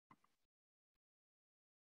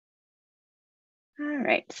All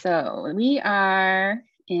right, so we are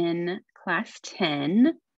in class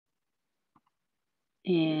 10.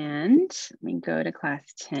 And let me go to class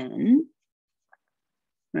 10.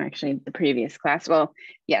 Or actually the previous class. Well,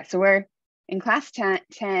 yeah, so we're in class 10.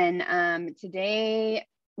 Today,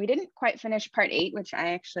 we didn't quite finish part 8, which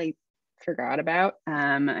I actually forgot about.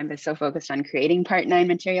 I was so focused on creating part 9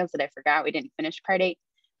 materials that I forgot we didn't finish part 8,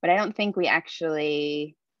 but I don't think we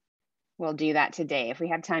actually will do that today. If we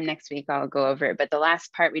have time next week, I'll go over it. But the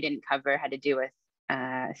last part we didn't cover had to do with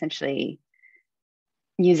essentially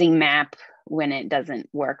using map when it doesn't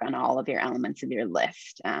work on all of your elements of your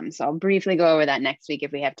list. So I'll briefly go over that next week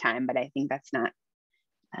if we have time, but I think that's not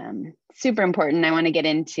super important. I want to get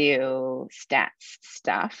into stats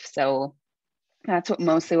stuff. So that's what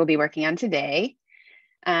mostly we'll be working on today.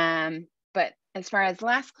 But as far as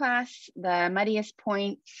last class, the muddiest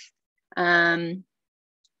points,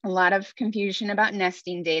 a lot of confusion about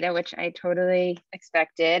nesting data, which I totally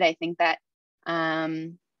expected. I think that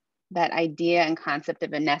that idea and concept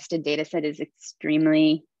of a nested data set is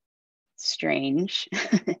extremely strange,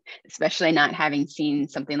 especially not having seen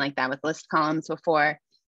something like that with list columns before.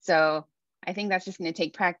 So I think that's just going to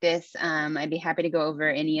take practice. I'd be happy to go over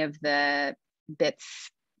any of the bits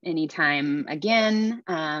anytime again.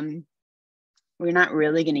 We're not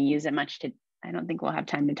really going to use it much I don't think we'll have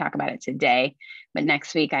time to talk about it today, but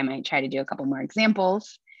next week I might try to do a couple more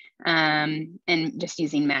examples. And just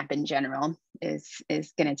using map in general is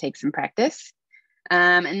going to take some practice.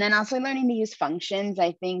 And then also learning to use functions.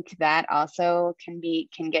 I think that also can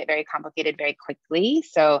get very complicated very quickly.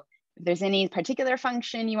 So if there's any particular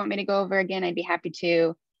function you want me to go over again, I'd be happy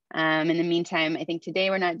to. In the meantime, I think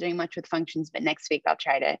today we're not doing much with functions, but next week I'll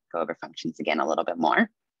try to go over functions again a little bit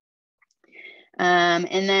more.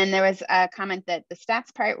 And then there was a comment that the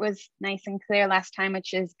stats part was nice and clear last time,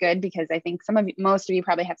 which is good because I think most of you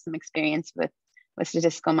probably have some experience with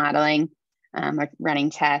statistical modeling or running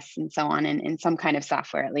tests and so on in some kind of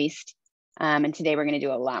software at least. And today we're going to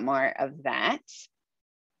do a lot more of that.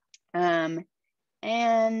 And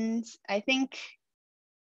I think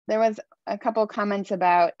there was a couple comments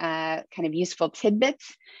about kind of useful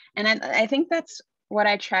tidbits. And I think that's what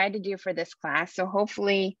I tried to do for this class. So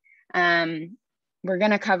hopefully, we're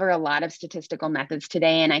going to cover a lot of statistical methods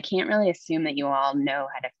today, and I can't really assume that you all know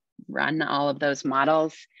how to run all of those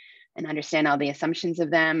models and understand all the assumptions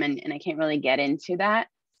of them, and I can't really get into that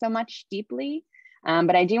so much deeply.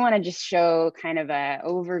 But I do want to just show kind of an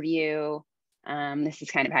overview. This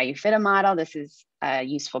is kind of how you fit a model. This is a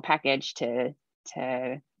useful package to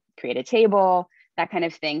create a table, that kind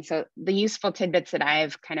of thing. So the useful tidbits that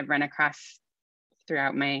I've kind of run across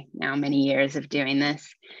throughout my now many years of doing this.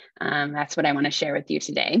 That's what I want to share with you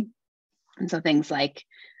today. And so things like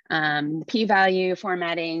p-value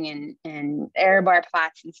formatting and error bar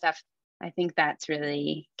plots and stuff, I think that's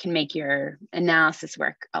really can make your analysis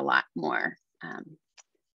work a lot more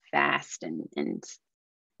fast and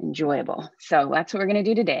enjoyable. So that's what we're going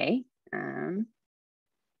to do today.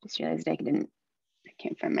 Just realized I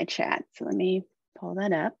can't find my chat. So let me pull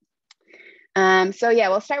that up. So yeah,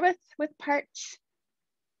 we'll start with part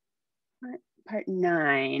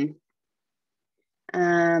 9,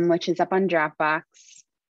 which is up on Dropbox.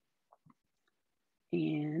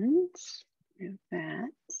 And move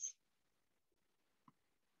that.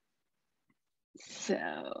 So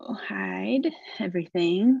hide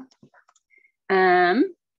everything. So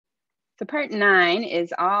part 9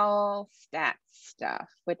 is all stats stuff,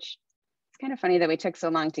 which it's kind of funny that we took so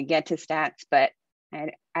long to get to stats, but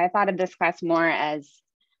I thought of this class more as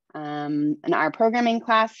an R programming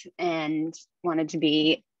class and wanted to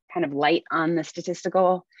be kind of light on the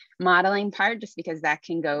statistical modeling part, just because that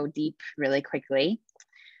can go deep really quickly.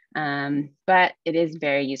 But it is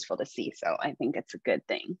very useful to see, so I think it's a good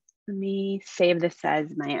thing. Let me save this as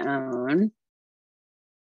my own.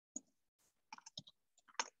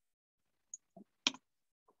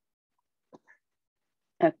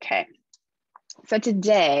 Okay, so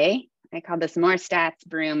today I call this more stats,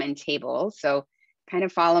 broom, and tables. So kind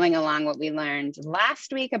of following along what we learned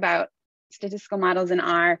last week about statistical models in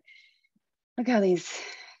R. Look how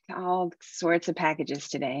all sorts of packages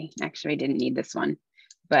today. Actually, I didn't need this one,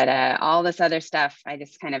 but all this other stuff, I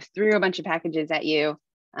just kind of threw a bunch of packages at you,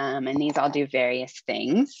 and these all do various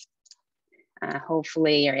things.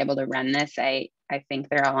 Hopefully you're able to run this. I think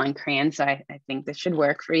they're all on CRAN, so I think this should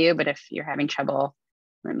work for you, but if you're having trouble,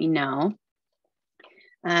 let me know.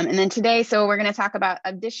 And then today, so we're going to talk about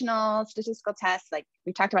additional statistical tests. Like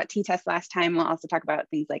we talked about t-tests last time. We'll also talk about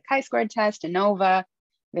things like chi-squared test, ANOVA,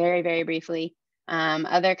 very, very briefly.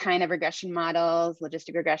 Other kind of regression models,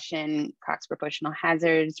 logistic regression, Cox proportional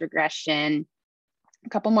hazards regression, a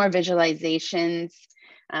couple more visualizations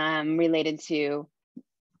related to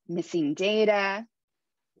missing data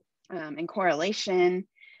and correlation.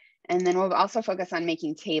 And then we'll also focus on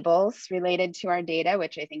making tables related to our data,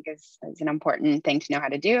 which I think is an important thing to know how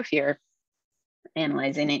to do if you're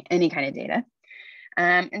analyzing any kind of data.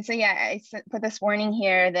 And so, yeah, I put this warning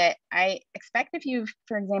here that I expect if you've,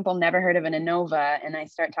 for example, never heard of an ANOVA and I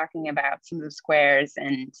start talking about sums of squares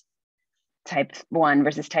and type 1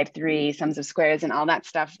 versus type 3 sums of squares and all that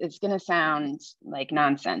stuff, it's going to sound like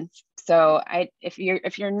nonsense. So if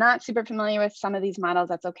you're not super familiar with some of these models,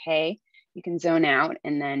 that's okay. You can zone out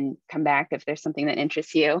and then come back if there's something that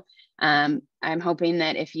interests you. I'm hoping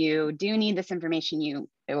that if you do need this information,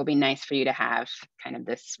 it will be nice for you to have kind of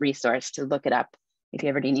this resource to look it up if you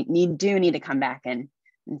ever do need to come back and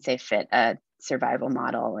say fit a survival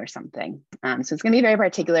model or something. So it's going to be very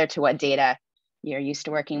particular to what data you're used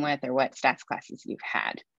to working with or what stats classes you've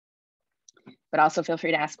had. But also feel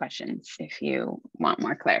free to ask questions if you want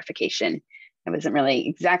more clarification. I wasn't really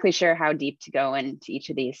exactly sure how deep to go into each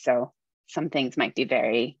of these, so some things might be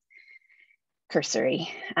very cursory.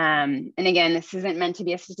 And again, this isn't meant to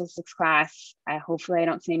be a statistics class. Hopefully I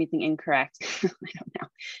don't say anything incorrect. I don't know.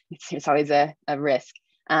 There's always a risk.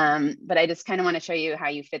 But I just kind of want to show you how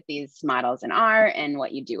you fit these models in R and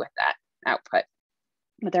what you do with that output.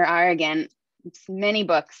 But there are, again, many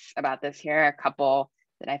books about this. Here are a couple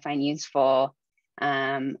that I find useful.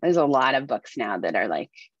 There's a lot of books now that are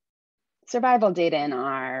like survival data in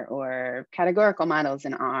R or categorical models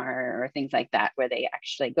in R or things like that, where they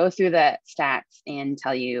actually go through the stats and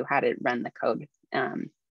tell you how to run the code,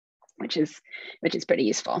 which is pretty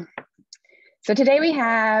useful. So today we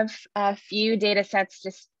have a few data sets,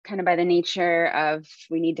 just kind of by the nature of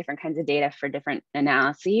we need different kinds of data for different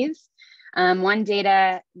analyses. One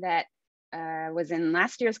data that was in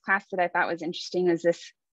last year's class that I thought was interesting is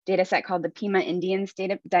this data set called the Pima Indians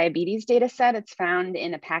diabetes data set. It's found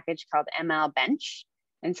in a package called ML Bench.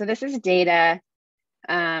 And so this is data,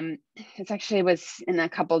 it actually was in a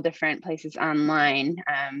couple different places online.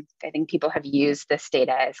 I think people have used this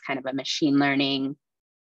data as kind of a machine learning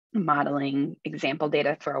modeling example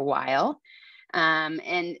data for a while. And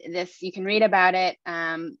this, you can read about it.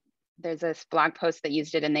 There's this blog post that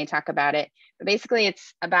used it and they talk about it. But basically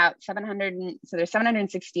it's about 700, so there's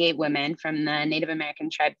 768 women from the Native American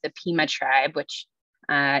tribe, the Pima tribe, which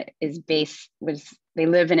they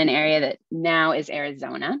live in an area that now is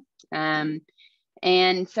Arizona.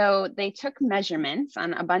 And so they took measurements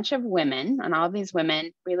on a bunch of women, on all of these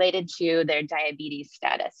women related to their diabetes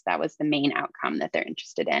status. That was the main outcome that they're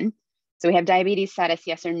interested in. So we have diabetes status,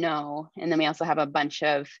 yes or no. And then we also have a bunch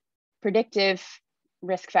of predictive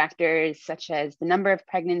risk factors, such as the number of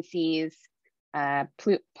pregnancies,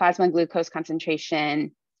 plasma glucose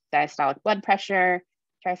concentration, diastolic blood pressure,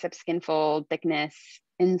 tricep skin fold thickness,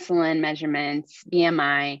 insulin measurements,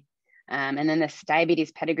 BMI, and then this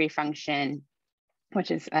diabetes pedigree function, which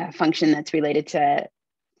is a function that's related to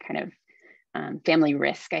kind of family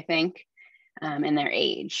risk, I think, and their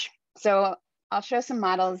age. So I'll show some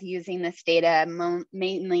models using this data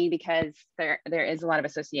mainly because there is a lot of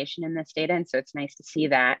association in this data, and so it's nice to see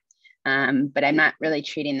that. But I'm not really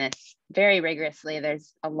treating this very rigorously.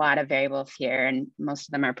 There's a lot of variables here, and most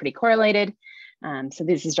of them are pretty correlated. So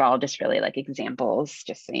this is all just really like examples,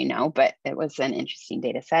 just so you know, but it was an interesting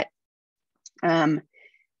data set.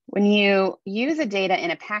 When you use a data in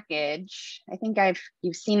a package, I think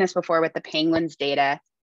you've seen this before with the penguins data.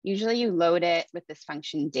 Usually you load it with this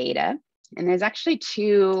function data, and there's actually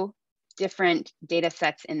two different data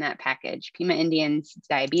sets in that package, Pima Indians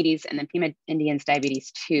diabetes and then Pima Indians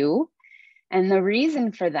diabetes 2. And the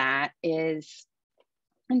reason for that is,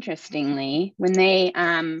 interestingly, when they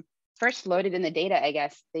first loaded in the data, I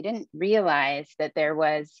guess, they didn't realize that there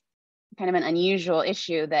was kind of an unusual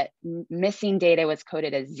issue that missing data was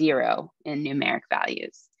coded as 0 in numeric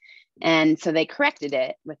values. And so they corrected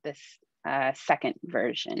it with this second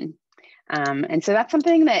version. And so that's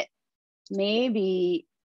something that maybe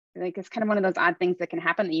like it's kind of one of those odd things that can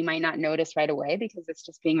happen that you might not notice right away because it's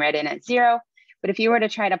just being read in at 0. But if you were to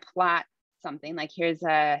try to plot something, like here's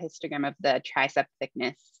a histogram of the tricep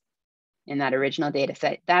thickness in that original data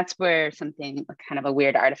set, that's where something kind of a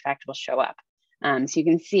weird artifact will show up. So you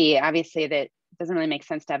can see, obviously, that it doesn't really make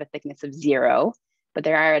sense to have a thickness of 0, but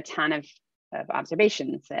there are a ton of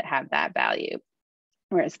observations that have that value,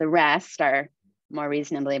 whereas the rest are more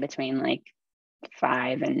reasonably between like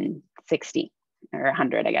 5 and 60 or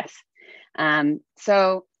 100, I guess.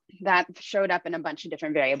 So that showed up in a bunch of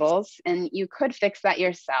different variables, and you could fix that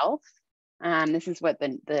yourself. This is what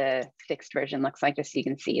the fixed version looks like, just so you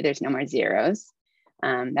can see there's no more zeros.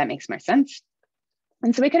 That makes more sense.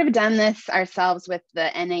 And so we could have done this ourselves with the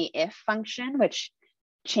NA if function, which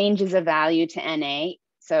changes a value to NA.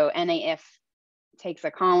 So NA if takes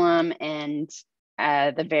a column and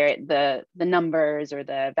the numbers or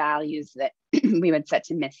the values that we would set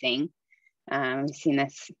to missing. We've seen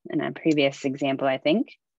this in a previous example, I think.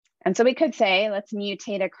 And so we could say, let's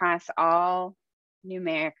mutate across all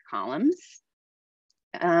numeric columns,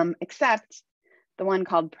 except the one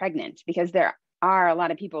called pregnant, because there are a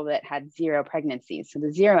lot of people that had 0 pregnancies. So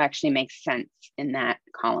the 0 actually makes sense in that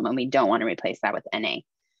column, and we don't want to replace that with NA.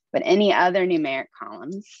 But any other numeric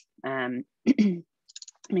columns, let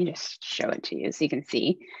me just show it to you so you can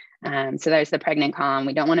see. So there's the pregnant column.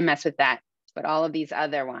 We don't want to mess with that. But all of these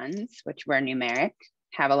other ones, which were numeric,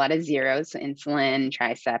 have a lot of 0s, so insulin,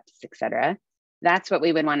 triceps, etc. That's what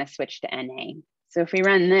we would want to switch to NA. So if we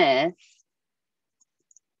run this,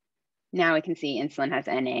 now we can see insulin has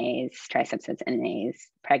NAs, triceps has NAs,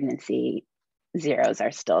 pregnancy 0s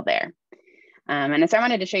are still there. And so I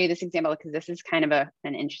wanted to show you this example because this is kind of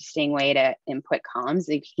an interesting way to input columns.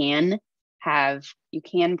 You can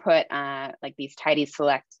put like these tidy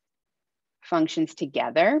select functions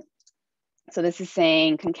together. So this is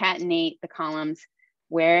saying concatenate the columns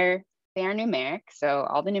where they are numeric. So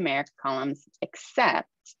all the numeric columns except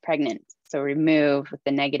pregnant. So remove with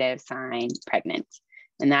the negative sign pregnant.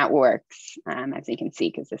 And that works, as you can see,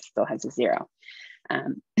 because this still has a 0.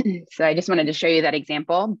 So I just wanted to show you that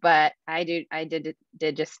example, but I did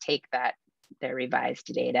just take their revised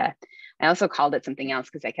data. I also called it something else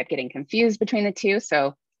because I kept getting confused between the two.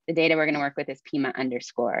 So the data we're going to work with is PIMA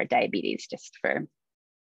 _ diabetes, just for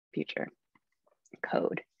future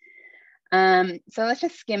code. So let's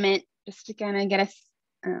just skim it just to kind of get us,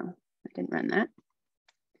 oh, I didn't run that.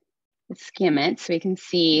 Let's skim it so we can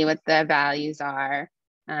see what the values are.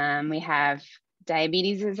 We have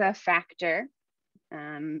diabetes as a factor.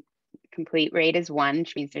 Complete rate is 1,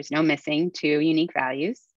 which means there's no missing, 2 unique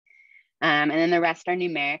values. And then the rest are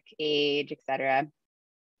numeric, age, etc.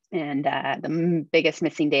 And the biggest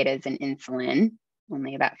missing data is in insulin.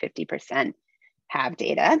 Only about 50% have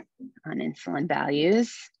data on insulin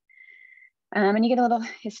values. And you get a little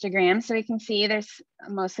histogram, so we can see there's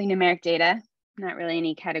mostly numeric data, not really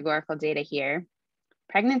any categorical data here.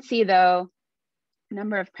 Pregnancy, though,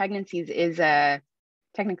 number of pregnancies is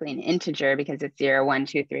technically an integer because it's 0, 1,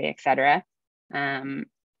 2, 3, etc.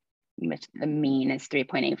 Which the mean is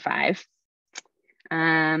 3.85.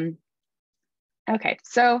 Okay,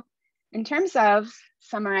 so in terms of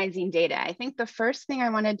summarizing data, I think the first thing I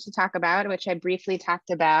wanted to talk about, which I briefly talked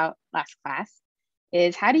about last class,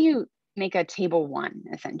 is how do you make a table 1,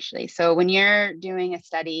 essentially. So when you're doing a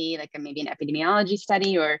study, like maybe an epidemiology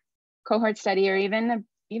study or cohort study, or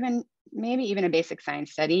maybe even a basic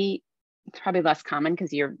science study, it's probably less common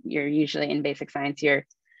because you're usually in basic science, you're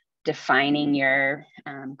defining your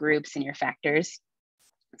groups and your factors.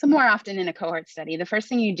 So more often in a cohort study, the first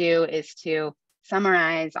thing you do is to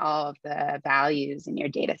summarize all of the values in your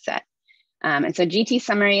data set. And so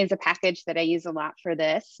gtsummary is a package that I use a lot for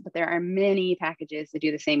this, but there are many packages that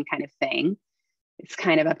do the same kind of thing. It's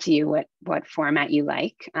kind of up to you what format you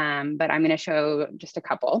like, but I'm going to show just a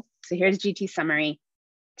couple. So here's gtsummary.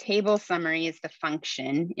 Table summary is the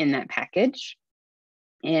function in that package.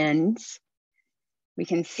 And we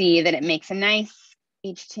can see that it makes a nice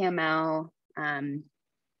HTML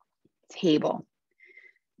table.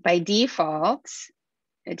 By default,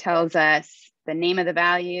 it tells us the name of the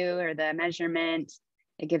value or the measurement.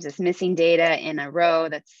 It gives us missing data in a row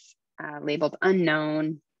that's labeled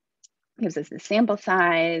unknown. It gives us the sample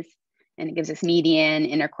size, and it gives us median,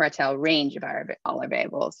 interquartile range of all our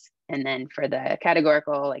variables. And then for the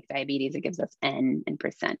categorical, like diabetes, it gives us N and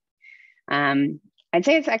 %. I'd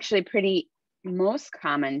say it's actually most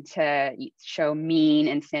common to show mean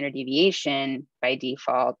and standard deviation by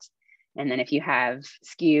default. And then if you have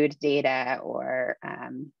skewed data or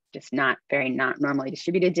just not normally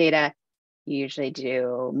distributed data, you usually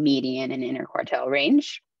do median and interquartile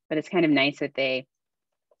range. But it's kind of nice that they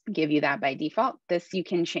give you that by default. This you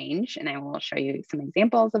can change, and I will show you some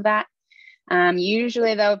examples of that.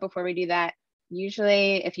 Usually though, before we do that,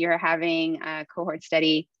 if you're having a cohort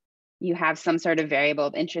study, you have some sort of variable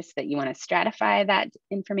of interest that you want to stratify that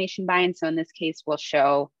information by. And so in this case, we'll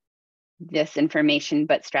show this information,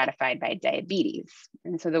 but stratified by diabetes.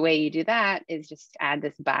 And so the way you do that is just add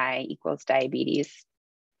this by equals diabetes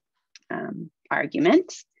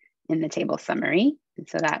argument in the table summary. And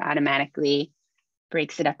so that automatically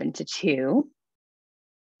breaks it up into 2.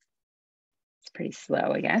 It's pretty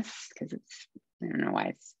slow, I guess, because I don't know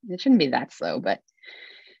why it shouldn't be that slow, but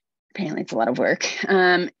apparently it's a lot of work.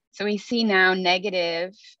 So we see now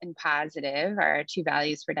negative and positive are our two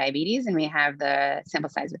values for diabetes, and we have the sample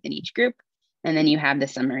size within each group. And then you have the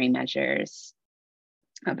summary measures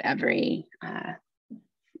of every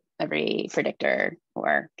predictor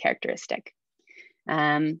or characteristic.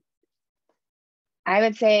 I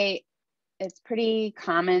would say it's pretty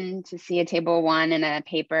common to see a table 1 in a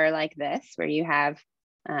paper like this, where you have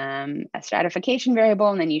a stratification variable,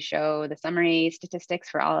 and then you show the summary statistics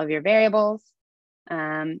for all of your variables.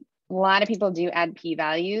 A lot of people do add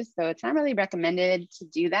p-values, so it's not really recommended to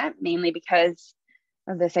do that, mainly because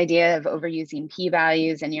of this idea of overusing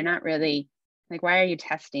p-values, and you're not really, like, why are you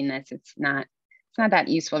testing this? It's not that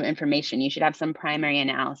useful of information. You should have some primary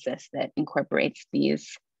analysis that incorporates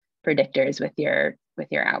these predictors with your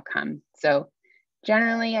outcome. So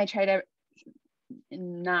generally, I try to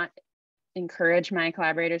not encourage my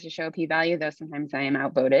collaborators to show a p-value, though sometimes I am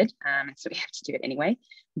outvoted, so we have to do it anyway.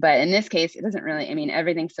 But in this case, it doesn't really, I mean,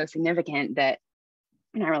 everything's so significant that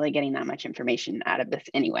you're not really getting that much information out of this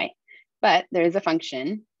anyway. But there is a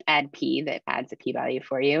function, add p, that adds a p-value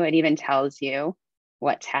for you. It even tells you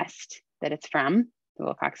what test that it's from, the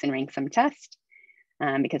Wilcoxon-Rankin test,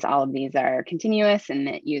 because all of these are continuous, and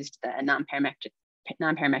it used the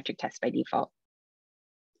non-parametric test by default.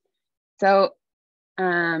 So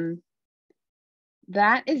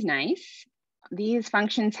that is nice. These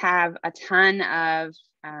functions have a ton of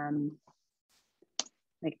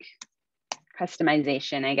like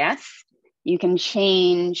customization, I guess. You can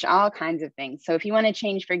change all kinds of things. So if you want to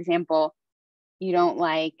change, for example, you don't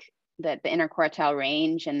like that the interquartile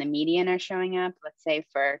range and the median are showing up, let's say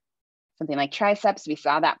for something like triceps, we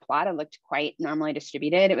saw that plot, it looked quite normally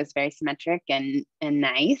distributed. It was very symmetric and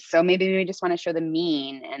nice. So maybe we just want to show the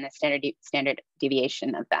mean and the standard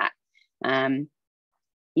deviation of that.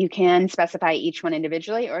 You can specify each one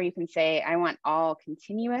individually, or you can say, I want all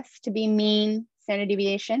continuous to be mean standard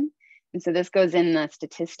deviation. And so this goes in the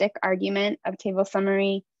statistic argument of table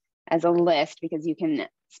summary as a list, because you can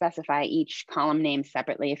specify each column name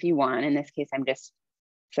separately if you want. In this case, I'm just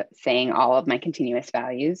saying all of my continuous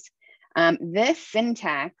values. This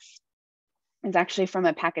syntax is actually from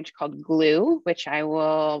a package called Glue, which I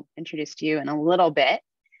will introduce to you in a little bit.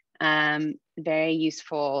 Very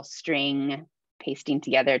useful string pasting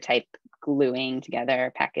together type gluing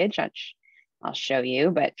together package, which I'll show you.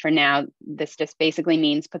 But for now, this just basically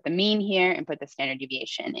means put the mean here and put the standard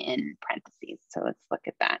deviation in parentheses. So let's look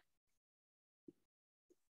at that.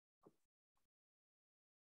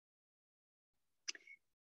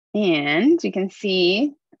 And you can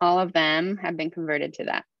see all of them have been converted to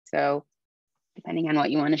that. So depending on what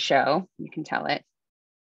you want to show, you can tell it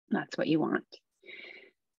that's what you want.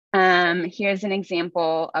 Here's an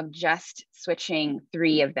example of just switching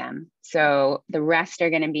 3 of them. So the rest are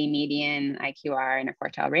going to be median, IQR,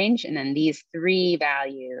 interquartile range, and then these 3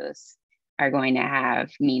 values are going to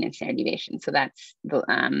have mean and standard deviation. So that's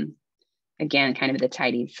the again, kind of the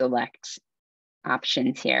tidy select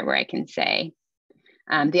options here, where I can say.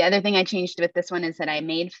 The other thing I changed with this one is that I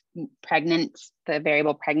made pregnant, the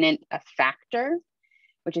variable pregnant, a factor,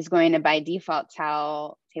 which is going to by default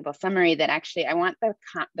tell table summary that actually I want the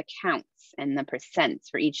counts and the percents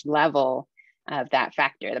for each level of that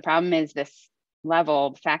factor. The problem is this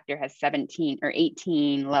level factor has 17 or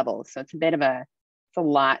 18 levels. So it's a bit of it's a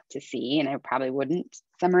lot to see, and I probably wouldn't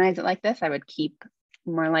summarize it like this. I would keep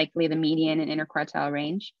more likely the median and interquartile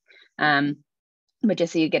range. But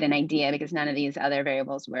just so you get an idea, because none of these other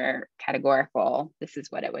variables were categorical, this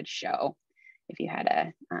is what it would show if you had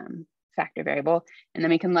a factor variable. And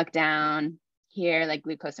then we can look down here, like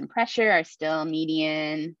glucose and pressure are still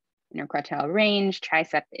median, interquartile range,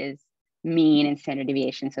 tricep is mean and standard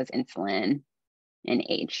deviation, so it's insulin and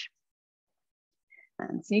age.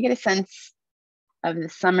 So you get a sense of the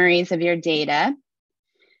summaries of your data.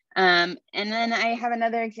 And then I have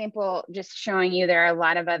another example just showing you there are a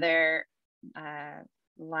lot of other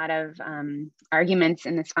arguments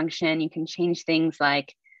in this function. You can change things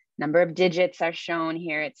like number of digits are shown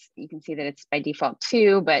here. You can see that it's by default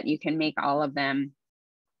 2, but you can make all of them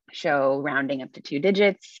show rounding up to 2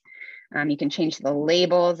 digits. You can change the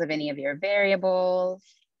labels of any of your variables.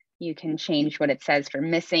 You can change what it says for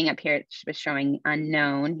missing. Up here, it was showing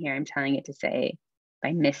unknown. Here, I'm telling it to say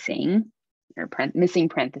by missing, or missing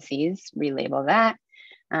parentheses, relabel that.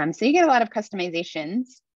 So you get a lot of customizations.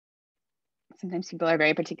 Sometimes people are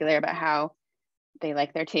very particular about how they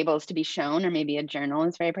like their tables to be shown, or maybe a journal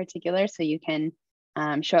is very particular. So you can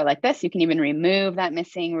show it like this. You can even remove that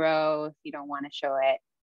missing row if you don't want to show it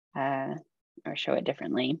or show it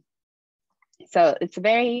differently. So it's a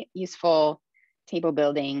very useful table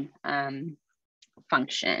building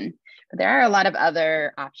function. But there are a lot of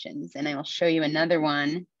other options, and I will show you another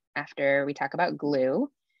one after we talk about glue.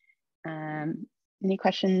 Any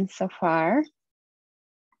questions so far?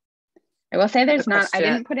 I will say there's not, I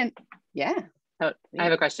didn't put in, yeah. Oh, I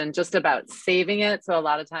have a question just about saving it. So a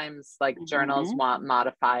lot of times like journals want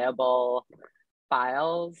modifiable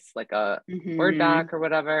files, like a Word doc or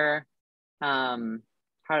whatever. How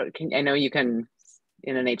can, I know you can,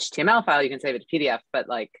 in an HTML file, you can save it to PDF, but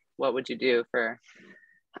like, what would you do for?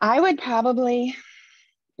 I would probably,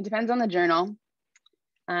 it depends on the journal.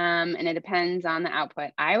 And it depends on the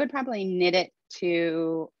output. I would probably knit it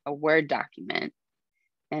to a Word document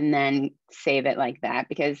and then save it like that,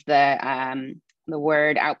 because the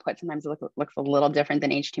Word output sometimes looks a little different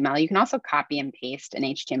than HTML. You can also copy and paste an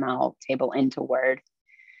HTML table into Word.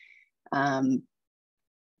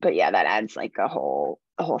 But yeah, that adds like a whole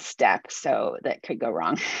step, so that could go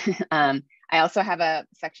wrong. I also have a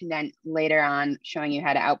section then later on showing you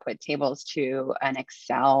how to output tables to an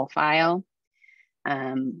Excel file,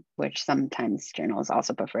 which sometimes journals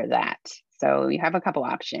also prefer that. So you have a couple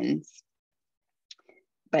options.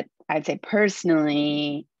 But I'd say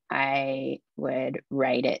personally, I would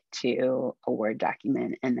write it to a Word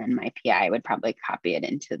document, and then my PI would probably copy it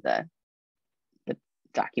into the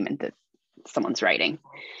document that someone's writing.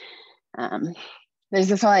 There's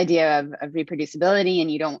this whole idea of reproducibility, and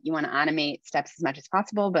you want to automate steps as much as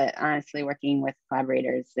possible, but honestly, working with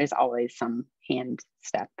collaborators, there's always some hand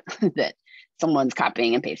step that someone's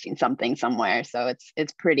copying and pasting something somewhere. So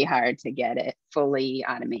it's pretty hard to get it fully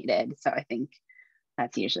automated. So I think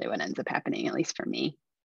that's usually what ends up happening, at least for me.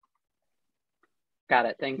 Got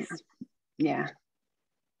it, thanks. Yeah.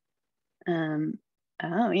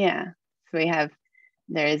 Oh yeah, so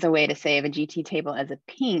there is a way to save a GT table as a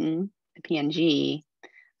PNG.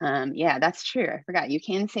 Yeah, that's true. I forgot. You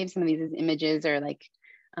can save some of these as images, or like,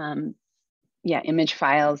 image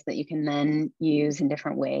files that you can then use in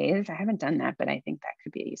different ways. I haven't done that, but I think that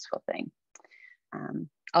could be a useful thing.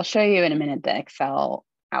 I'll show you in a minute the Excel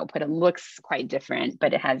output. It looks quite different,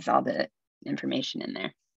 but it has all the information in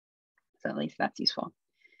there. So at least that's useful.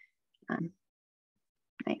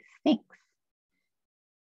 Nice, thanks.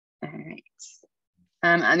 All right.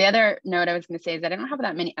 On the other note I was going to say is that I don't have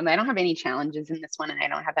that many, I don't have any challenges in this one, and I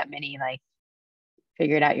don't have that many like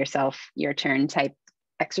figure it out yourself, your turn type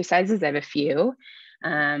exercises. I have a few,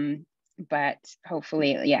 but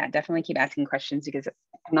hopefully, yeah, definitely keep asking questions, because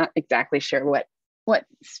I'm not exactly sure what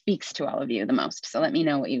speaks to all of you the most. So let me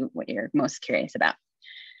know what you're most curious about.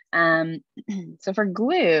 So for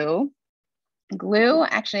glue,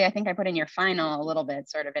 actually, I think I put in your final a little bit,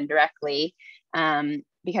 sort of indirectly,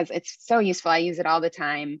 because it's so useful. I use it all the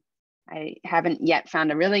time. I haven't yet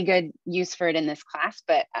found a really good use for it in this class,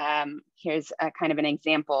 but here's a kind of an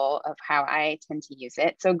example of how I tend to use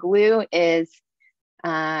it. So glue is,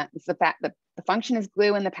 the function is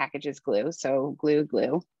glue and the package is glue. So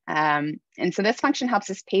glue. And so this function helps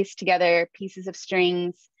us paste together pieces of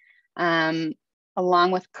strings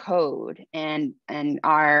along with code and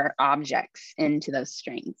our objects into those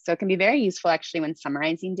strings. So it can be very useful actually when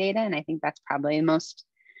summarizing data. And I think that's probably most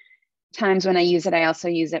times when I use it. I also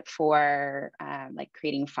use it for like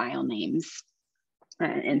creating file names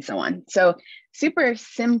and so on. So super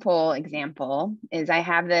simple example is I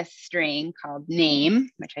have this string called name,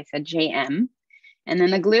 which I said JM. And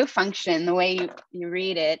then the glue function, the way you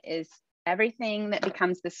read it is everything that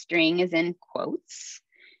becomes the string is in quotes.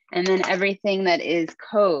 And then everything that is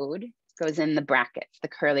code goes in the brackets, the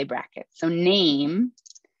curly brackets. So name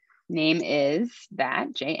is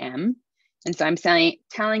that, JM. And so I'm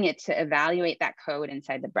telling it to evaluate that code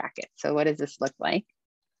inside the bracket. So what does this look like?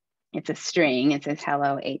 It's a string. It says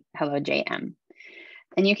hello JM.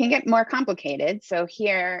 And you can get more complicated. So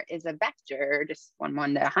here is a vector, just 1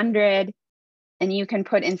 to 100. And you can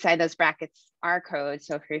put inside those brackets our code.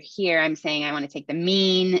 So for here, I'm saying I want to take the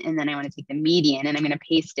mean, and then I want to take the median, and I'm going to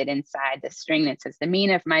paste it inside the string that says the mean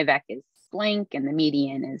of my vec is blank and the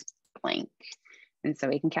median is blank. And so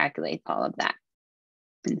we can calculate all of that.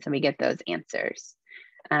 And so we get those answers.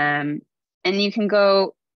 And you can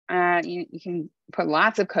go, you can put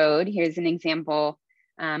lots of code. Here's an example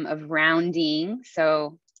of rounding.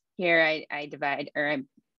 So here I divide, or I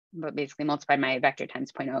basically multiply my vector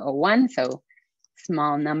times 0.001. So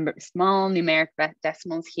small numeric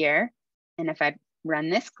decimals here. And if I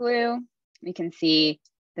run this glue, we can see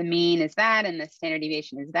the mean is that and the standard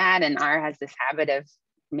deviation is that. And R has this habit of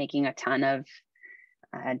making a ton of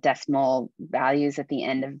decimal values at the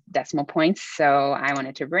end of decimal points. So I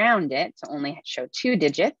wanted to round it to only show 2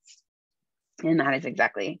 digits. And that is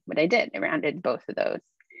exactly what I did. I rounded both of those.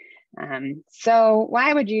 So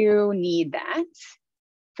why would you need that?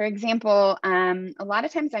 For example, a lot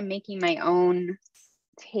of times I'm making my own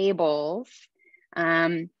tables.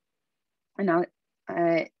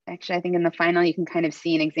 And actually, I think in the final, you can kind of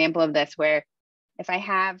see an example of this where if I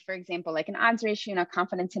have, for example, like an odds ratio and a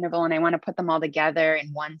confidence interval, and I want to put them all together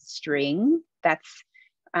in one string, that's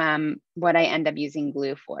what I end up using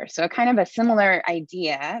glue for. So kind of a similar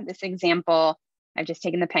idea. This example, I've just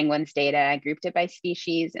taken the penguins data, I grouped it by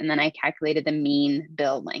species, and then I calculated the mean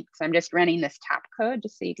bill length. So I'm just running this top code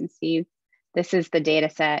just so you can see this is the data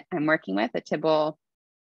set I'm working with, a Tibble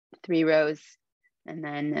 3 rows, and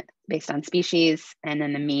then based on species, and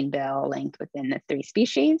then the mean bill length within the 3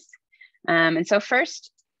 species. And so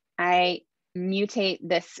first I mutate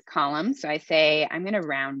this column. So I say, I'm going to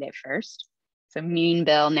round it first. So mean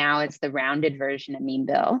bill now is the rounded version of mean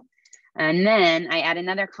bill. And then I add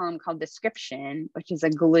another column called description, which is a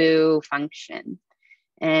glue function.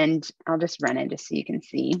 And I'll just run it just so you can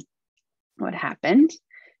see what happened.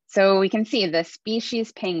 So we can see the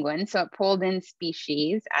species penguin, so it pulled in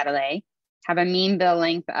species, Adelaide, have a mean bill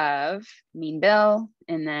length of mean bill,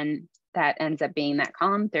 and then that ends up being that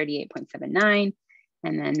column, 38.79,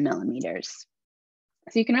 and then millimeters.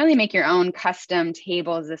 So you can really make your own custom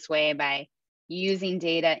tables this way by using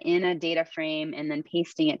data in a data frame and then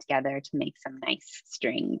pasting it together to make some nice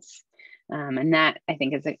strings. And that, I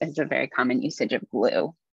think, is a very common usage of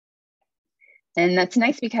glue. And that's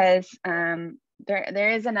nice because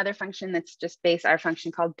there is another function that's just our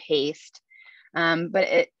function called paste,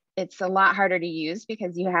 but it's a lot harder to use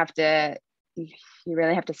because you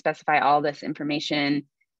really have to specify all this information.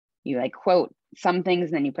 You like quote some things,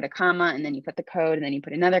 and then you put a comma, and then you put the code, and then you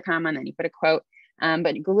put another comma, and then you put a quote.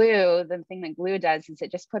 But glue, the thing that glue does is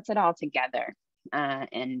it just puts it all together,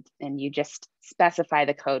 and you just specify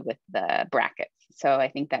the code with the brackets. So I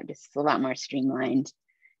think that just is a lot more streamlined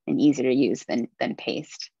and easier to use than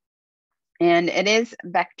paste. And it is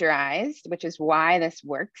vectorized, which is why this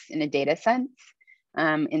works in a data sense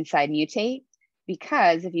inside mutate,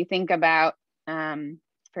 because if you think about,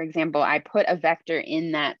 for example, I put a vector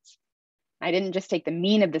in that, I didn't just take the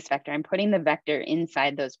mean of this vector, I'm putting the vector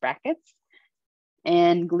inside those brackets.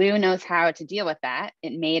 And glue knows how to deal with that.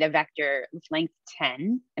 It made a vector with length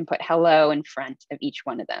 10 and put hello in front of each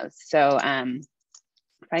one of those. So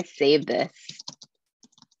if I save this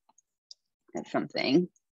as something,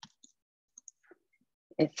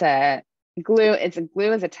 glue is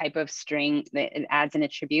a type of string that it adds an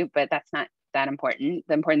attribute, but that's not that important.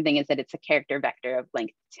 The important thing is that it's a character vector of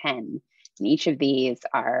length 10. And each of these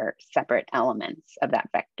are separate elements of that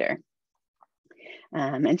vector.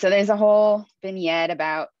 And so there's a whole vignette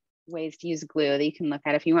about ways to use glue that you can look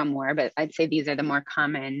at if you want more, but I'd say these are the more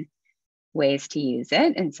common ways to use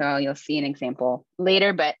it. And so you'll see an example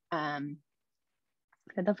later, but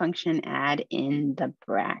for the function add in the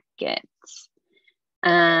brackets.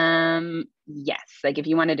 Yes, like if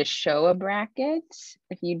you wanted to show a bracket,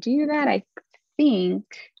 if you do that, I think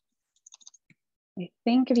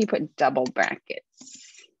if you put double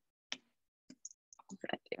brackets, what does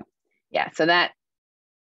that do? Yeah, so that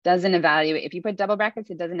doesn't evaluate, if you put double brackets,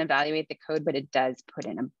 it doesn't evaluate the code, but it does put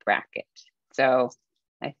in a bracket. So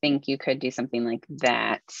I think you could do something like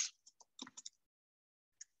that.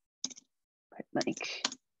 Like,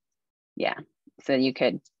 yeah, so you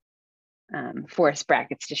could force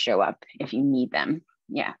brackets to show up if you need them.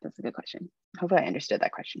 Yeah, that's a good question. Hopefully I understood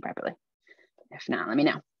that question properly. If not, let me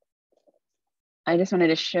know. I just wanted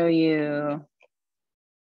to show you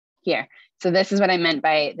here. So this is what I meant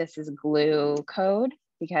by this is glue code,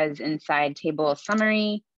 because inside table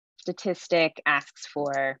summary, statistic asks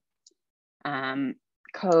for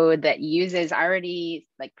code that uses already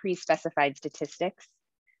like pre-specified statistics.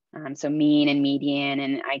 So mean and median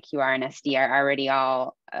and IQR and SD are already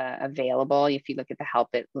all available. If you look at the help,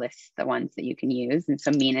 it lists the ones that you can use. And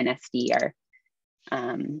so mean and SD are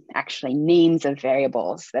actually names of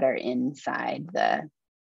variables that are inside the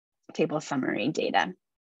table summary data.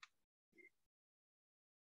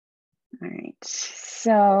 All right,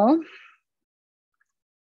 so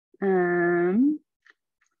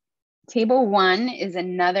table 1 is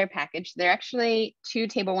another package. There are actually 2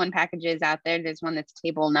 table 1 packages out there. There's one that's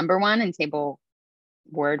table number 1 and table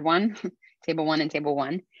word 1, table 1 and table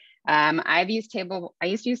 1. I used to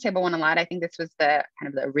use table 1 a lot. I think this was the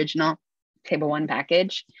kind of the original table 1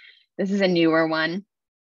 package. This is a newer one.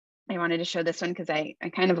 I wanted to show this one because I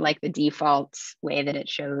kind of like the default way that it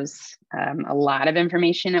shows a lot of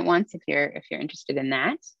information at once if you're interested in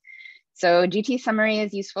that. So gtsummary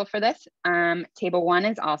is useful for this. Table 1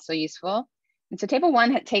 is also useful. And so table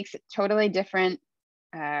 1 takes totally different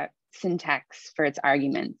syntax for its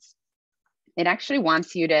arguments. It actually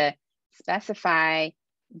wants you to specify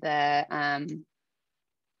the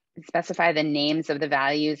names of the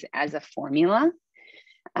values as a formula.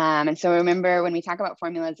 And so remember, when we talk about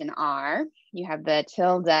formulas in R, you have the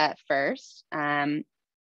tilde first.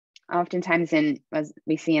 Oftentimes as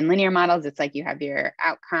we see in linear models, it's like you have your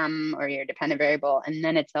outcome or your dependent variable, and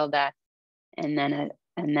then a tilde, and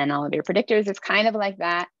then all of your predictors. It's kind of like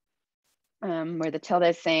that, where the tilde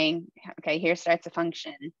is saying, okay, here starts a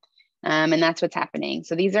function. And that's what's happening.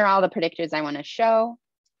 So these are all the predictors I want to show.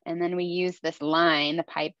 And then we use this line, the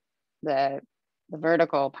pipe, the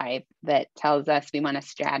vertical pipe that tells us we want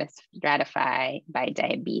to stratify by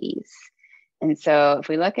diabetes. And so if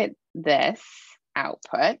we look at this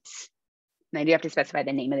output, and I do have to specify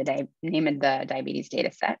the name of the diabetes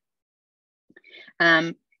data set.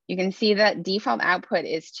 You can see that default output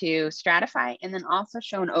is to stratify and then also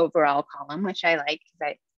show an overall column, which I like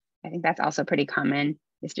because I think that's also pretty common,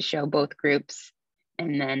 is to show both groups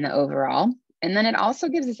and then the overall. And then it also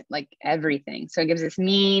gives us like everything. So it gives us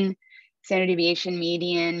mean, standard deviation,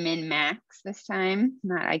 median, min, max this time,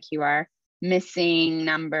 not IQR, missing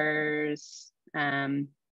numbers, and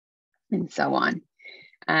so on.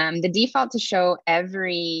 The default to show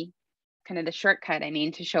every, kind of the shortcut,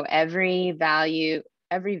 to show every value,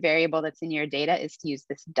 every variable that's in your data is to use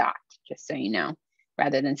this dot, just so you know,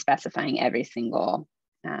 rather than specifying every single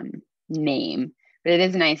name. But it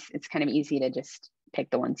is nice, it's kind of easy to just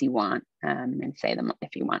pick the ones you want and say them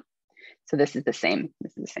if you want. So this is the same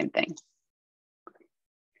thing.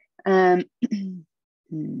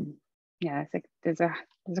 Yeah, it's like there's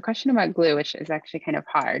a question about glue, which is actually kind of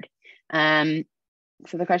hard.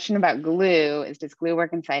 So the question about glue is, does glue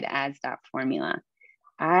work inside as.formula?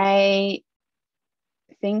 I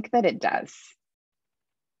think that it does.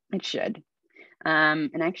 It should.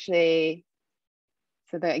 And actually,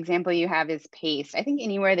 so the example you have is paste. I think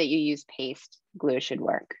anywhere that you use paste, glue should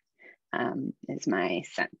work, is my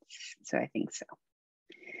sense. So I think so.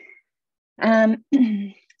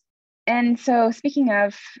 And so speaking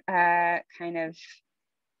of kind of,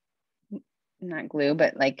 not glue,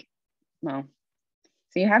 but like, well,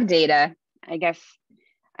 so you have data, I guess.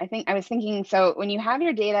 I was thinking, so when you have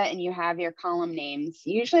your data and you have your column names,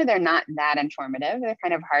 usually they're not that informative. They're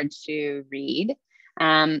kind of hard to read.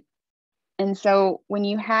 And so when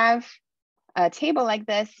you have a table like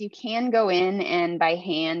this, you can go in and by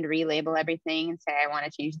hand relabel everything and say, I want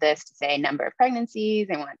to change this to say number of pregnancies.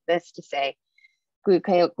 I want this to say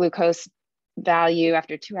glucose value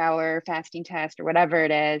after 2-hour fasting test or whatever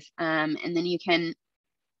it is. And then you can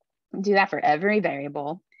do that for every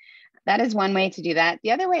variable. That is one way to do that.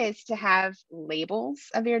 The other way is to have labels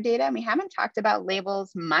of your data. We haven't talked about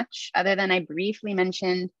labels much, other than I briefly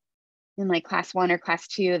mentioned in like class 1 or class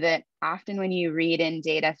 2 that often when you read in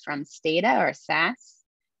data from Stata or SAS,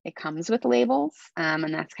 it comes with labels.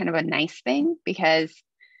 And that's kind of a nice thing because,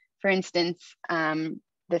 for instance,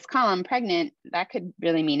 this column, pregnant, that could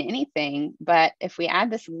really mean anything. But if we add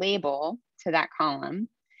this label to that column,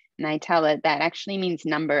 and I tell it that actually means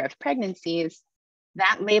number of pregnancies,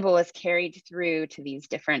 that label is carried through to these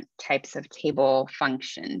different types of table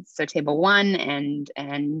functions. So table 1 and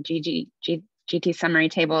gtsummary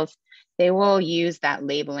tables, they will use that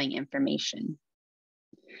labeling information.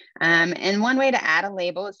 And one way to add a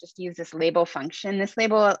label is just use this label function. This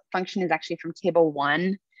label function is actually from table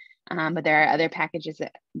 1, but there are other packages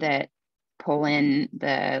that pull in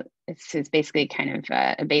it's basically kind of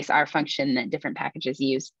a base R function that different packages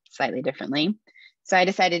use slightly differently. So I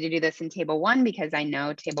decided to do this in table 1 because I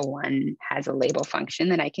know table 1 has a label function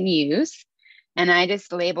that I can use. And I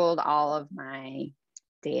just labeled all of my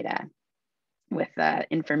data with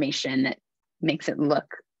information that makes it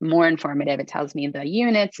look more informative. It tells me the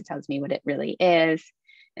units, it tells me what it really is.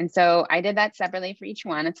 And so I did that separately for each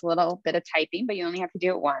one. It's a little bit of typing, but you only have to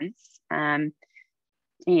do it once.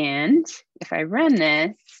 And if I run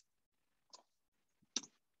this,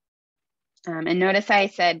 and notice I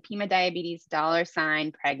said Pima diabetes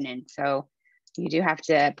 $ pregnant. So you do have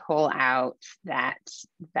to pull out that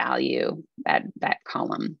value, that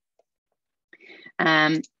column.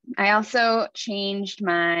 I also changed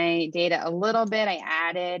my data a little bit. I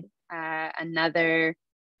added another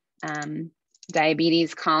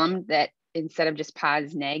diabetes column that instead of just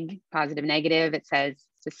positive, negative, it says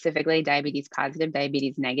specifically diabetes positive,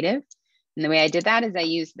 diabetes negative. And the way I did that is I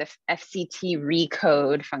used the FCT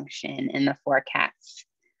recode function in the forecats.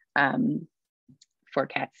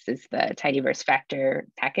 Forecats is the tidyverse factor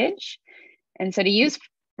package. And so to use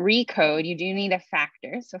recode, you do need a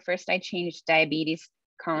factor. So first I changed diabetes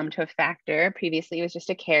column to a factor. Previously it was just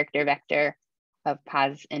a character vector of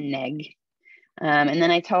pos and neg. And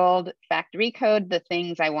then I told fact recode the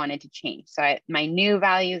things I wanted to change. So my new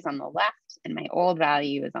value is on the left and my old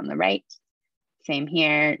value is on the right. Same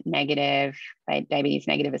here, negative, diabetes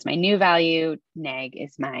negative is my new value, neg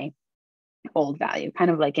is my old value, kind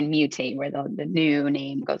of like in mutate where the new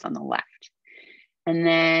name goes on the left. And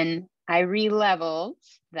then I re-leveled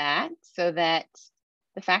that so that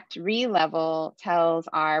the fact re-level tells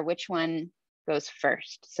R which one goes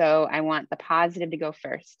first. So I want the positive to go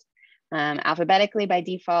first. Alphabetically by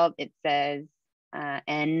default, it says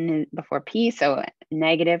N before P, so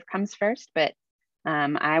negative comes first, but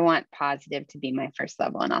I want positive to be my first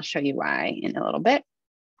level, and I'll show you why in a little bit.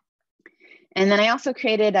 And then I also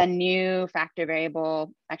created a new factor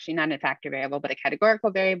variable, actually not a factor variable, but a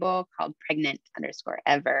categorical variable called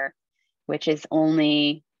pregnant_ever, which is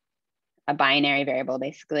only a binary variable,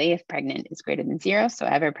 basically, if pregnant is greater than 0, so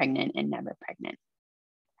ever pregnant and never pregnant.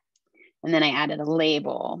 And then I added a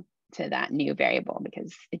label to that new variable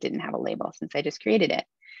because it didn't have a label since I just created it.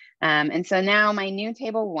 And so now my new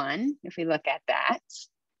table 1, if we look at that,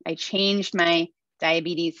 I changed my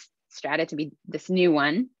diabetes strata to be this new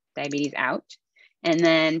one, diabetes out, and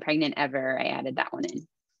then pregnant ever, I added that one in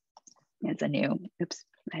as a new, oops,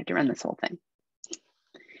 I have to run this whole thing.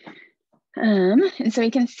 And so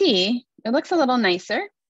we can see it looks a little nicer.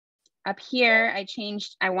 Up here,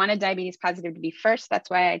 I wanted diabetes positive to be first. That's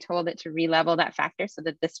why I told it to re-level that factor so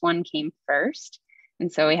that this one came first.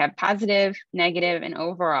 And so we have positive, negative, and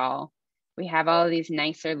overall. We have all of these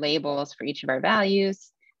nicer labels for each of our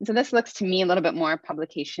values. And so this looks to me a little bit more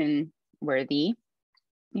publication worthy.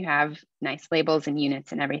 You have nice labels and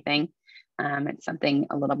units and everything. It's something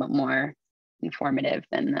a little bit more informative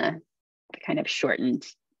than the kind of shortened,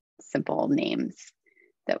 simple names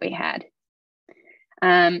that we had.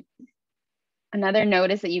 Another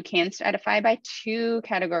note is that you can stratify by 2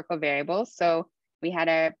 categorical variables. So we had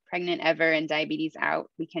a pregnant ever and diabetes out.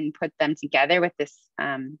 We can put them together with this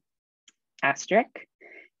asterisk.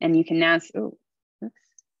 And you can now,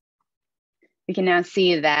 you can now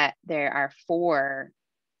see that there are 4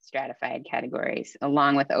 stratified categories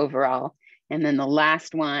along with overall. And then the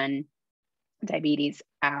last one, diabetes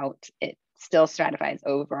out, it still stratifies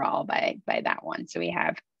overall by that one. So we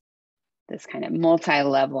have this kind of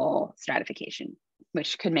multi-level stratification,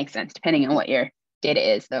 which could make sense depending on what your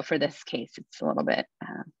data is, though for this case, it's a little bit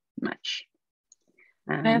much.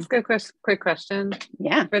 Can I ask a quick question?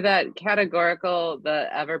 Yeah. For that categorical, the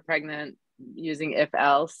ever pregnant using if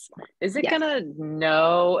else, is it gonna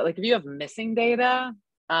know, like if you have missing data,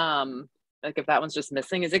 like if that one's just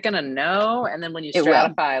missing, is it gonna know? And then when you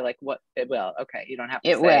stratify, like what it will, okay, you don't have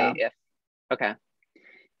to say if, okay.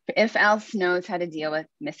 If else knows how to deal with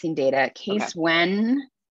missing data. Case when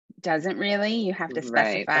doesn't really, you have to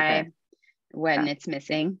specify when it's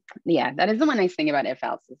missing. Yeah, that is the one nice thing about if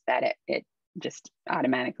else is that it just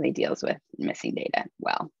automatically deals with missing data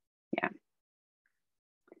well.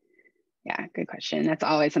 Yeah, good question. That's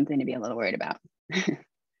always something to be a little worried about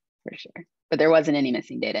for sure. But there wasn't any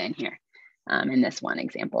missing data in here in this one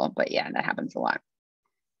example, but yeah, that happens a lot.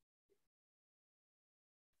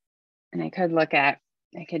 And I could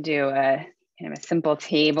do a kind of a simple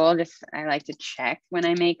table. Just I like to check when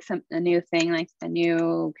I make a new thing, like a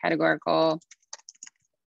new categorical.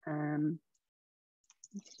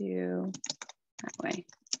 Let's do that way.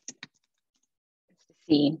 Just to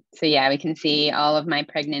see. So yeah, we can see all of my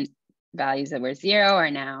pregnant values that were 0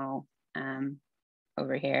 are now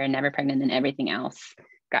over here, never pregnant, and everything else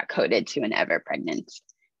got coded to an ever pregnant.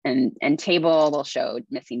 And table will show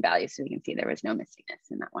missing values, so we can see there was no missingness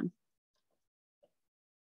in that one.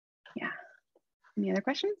 Yeah. Any other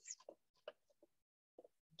questions?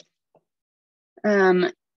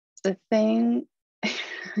 The thing,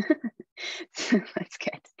 that's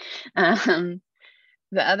good.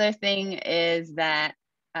 The other thing is that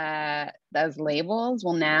those labels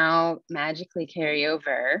will now magically carry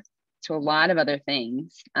over to a lot of other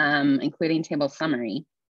things, including table summary.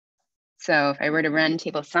 So if I were to run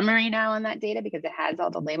table summary now on that data, because it has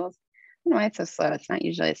all the labels, I don't know why it's so slow. It's not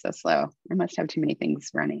usually so slow. I must have too many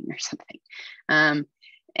things running or something. And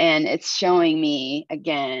it's showing me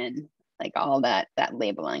again, like all that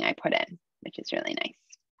labeling I put in, which is really nice.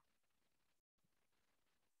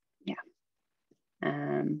 Yeah.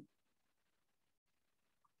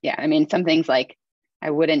 Yeah, I mean, some things like I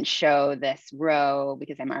wouldn't show this row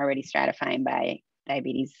because I'm already stratifying by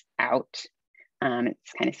diabetes out.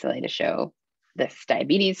 It's kind of silly to show this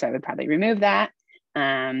diabetes, so I would probably remove that.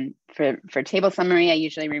 For table summary, I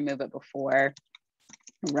usually remove it before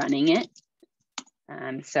running it.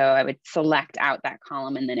 So I would select out that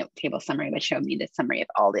column, and then table summary would show me the summary of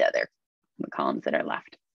all the other columns that are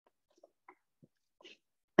left.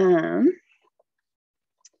 All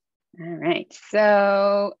right,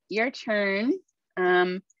 so your turn.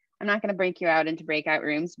 I'm not going to break you out into breakout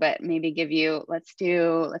rooms, but maybe give you, let's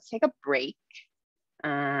take a break.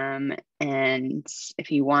 And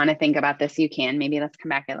if you want to think about this, you can. Maybe let's come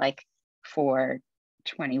back at like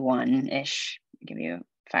 4:21-ish, give you a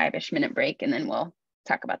 5-ish minute break, and then we'll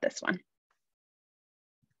talk about this one.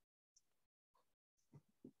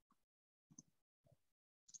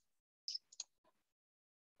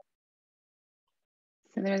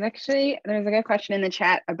 So there's a good question in the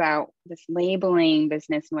chat about this labeling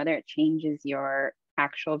business and whether it changes your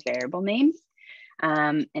actual variable names.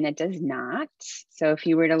 And it does not. So if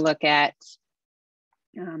you were to look at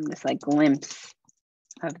this like glimpse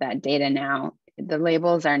of that data now, the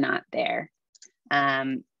labels are not there.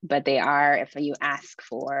 But they are, if you ask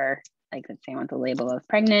for, like, let's say I want the label of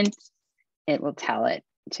pregnant, it will tell it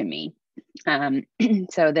to me.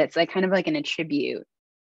 So that's like kind of like an attribute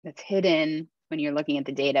that's hidden when you're looking at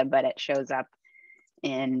the data, but it shows up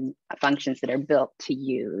in functions that are built to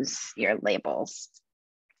use your labels.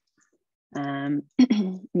 You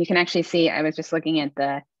can actually see, I was just looking at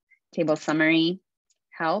the table summary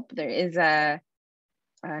help. There is an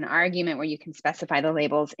argument where you can specify the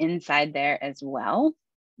labels inside there as well,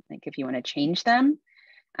 like if you want to change them.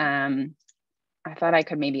 I thought I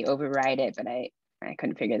could maybe override it, but I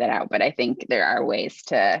couldn't figure that out. But I think there are ways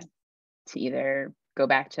to either go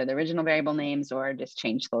back to the original variable names or just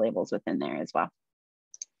change the labels within there as well.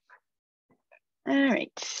 All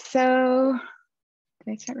right, so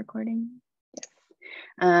did I start recording? Yes.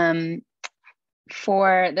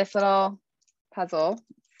 For this little puzzle,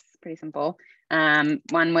 it's pretty simple.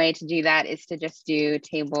 One way to do that is to just do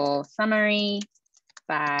table summary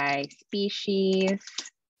by species.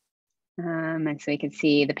 And so we can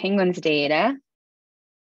see the penguins data.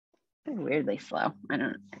 They're weirdly slow. I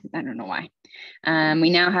don't know why. We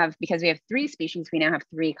now have, because we have 3 species, we now have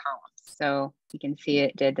 3 columns. So you can see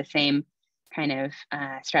it did the same kind of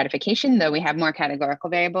stratification, though we have more categorical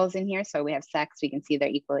variables in here. So we have sex, we can see they're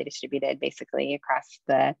equally distributed basically across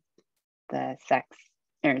the sex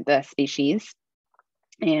or the species,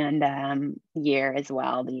 and year as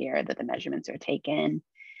well, the year that the measurements are taken.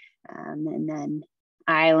 And then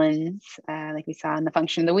islands, like we saw in the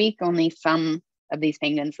function of the week, only some of these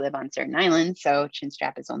penguins live on certain islands. So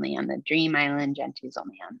Chinstrap is only on the Dream Island, Gentoo is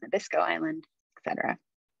only on Nabisco Island, etc.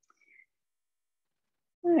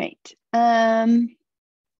 All right.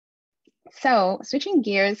 So switching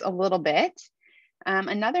gears a little bit,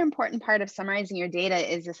 another important part of summarizing your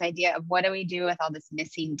data is this idea of what do we do with all this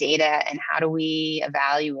missing data and how do we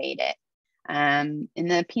evaluate it? In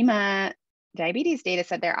the PIMA diabetes data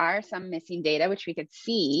set, there are some missing data, which we could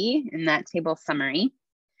see in that table summary.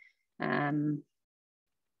 I'm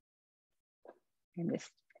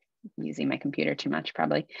just using my computer too much,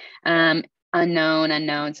 probably.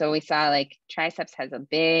 Unknown. So we saw like triceps has a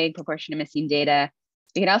big proportion of missing data.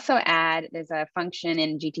 We could also add, there's a function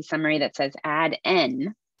in gtsummary that says add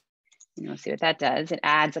n. And we'll see what that does. It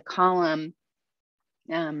adds a column.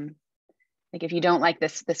 Like if you don't like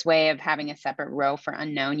this way of having a separate row for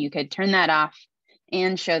unknown, you could turn that off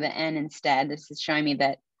and show the n instead. This is showing me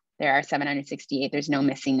that there are 768. There's no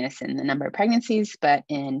missingness in the number of pregnancies, but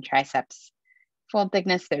in triceps fold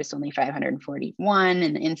thickness, there's only 541.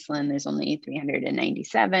 In the insulin, there's only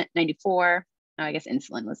 394. Oh, I guess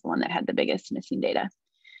insulin was the one that had the biggest missing data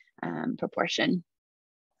proportion.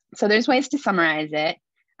 So there's ways to summarize it.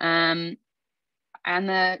 On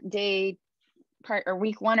the day part or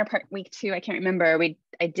week 1 or week 2, I can't remember.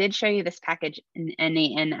 I did show you this package in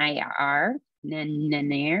NANIR,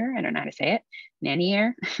 Nanier, I don't know how to say it,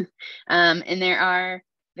 Nanier. And there are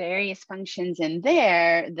various functions in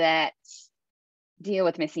there that deal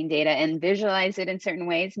with missing data and visualize it in certain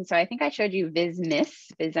ways. And so I think I showed you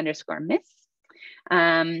viz_miss.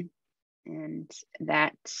 And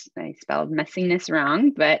that I spelled messiness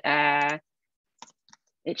wrong, but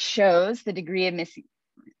it shows the degree of missing.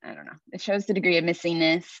 I don't know. It shows the degree of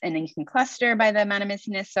missingness, and then you can cluster by the amount of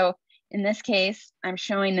missingness. So in this case, I'm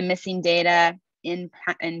showing the missing data in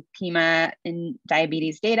PIMA in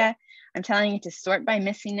diabetes data. I'm telling it to sort by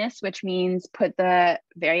missingness, which means put the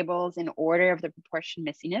variables in order of the proportion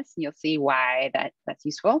missingness. And you'll see why that's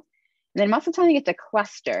useful. And then I'm also telling it to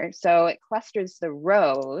cluster. So it clusters the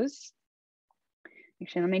rows.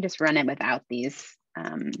 Actually, let me just run it without these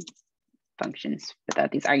functions,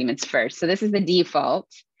 without these arguments first. So this is the default.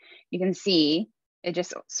 You can see it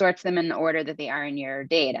just sorts them in the order that they are in your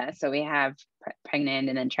data. So we have pregnant,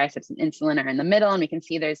 and then triceps and insulin are in the middle, and we can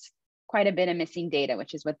see there's quite a bit of missing data,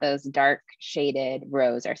 which is what those dark shaded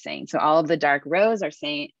rows are saying. So all of the dark rows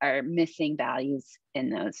are missing values in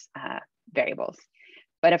those variables.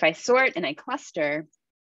 But if I sort and I cluster,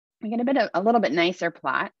 I get a little bit nicer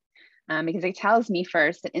plot. because it tells me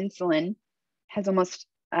first that insulin has almost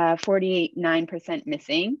 49%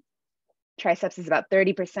 missing. Triceps is about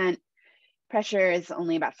 30%. Pressure is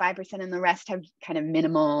only about 5%, and the rest have kind of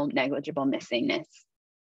minimal, negligible missingness.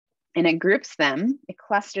 And it groups them, it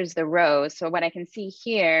clusters the rows. So what I can see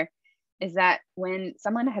here is that when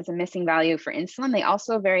someone has a missing value for insulin, they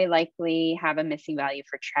also very likely have a missing value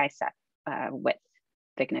for tricep width,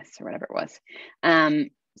 thickness, or whatever it was.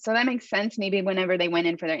 So that makes sense. Maybe whenever they went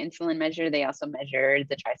in for their insulin measure, they also measured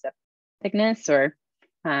the tricep thickness, or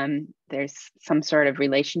there's some sort of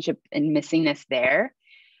relationship in missingness there.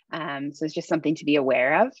 So it's just something to be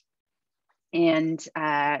aware of. And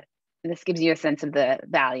this gives you a sense of the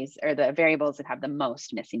values or the variables that have the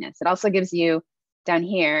most missingness. It also gives you down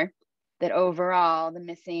here that overall the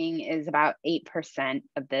missing is about 8%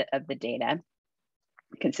 of the data,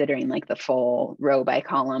 considering like the full row by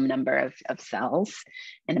column number of cells,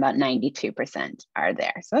 and about 92% are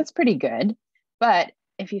there. So that's pretty good. But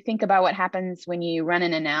if you think about what happens when you run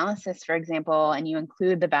an analysis, for example, and you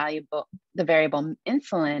include the variable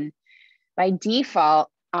insulin, by default,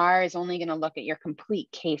 R is only going to look at your complete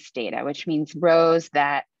case data, which means rows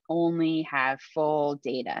that only have full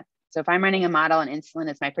data. So if I'm running a model and insulin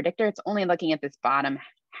is my predictor, it's only looking at this bottom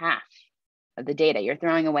half of the data. You're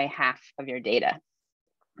throwing away half of your data.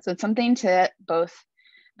 So it's something to both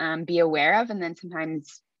be aware of and then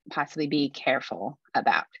sometimes possibly be careful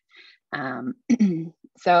about.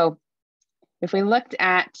 So if we looked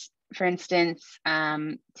at, for instance,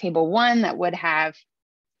 table 1, that would have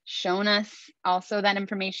shown us also that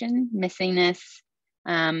information, missingness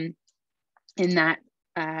in that,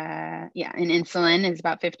 in insulin is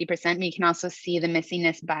about 50%. You can also see the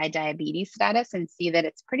missingness by diabetes status and see that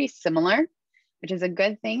it's pretty similar, which is a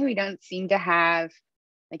good thing. We don't seem to have,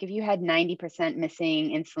 like if you had 90% missing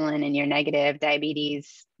insulin in your negative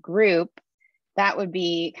diabetes group, that would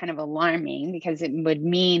be kind of alarming because it would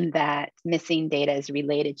mean that missing data is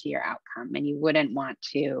related to your outcome, and you wouldn't want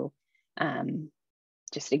to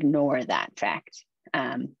just ignore that fact.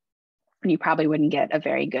 You probably wouldn't get a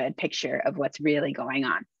very good picture of what's really going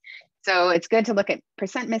on. So it's good to look at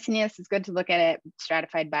percent missingness. It's good to look at it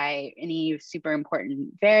stratified by any super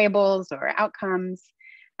important variables or outcomes.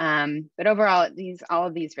 But overall, all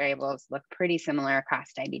of these variables look pretty similar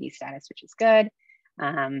across diabetes status, which is good.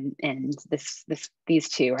 And these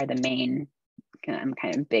two are the main kind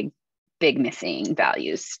of big missing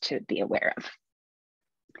values to be aware of.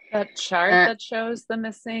 That chart that shows the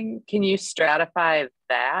missing, can you stratify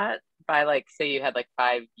that by, like, say you had like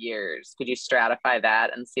 5 years? Could you stratify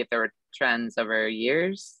that and see if there were trends over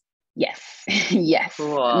years? Yes. Yes.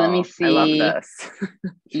 Cool. Let me see. I love this.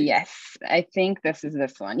 Yes, I think this is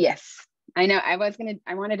this one. Yes, I know. I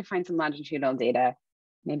wanted to find some longitudinal data.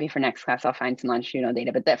 Maybe for next class, I'll find some longitudinal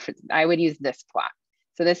data, but I would use this plot.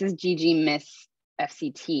 So this is GG miss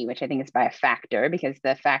FCT, which I think is by a factor, because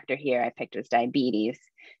the factor here I picked was diabetes.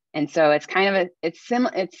 And so it's kind of it's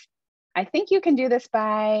similar. I think you can do this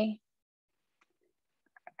by,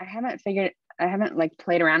 I haven't like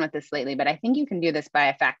played around with this lately, but I think you can do this by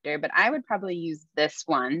a factor, but I would probably use this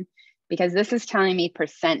one because this is telling me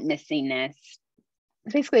percent missingness.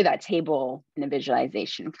 It's basically that table in a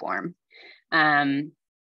visualization form.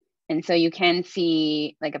 And so you can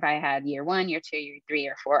see, like if I had year 1, year 2, year 3,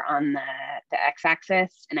 or 4 on the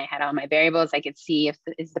x-axis, and I had all my variables, I could see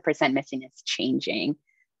is the percent missingness changing.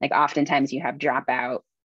 Like oftentimes you have dropout.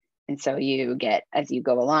 And so you get, as you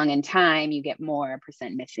go along in time, you get more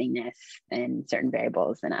percent missingness in certain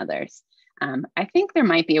variables than others. I think there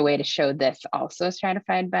might be a way to show this also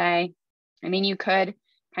stratified by, I mean, you could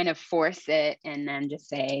kind of force it and then just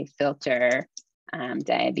say filter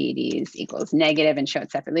diabetes equals negative and show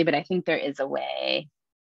it separately, but I think there is a way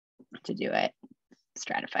to do it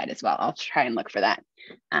stratified as well. I'll try and look for that.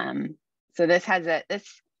 So this has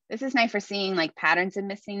this is nice for seeing like patterns of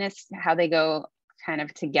missingness, how they go kind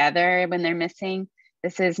of together when they're missing.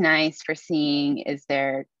 This is nice for seeing, is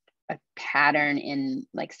there a pattern in,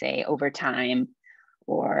 like, say, over time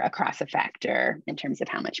or across a factor in terms of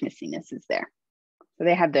how much missingness is there. So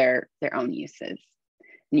they have their own uses.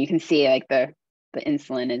 And you can see like the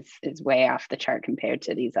insulin is way off the chart compared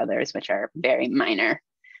to these others, which are very minor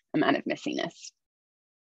amount of missingness.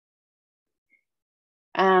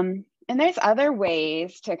 And there's other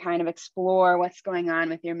ways to kind of explore what's going on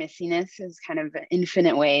with your missingness. There's kind of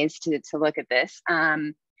infinite ways to look at this.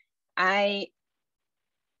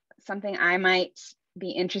 Something I might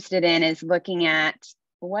be interested in is looking at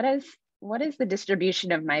what is the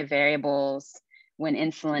distribution of my variables when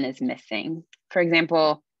insulin is missing. For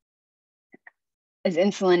example, Does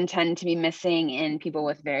insulin tend to be missing in people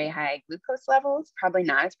with very high glucose levels? Probably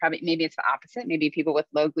not. It's probably, maybe it's the opposite. Maybe people with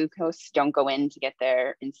low glucose don't go in to get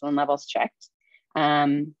their insulin levels checked.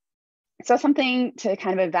 So something to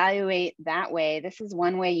kind of evaluate that way. This is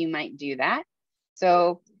one way you might do that.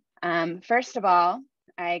 So first of all,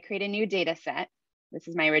 I create a new data set. This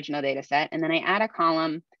is my original data set. And then I add a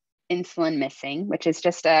column, insulin missing, which is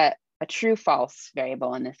just a true false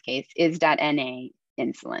variable in this case, is.na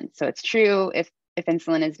insulin. So it's true if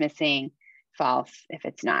insulin is missing, false if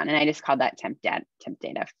it's not. And I just called that temp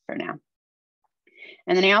data for now.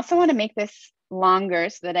 And then I also want to make this longer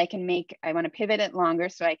so that I want to pivot it longer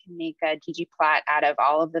so I can make a ggplot out of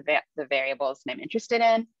all of the variables that I'm interested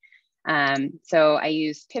in. So I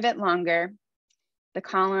use pivot longer. The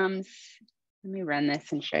columns, let me run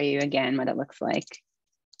this and show you again what it looks like.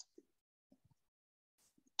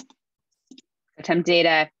 Temp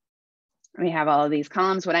data, we have all of these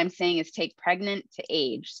columns. What I'm saying is take pregnant to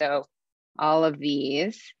age. So all of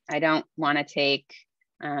these, I don't want to take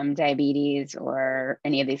diabetes or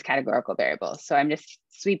any of these categorical variables. So I'm just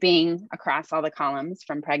sweeping across all the columns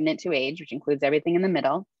from pregnant to age, which includes everything in the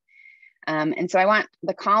middle. And so I want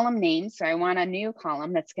the column names. So I want a new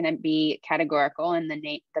column that's going to be categorical, and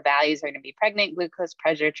the values are going to be pregnant, glucose,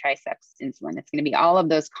 pressure, triceps, insulin. It's going to be all of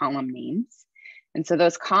those column names. And so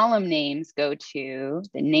those column names go to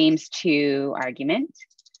the names to argument.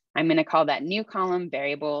 I'm going to call that new column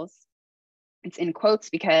variables. It's in quotes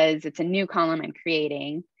because it's a new column I'm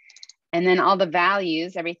creating. And then all the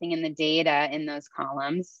values, everything in the data in those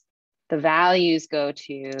columns, the values go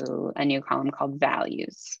to a new column called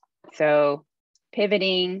values. So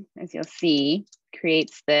pivoting, as you'll see,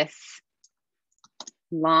 creates this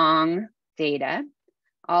long data.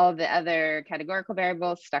 All of the other categorical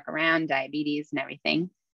variables stuck around, diabetes and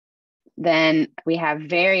everything. Then we have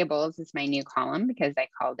variables as my new column because I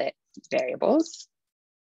called it variables.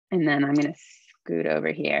 And then I'm going to scoot over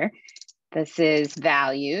here. This is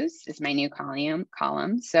values, is my new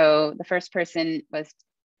column. So the first person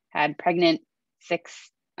had pregnant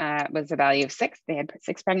 6, was a value of 6. They had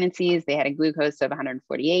 6 pregnancies. They had a glucose of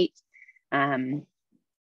 148. And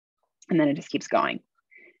then it just keeps going.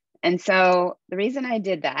 And so the reason I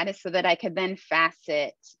did that is so that I could then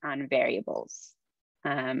facet on variables.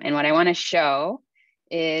 And what I want to show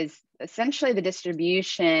is essentially the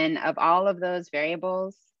distribution of all of those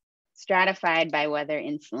variables stratified by whether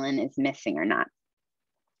insulin is missing or not.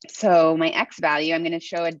 So my X value, I'm going to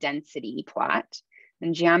show a density plot.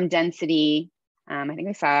 And geom density, I think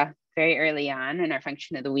we saw very early on in our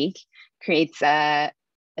function of the week, creates a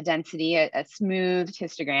density, a smooth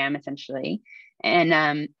histogram essentially.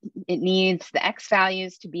 And it needs the X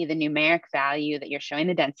values to be the numeric value that you're showing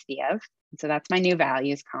the density of. So that's my new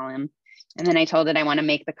values column. And then I told it I want to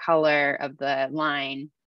make the color of the line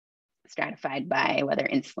stratified by whether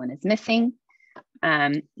insulin is missing.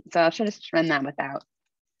 So I'll just run that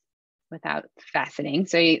without faceting.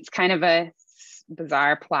 So it's kind of a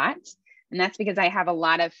bizarre plot. And that's because I have a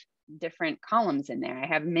lot of different columns in there. I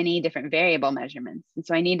have many different variable measurements. And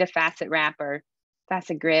so I need to facet wrap or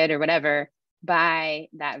facet grid or whatever by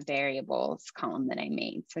that variables column that I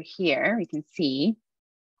made. So here we can see,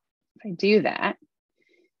 if I do that,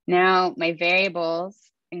 now my variables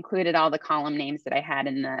included all the column names that I had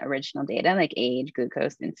in the original data, like age,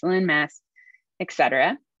 glucose, insulin, mass,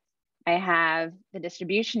 etc. I have the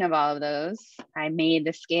distribution of all of those. I made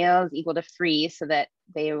the scales equal to free so that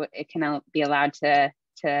it can be allowed to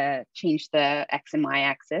change the X and Y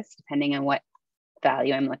axis depending on what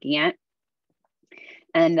value I'm looking at.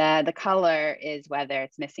 And the color is whether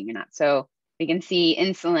it's missing or not. So we can see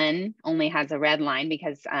insulin only has a red line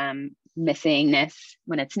because missingness,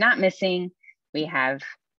 when it's not missing, we have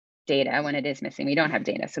data. When it is missing, we don't have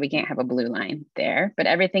data. So we can't have a blue line there, but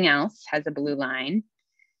everything else has a blue line.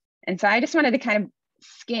 And so I just wanted to kind of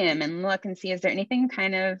skim and look and see, is there anything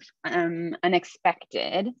kind of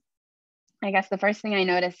unexpected? I guess the first thing I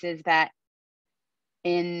noticed is that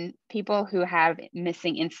in people who have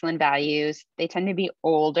missing insulin values, they tend to be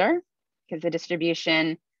older because the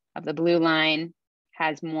distribution of the blue line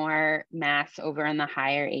has more mass over in the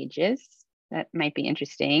higher ages. That might be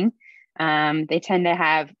interesting. They tend to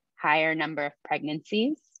have higher number of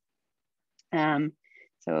pregnancies.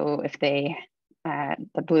 So if the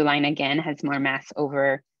blue line again has more mass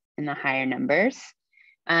over in the higher numbers.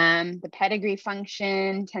 The pedigree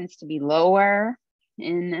function tends to be lower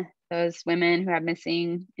in those women who have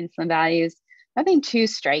missing insulin values. Nothing too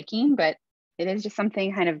striking, but it is just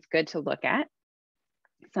something kind of good to look at.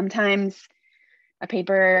 Sometimes a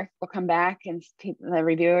paper will come back and the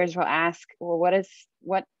reviewers will ask, well,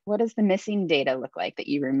 what does the missing data look like that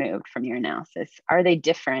you removed from your analysis? Are they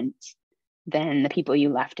different than the people you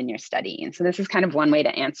left in your study. And so this is kind of one way to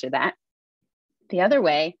answer that. The other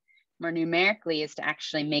way, more numerically, is to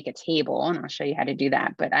actually make a table, and I'll show you how to do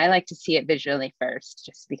that, but I like to see it visually first,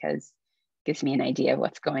 just because it gives me an idea of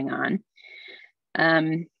what's going on.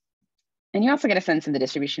 And you also get a sense of the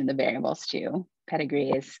distribution of the variables too. Pedigree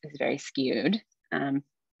is very skewed.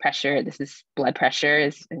 Pressure, this is blood pressure,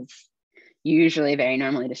 is usually very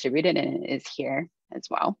normally distributed, and it is here as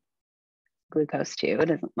well. Glucose too, it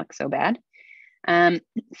doesn't look so bad.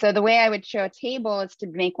 So the way I would show a table is to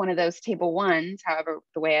make one of those table ones. However,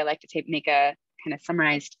 the way I like to make a kind of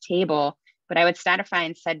summarized table, but I would stratify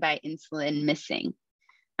instead by insulin missing.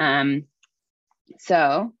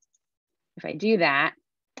 So if I do that,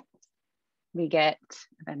 we get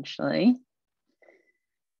eventually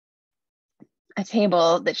a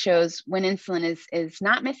table that shows when insulin is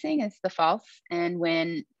not missing is the false, and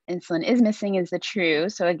when insulin is missing is the true.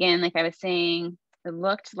 So again, like I was saying, it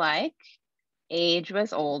looked like age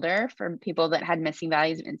was older for people that had missing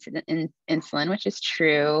values of insulin, which is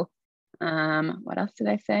true. What else did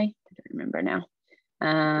I say? I don't remember now.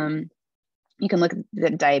 You can look at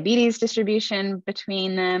the diabetes distribution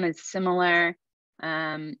between them is similar.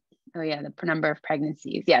 Oh yeah, the number of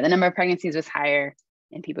pregnancies. Yeah, the number of pregnancies was higher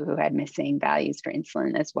in people who had missing values for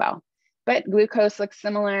insulin as well. But glucose looks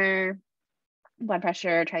similar, blood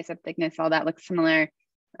pressure, tricep thickness, all that looks similar.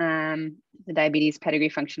 The diabetes pedigree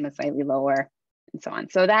function was slightly lower, and so on.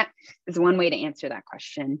 So that is one way to answer that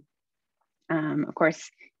question. Of course,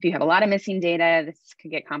 if you have a lot of missing data, this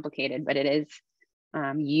could get complicated, but it is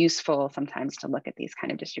useful sometimes to look at these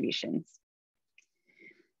kind of distributions.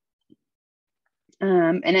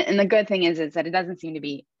 And the good thing is that it doesn't seem to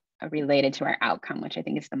be related to our outcome, which I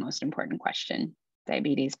think is the most important question: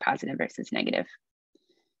 diabetes positive versus negative.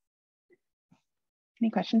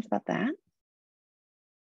 Any questions about that?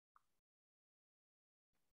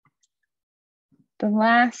 The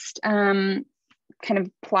last kind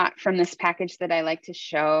of plot from this package that I like to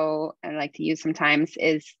show, I like to use sometimes,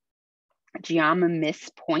 is GTSUmmary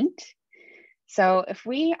miss point. So if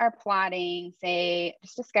we are plotting, say,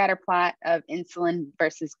 just a scatter plot of insulin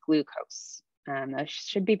versus glucose, those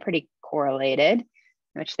should be pretty correlated,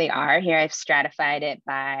 which they are. Here I've stratified it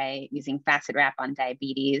by using facet wrap on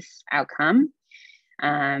diabetes outcome.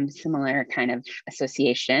 Similar kind of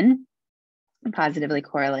association, positively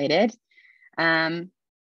correlated.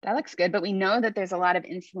 That looks good, but we know that there's a lot of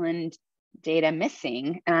insulin data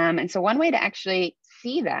missing. And so one way to actually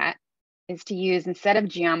see that is to use, instead of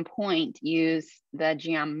GTSUmmary point, use the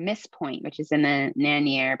GTSUmmary miss point, which is in the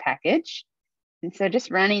Nanier package. And so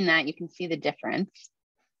just running that, you can see the difference.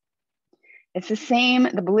 It's the same,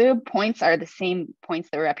 the blue points are the same points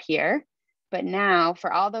that were up here, but now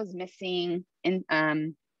for all those missing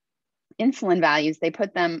insulin values, they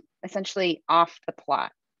put them essentially off the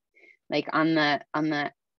plot, like on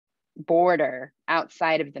the border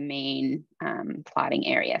outside of the main plotting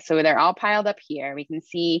area. So they're all piled up here. We can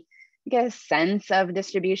see, get a sense of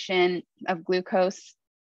distribution of glucose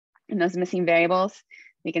in those missing variables.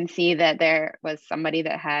 We can see that there was somebody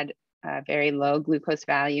that had a very low glucose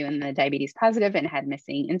value in the diabetes positive and had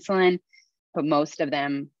missing insulin, but most of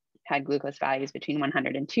them had glucose values between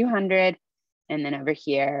 100 and 200. And then over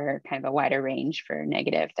here, kind of a wider range for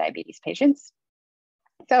negative diabetes patients.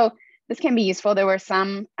 So this can be useful. There were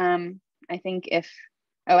some, I think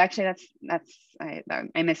actually I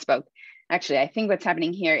misspoke. Actually, I think what's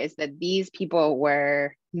happening here is that these people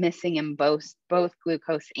were missing in both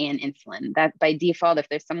glucose and insulin. That by default, if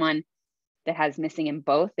there's someone that has missing in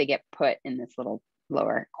both, they get put in this little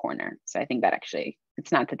lower corner. So I think that actually,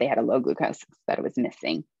 it's not that they had a low glucose, it's that it was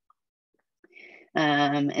missing.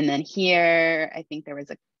 And then here, I think there was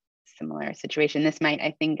a similar situation. This might,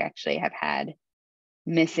 I think, actually have had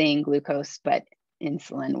missing glucose, but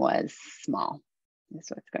insulin was small. That's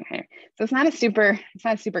what's going here. So it's not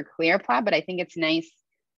a super clear plot, but I think it's nice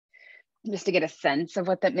just to get a sense of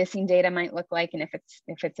what that missing data might look like, and if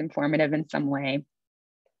it's informative in some way.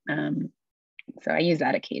 So I use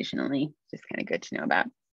that occasionally, just kind of good to know about.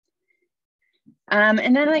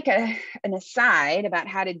 And then like an aside about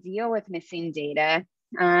how to deal with missing data.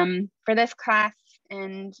 For this class,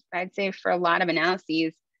 and I'd say for a lot of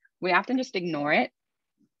analyses, we often just ignore it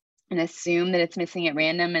and assume that it's missing at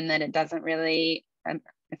random and that it doesn't really,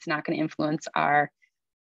 it's not going to influence our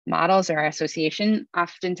models or our association.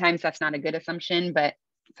 Oftentimes that's not a good assumption, but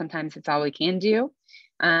sometimes it's all we can do.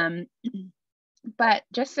 But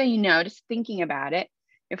just so you know, just thinking about it,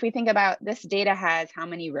 if we think about this data has how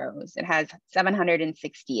many rows? It has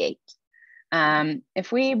 768.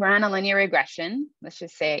 If we run a linear regression, let's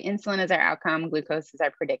just say insulin is our outcome, glucose is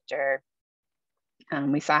our predictor.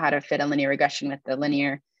 We saw how to fit a linear regression with the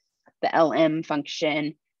linear the LM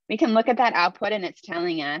function, we can look at that output and it's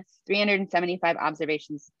telling us 375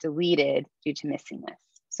 observations deleted due to missingness.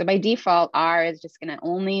 So by default, R is just going to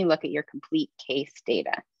only look at your complete case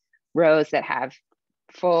data, rows that have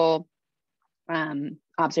full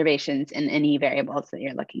observations in any variables that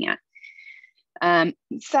you're looking at.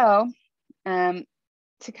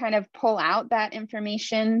 To kind of pull out that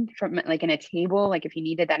information from like in a table, like if you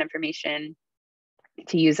needed that information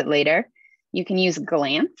to use it later, you can use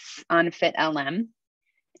glance on FitLM,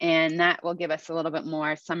 and that will give us a little bit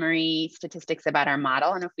more summary statistics about our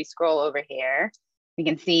model. And if we scroll over here, we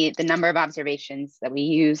can see the number of observations that we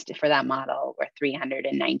used for that model were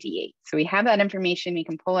 398. So we have that information, we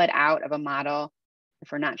can pull it out of a model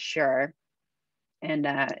if we're not sure, and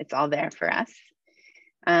it's all there for us.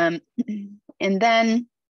 And then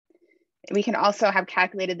we can also have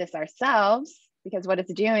calculated this ourselves, because what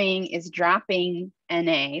it's doing is dropping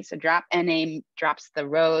NA. So drop NA drops the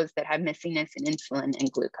rows that have missingness in insulin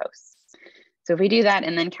and glucose. So if we do that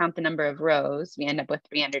and then count the number of rows, we end up with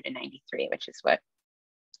 393, which is what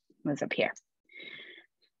was up here.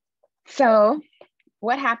 So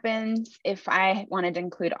what happens if I wanted to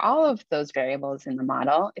include all of those variables in the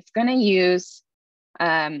model? It's going to use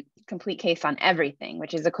complete case on everything,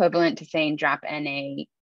 which is equivalent to saying drop NA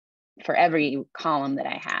for every column that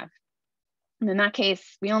I have. And in that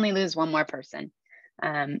case, we only lose one more person,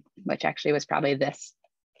 which actually was probably this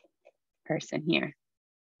person here,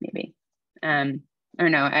 maybe. Or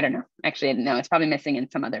no, I don't know. Actually, no, it's probably missing in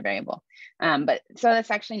some other variable. But so that's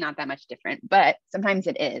actually not that much different, but sometimes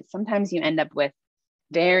it is. Sometimes you end up with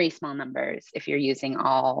very small numbers if you're using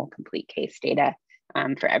all complete case data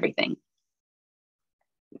for everything.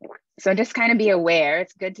 So just kind of be aware,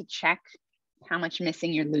 it's good to check how much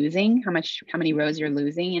missing you're losing, how many rows you're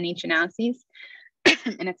losing in each analysis.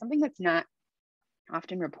 And it's something that's not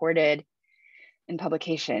often reported in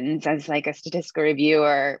publications. As like a statistical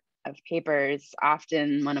reviewer of papers,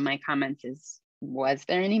 often one of my comments is, was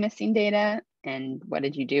there any missing data and what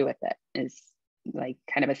did you do with it? Is like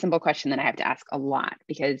kind of a simple question that I have to ask a lot,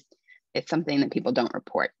 because it's something that people don't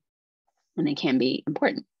report and they can be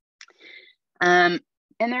important.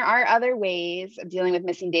 And there are other ways of dealing with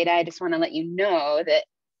missing data. I just want to let you know that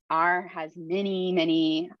R has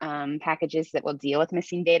many packages that will deal with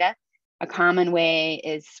missing data. A common way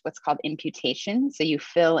is what's called imputation. So you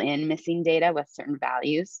fill in missing data with certain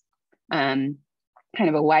values. Kind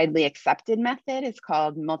of a widely accepted method is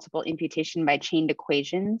called multiple imputation by chained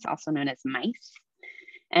equations, also known as MICE.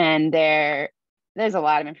 And there's a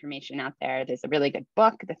lot of information out there. There's a really good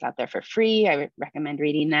book that's out there for free. I would recommend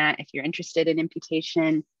reading that if you're interested in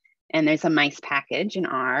imputation. And there's a MICE package in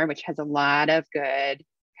R, which has a lot of good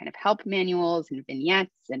kind of help manuals and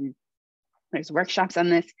vignettes, and there's workshops on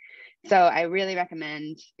this. So I really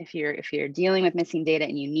recommend if you're dealing with missing data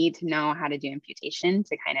and you need to know how to do imputation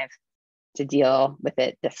to deal with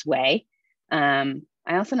it this way. I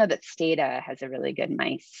also know that Stata has a really good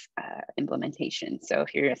MICE implementation. So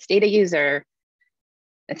if you're a Stata user,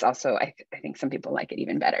 it's also, I think some people like it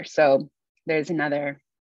even better. So there's another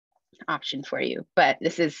option for you, but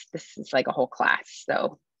this is like a whole class.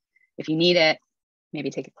 So if you need it, maybe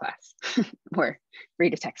take a class or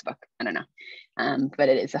read a textbook. I don't know, but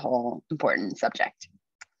it is a whole important subject.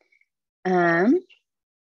 Yeah,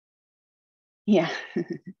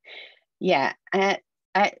 yeah.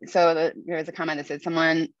 So there was a comment that said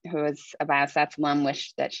someone who was a biostats alum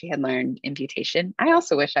wished that she had learned imputation. I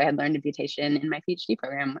also wish I had learned imputation in my PhD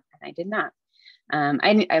program, and I did not.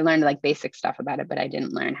 I learned like basic stuff about it, but I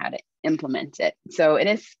didn't learn how to implement it. So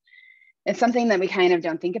it's something that we kind of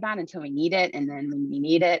don't think about until we need it. And then when we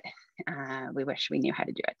need it, we wish we knew how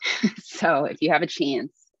to do it. So if you have a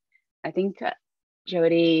chance, I think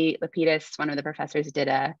Jody Lapidus, one of the professors, did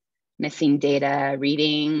a missing data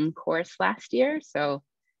reading course last year. So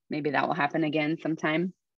maybe that will happen again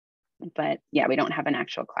sometime. But yeah, we don't have an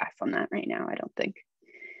actual class on that right now. I don't think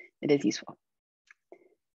it is useful.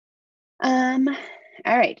 All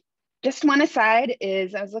right, just one aside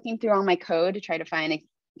is I was looking through all my code to try to find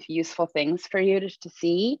useful things for you to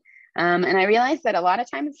see. And I realized that a lot of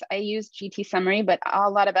times I use gtsummary, but a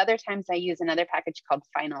lot of other times I use another package called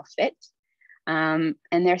Final Fit. And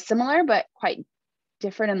they're similar, but quite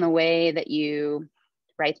different in the way that you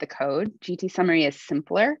write the code. gtsummary is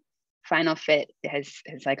simpler. Final Fit has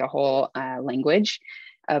like a whole language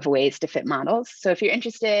of ways to fit models. So if you're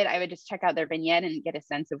interested, I would just check out their vignette and get a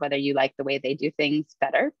sense of whether you like the way they do things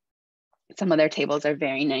better. Some of their tables are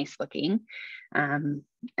very nice looking, and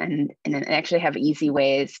they actually have easy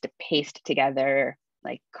ways to paste together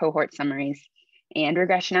like cohort summaries and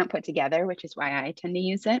regression output together, which is why I tend to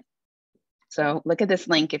use it. So look at this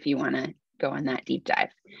link if you want to go on that deep dive.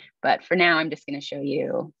 But for now, I'm just going to show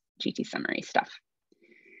you gtsummary stuff.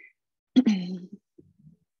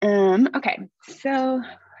 Okay, so what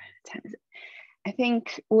time is it? I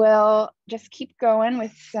think we'll just keep going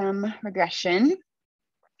with some regression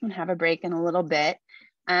and have a break in a little bit.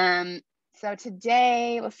 So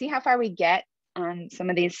today we'll see how far we get on some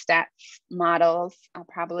of these stats models. I'll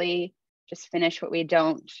probably just finish what we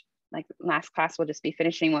don't, like last class, we'll just be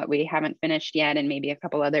finishing what we haven't finished yet and maybe a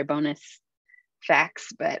couple other bonus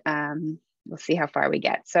facts, but we'll see how far we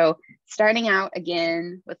get. So starting out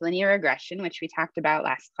again with linear regression, which we talked about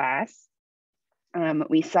last class,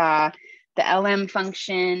 we saw the LM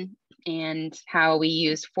function and how we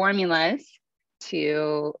use formulas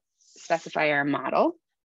to specify our model.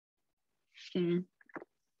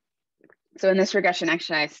 So in this regression,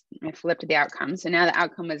 actually, I flipped the outcome. So now the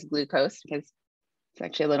outcome is glucose because it's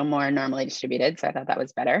actually a little more normally distributed. So I thought that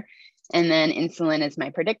was better. And then insulin is my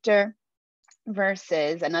predictor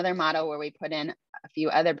versus another model where we put in a few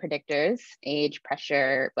other predictors: age,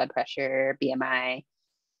 pressure, blood pressure, BMI,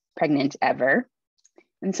 pregnant, ever.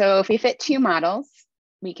 And so if we fit two models,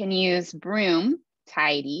 we can use broom,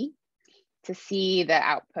 tidy, to see the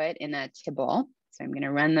output in a table. So I'm going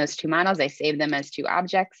to run those two models. I save them as two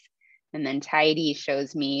objects. And then tidy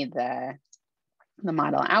shows me the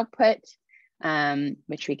model output,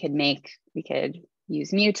 which we could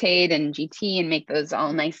use mutate and GT and make those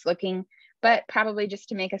all nice looking. But probably just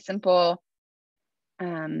to make a simple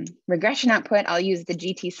regression output, I'll use the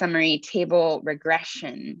gtsummary table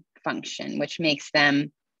regression function, which makes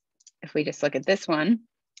them, if we just look at this one,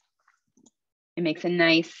 it makes a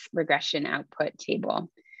nice regression output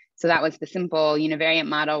table. So that was the simple univariate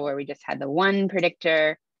model where we just had the one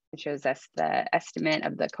predictor. It shows us the estimate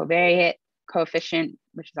of the covariate coefficient,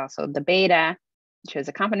 which is also the beta. It shows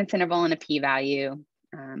a confidence interval and a p-value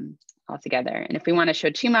all together. And if we want to show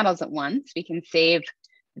two models at once, we can save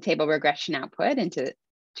the table regression output into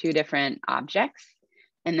two different objects.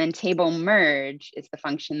 And then table merge is the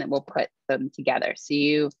function that will put them together. So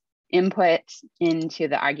you input into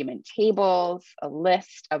the argument tables a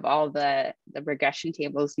list of all the regression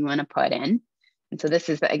tables you want to put in. And so this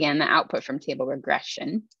is, again, the output from table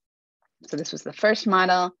regression. So this was the first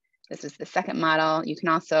model. This is the second model. You can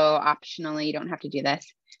also optionally, you don't have to do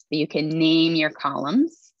this, but you can name your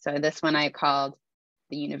columns. So this one I called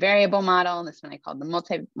the univariable model. This one I called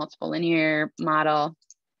the multiple linear model.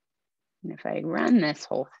 And if I run this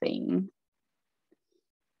whole thing,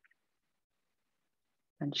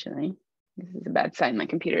 essentially, this is a bad sign. My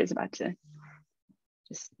computer is about to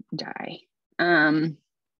just die.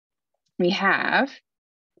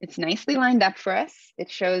 It's nicely lined up for us. It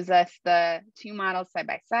shows us the two models side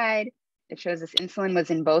by side. It shows us insulin was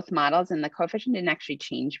in both models and the coefficient didn't actually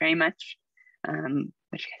change very much,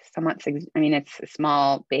 which is somewhat, I mean, it's a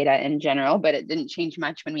small beta in general, but it didn't change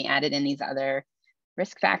much when we added in these other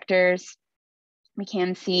risk factors. We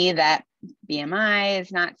can see that BMI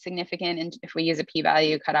is not significant. And if we use a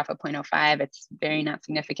p-value cutoff of 0.05, it's very not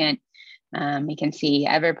significant. We can see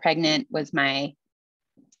ever pregnant was my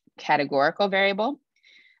categorical variable.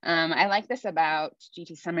 I like this about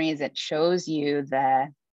gtsummary is it shows you the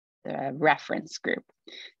reference group.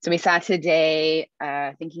 So we saw today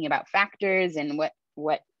thinking about factors and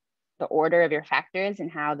what the order of your factors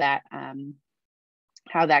and how that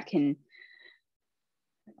can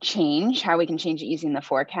change, how we can change it using the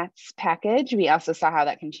forecasts package. We also saw how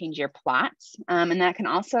that can change your plots, and that can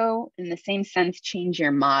also, in the same sense, change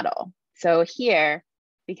your model. So here,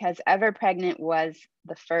 because ever pregnant was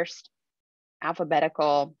the first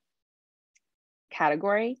alphabetical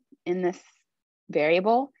category in this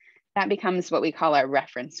variable, that becomes what we call our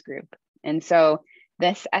reference group. And so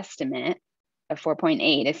this estimate of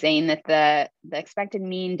 4.8 is saying that the expected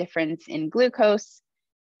mean difference in glucose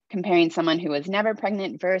comparing someone who was never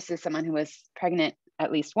pregnant versus someone who was pregnant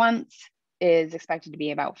at least once is expected to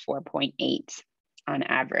be about 4.8 on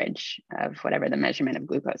average of whatever the measurement of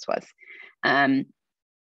glucose was.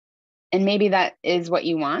 And maybe that is what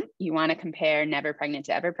you want. You want to compare never pregnant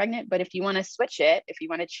to ever pregnant, but if you want to switch it, if you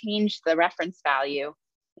want to change the reference value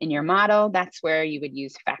in your model, that's where you would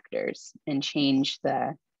use factors and change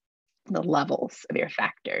the levels of your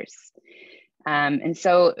factors. And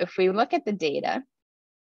so if we look at the data,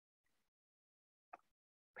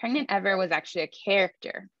 pregnant ever was actually a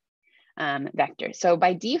character vector. So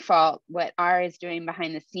by default, what R is doing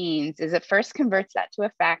behind the scenes is it first converts that to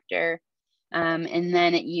a factor, and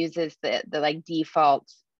then it uses the like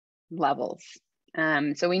default levels.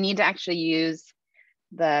 So we need to actually use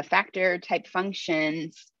the factor type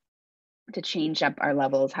functions to change up our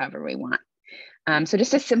levels however we want. So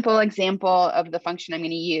just a simple example of the function I'm going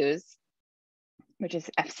to use which is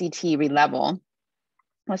FCT relevel,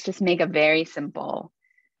 let's just make a very simple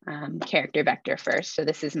character vector first. So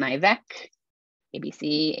this is my vec,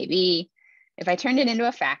 ABC, AB. If I turned it into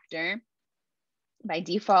a factor, by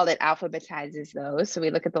default, it alphabetizes those. So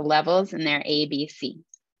we look at the levels and they're A, B, C.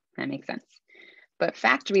 That makes sense. But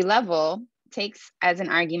factory level takes as an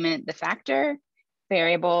argument the factor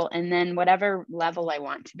variable and then whatever level I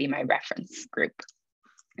want to be my reference group.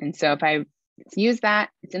 And so if I use that,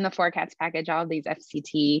 it's in the forecast package. All of these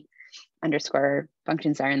FCT underscore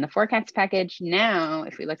functions are in the forecast package. Now,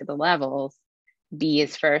 if we look at the levels, B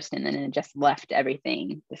is first and then it just left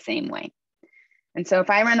everything the same way. And so if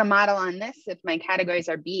I run a model on this, if my categories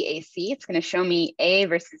are B, A, C, it's going to show me A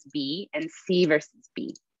versus B and C versus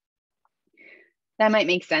B. That might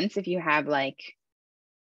make sense if you have like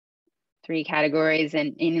 3 categories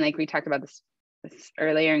and like we talked about this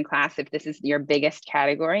earlier in class, if this is your biggest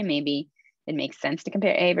category, maybe it makes sense to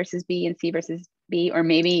compare A versus B and C versus B, or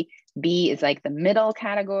maybe B is like the middle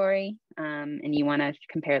category and you want to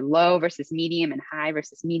compare low versus medium and high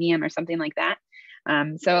versus medium or something like that.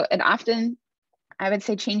 So it often, I would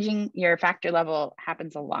say changing your factor level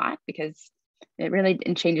happens a lot because it really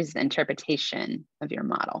changes the interpretation of your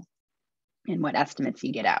model and what estimates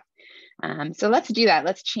you get out. So let's do that.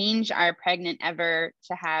 Let's change our pregnant ever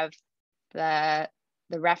to have the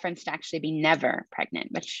reference to actually be never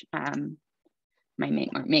pregnant, which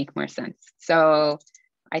might make more sense. So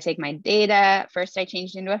I take my data, first I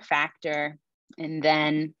changed into a factor, and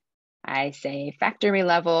then I say factory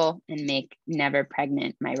level and make never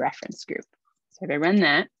pregnant my reference group. So if I run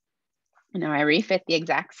that, and now I refit the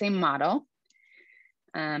exact same model.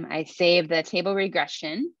 I save the table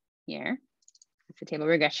regression here. It's the table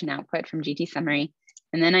regression output from gtsummary.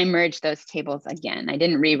 And then I merge those tables again. I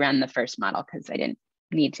didn't rerun the first model because I didn't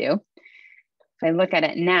need to. If I look at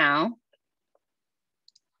it now,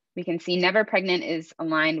 we can see never pregnant is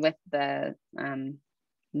aligned with the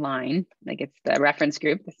line, like it's the reference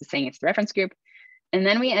group. This is saying it's the reference group. And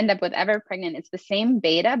then we end up with ever pregnant. It's the same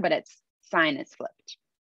beta, but its sign is flipped.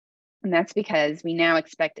 And that's because we now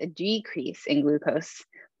expect a decrease in glucose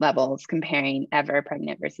levels comparing ever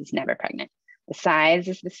pregnant versus never pregnant. The size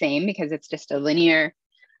is the same because it's just a linear,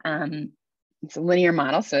 it's a linear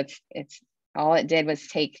model. So it's all it did was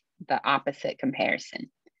take the opposite comparison.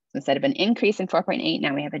 So instead of an increase in 4.8,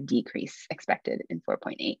 now we have a decrease expected in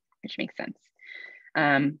 4.8, which makes sense.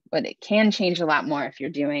 But it can change a lot more if you're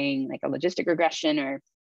doing like a logistic regression or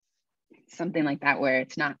something like that, where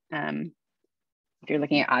it's not, if you're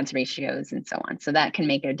looking at odds ratios and so on. So that can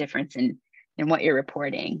make a difference in what you're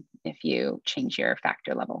reporting if you change your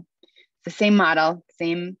factor level. It's the same model,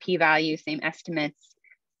 same p-value, same estimates.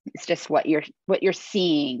 It's just what you're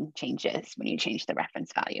seeing changes when you change the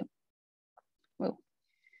reference value. Whoa.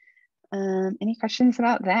 Any questions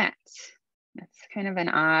about that? That's kind of an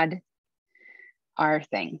odd R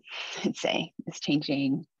thing, I'd say, is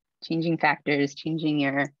changing factors, changing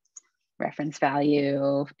your reference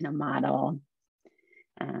value in a model.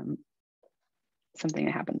 Something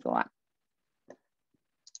that happens a lot.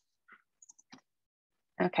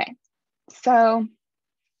 Okay, so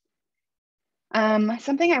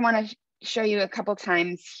something I want to show you a couple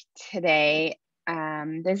times today.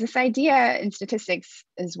 There's this idea in statistics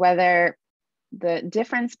is whether the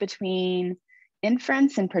difference between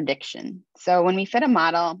inference and prediction. So when we fit a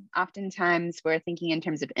model, oftentimes we're thinking in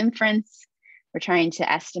terms of inference. We're trying to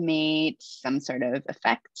estimate some sort of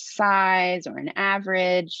effect size or an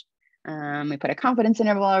average. We put a confidence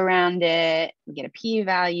interval around it. We get a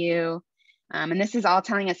p-value. And this is all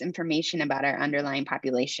telling us information about our underlying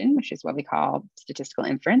population, which is what we call statistical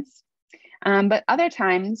inference. But other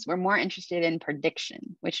times we're more interested in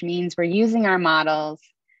prediction, which means we're using our models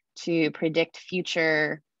to predict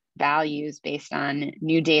future values based on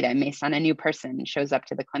new data, based on a new person shows up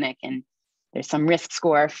to the clinic and there's some risk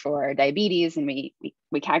score for diabetes, and we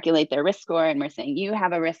calculate their risk score, and we're saying you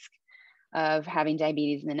have a risk of having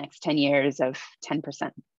diabetes in the next 10 years of 10%,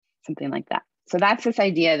 something like that. So that's this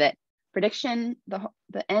idea that prediction, the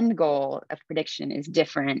end goal of prediction is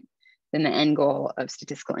different than the end goal of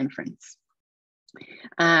statistical inference.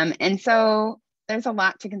 And so there's a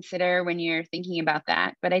lot to consider when you're thinking about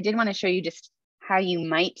that, but I did want to show you just how you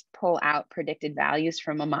might pull out predicted values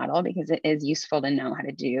from a model, because it is useful to know how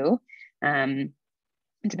to do.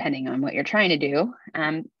 Depending on what you're trying to do.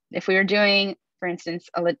 If we were doing, for instance,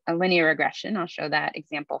 a linear regression, I'll show that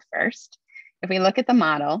example first. If we look at the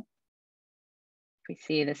model, we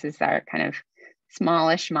see this is our kind of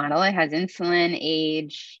smallish model. It has insulin,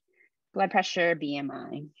 age, blood pressure,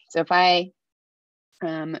 BMI. So if I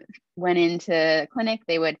went into clinic,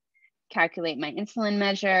 they would calculate my insulin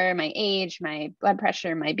measure, my age, my blood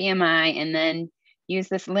pressure, my BMI, and then use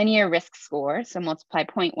this linear risk score. So multiply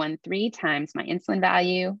 0.13 times my insulin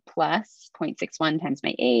value plus 0.61 times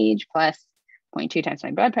my age plus 0.2 times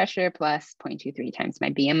my blood pressure plus 0.23 times my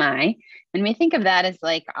BMI. And we think of that as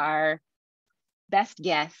like our best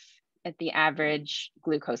guess at the average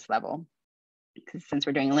glucose level, because since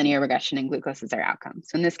we're doing a linear regression and glucose is our outcome.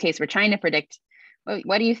 So in this case, we're trying to predict,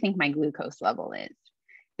 what do you think my glucose level is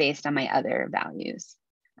based on my other values?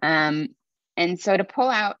 And so to pull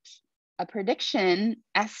out a prediction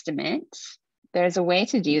estimate, there's a way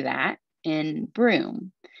to do that in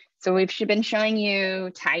Broom. So we've been showing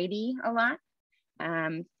you tidy a lot,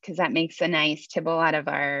 because that makes a nice tibble out of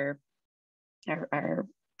our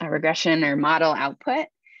regression or model output.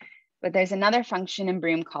 But there's another function in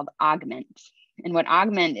Broom called augment. And what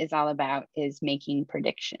augment is all about is making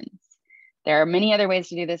predictions. There are many other ways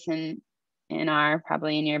to do this in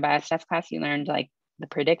probably in your biostats class. You learned like the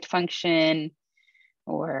predict function,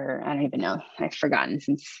 or I don't even know, I've forgotten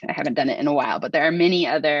since I haven't done it in a while, but there are many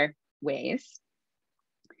other ways.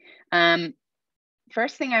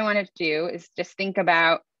 First thing I want to do is just think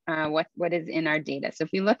about what is in our data. So if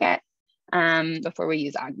we look at, before we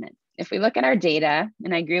use augment, if we look at our data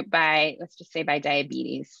and I group by, let's just say by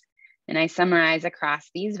diabetes, and I summarize across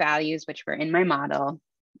these values, which were in my model,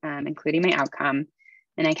 including my outcome,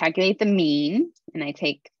 and I calculate the mean and I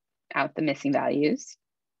take out the missing values.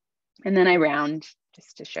 And then I round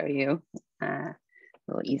just to show you a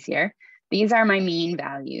little easier. These are my mean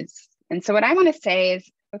values. And so what I want to say is,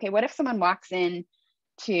 okay, what if someone walks in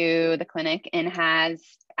to the clinic and has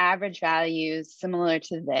average values similar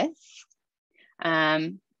to this?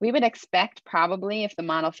 We would expect probably, if the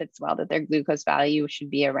model fits well, that their glucose value should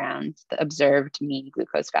be around the observed mean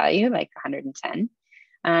glucose value, like 110.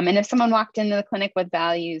 And if someone walked into the clinic with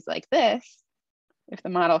values like this, if the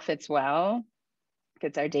model fits well,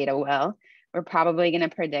 fits our data well, we're probably going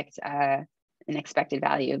to predict an expected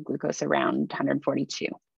value of glucose around 142,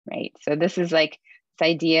 right? So this is like this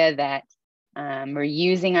idea that we're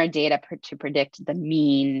using our data to predict the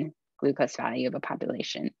mean glucose value of a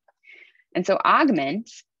population. And so augment,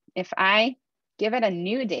 if I give it a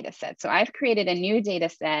new data set, so I've created a new data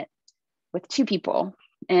set with two people.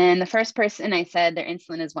 And the first person, I said their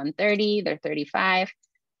insulin is 130, they're 35,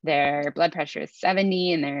 their blood pressure is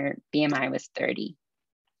 70, and their BMI was 30,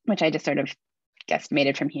 which I just sort of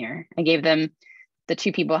guesstimated from here. I gave them, the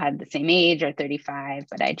two people had the same age or 35,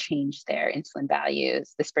 but I changed their insulin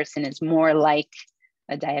values. This person is more like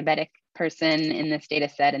a diabetic person in this data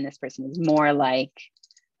set, and this person is more like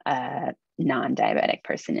a non-diabetic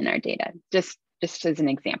person in our data, just as an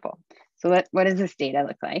example. So what does this data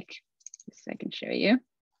look like? Just so I can show you.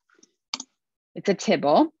 It's a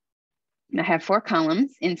tibble. I have 4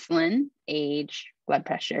 columns: insulin, age, blood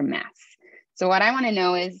pressure, mass. So what I want to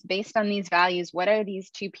know is, based on these values, what are these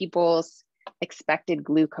two people's expected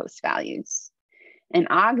glucose values? And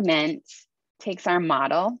augment takes our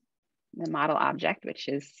model, the model object, which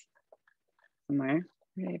is somewhere,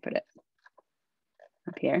 where did I put it?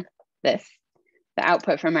 Up here, the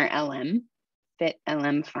output from our LM, fit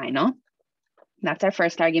LM final. That's our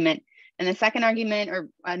first argument. And the second argument, or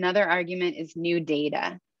another argument, is new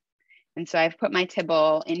data. And so I've put my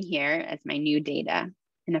tibble in here as my new data.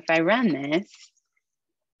 And if I run this,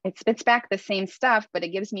 it spits back the same stuff, but it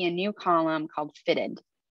gives me a new column called fitted.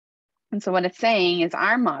 And so what it's saying is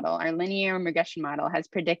our model, our linear regression model, has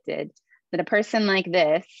predicted that a person like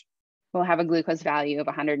this will have a glucose value of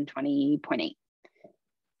 120.8.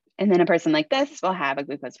 And then a person like this will have a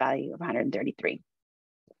glucose value of 133.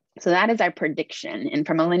 So that is our prediction. And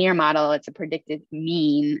from a linear model, it's a predicted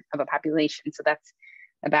mean of a population. So that's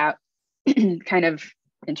about kind of,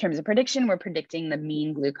 in terms of prediction, we're predicting the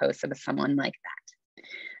mean glucose of someone like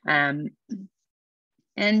that.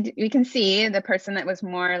 And we can see the person that was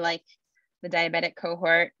more like the diabetic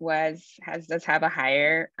cohort does have a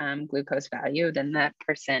higher glucose value than that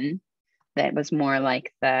person that was more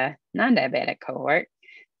like the non-diabetic cohort.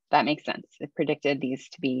 That makes sense. It predicted these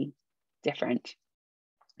to be different,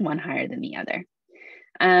 one higher than the other.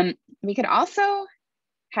 We could also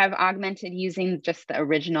have augmented using just the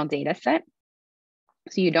original data set.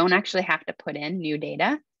 So you don't actually have to put in new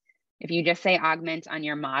data. If you just say augment on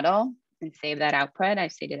your model and save that output,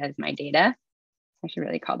 I've saved it as my data. I should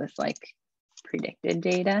really call this like predicted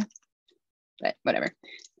data, but whatever.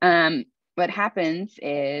 What happens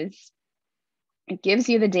is it gives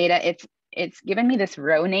you the data. It's given me this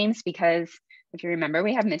row names because if you remember,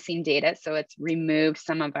 we have missing data. So it's removed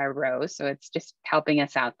some of our rows. So it's just helping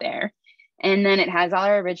us out there. And then it has all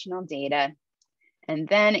our original data. And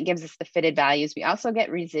then it gives us the fitted values. We also get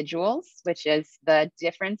residuals, which is the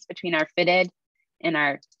difference between our fitted and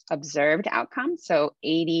our observed outcome. So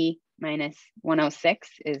 80 minus 106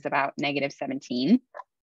 is about negative 17.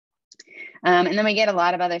 And then we get a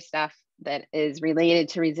lot of other stuff that is related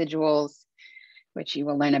to residuals, which you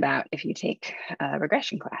will learn about if you take a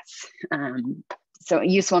regression class. So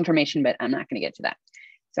useful information, but I'm not going to get to that.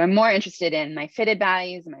 So I'm more interested in my fitted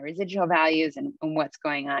values and my residual values and what's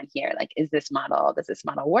going on here. Like, does this model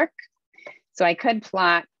work? So I could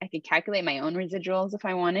calculate my own residuals if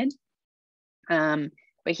I wanted.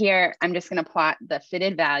 But here I'm just going to plot the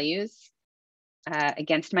fitted values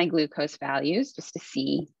against my glucose values just to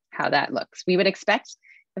see how that looks. We would expect,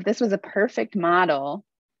 if this was a perfect model,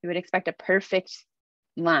 we would expect a perfect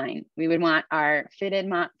line. We would want our fitted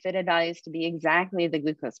values to be exactly the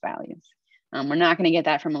glucose values. We're not going to get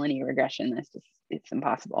that from a linear regression. It's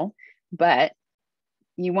impossible. But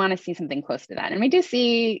you want to see something close to that. And we do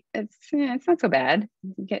see it's not so bad.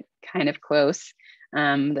 You get kind of close,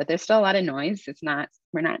 that there's still a lot of noise.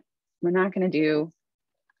 We're not going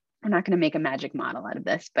to make a magic model out of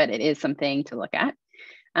this, but it is something to look at.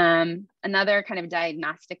 Another kind of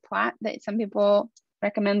diagnostic plot that some people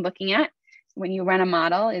recommend looking at when you run a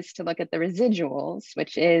model is to look at the residuals,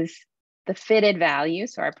 which is the fitted value,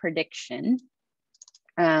 so our prediction,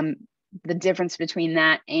 the difference between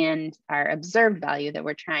that and our observed value that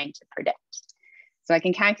we're trying to predict. So I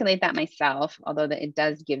can calculate that myself, although it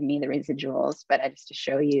does give me the residuals, but just to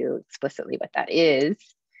show you explicitly what that is.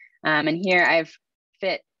 And here I've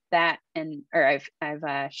fit that I've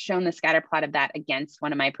shown the scatter plot of that against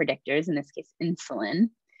one of my predictors, in this case, insulin.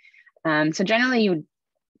 So generally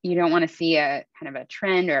you don't want to see a kind of a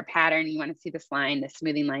trend or a pattern. You want to see this line, the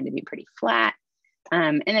smoothing line, to be pretty flat.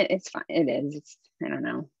 And it's fine. It is. I don't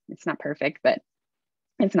know. It's not perfect, but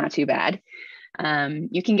it's not too bad.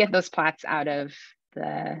 You can get those plots out of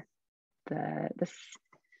this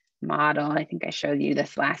model. I think I showed you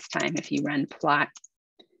this last time. If you run plot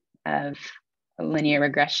of a linear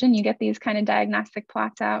regression, you get these kind of diagnostic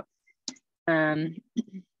plots out. And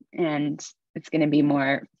it's going to be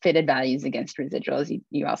more fitted values against residuals.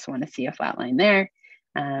 You also want to see a flat line there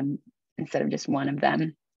instead of just one of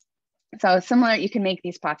them. So similar, you can make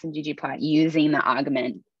these plots in ggplot using the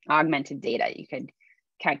augmented data. You could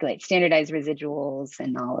calculate standardized residuals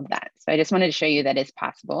and all of that. So I just wanted to show you that it's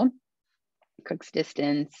possible. Cook's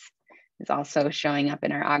distance is also showing up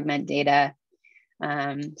in our augment data.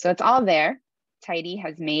 So it's all there. Tidy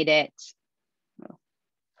has made it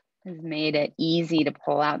easy to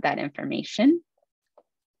pull out that information.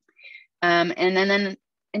 And then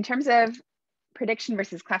in terms of prediction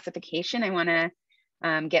versus classification, I want to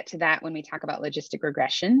get to that when we talk about logistic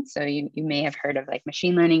regression. So you may have heard of like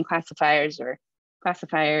machine learning classifiers or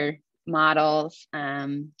classifier models,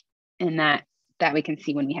 and that we can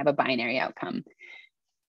see when we have a binary outcome.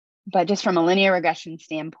 But just from a linear regression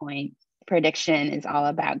standpoint, prediction is all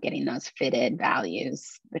about getting those fitted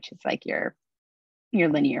values, which is like your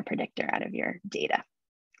linear predictor out of your data.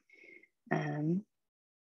 So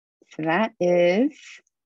that is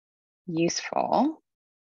useful.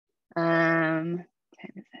 One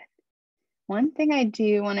thing I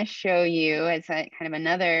do want to show you as kind of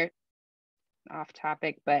another off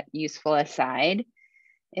topic but useful aside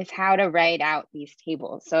is how to write out these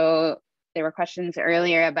tables. So there were questions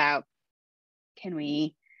earlier about, can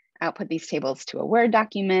we output these tables to a Word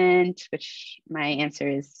document, which my answer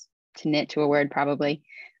is to knit to a Word probably.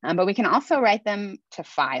 But we can also write them to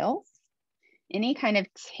files. Any kind of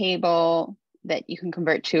table that you can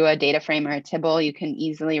convert to a data frame or a tibble, you can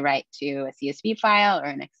easily write to a CSV file or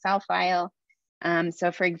an Excel file.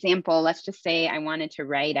 So for example, let's just say I wanted to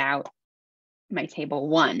write out my table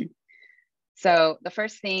 1. So the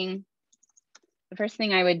first thing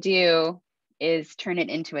I would do is turn it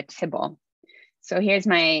into a tibble. So here's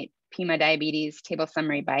my PIMA diabetes table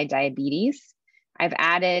summary by diabetes. I've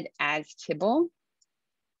added as tibble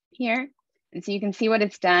here. And so you can see what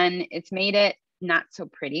it's done. It's made it not so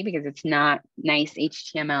pretty because it's not nice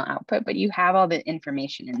HTML output, but you have all the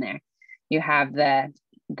information in there. You have the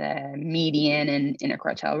median and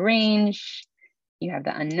interquartile range. You have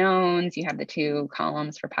the unknowns. You have the 2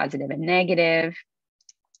 columns for positive and negative.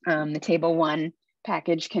 The table 1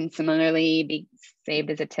 package can similarly be saved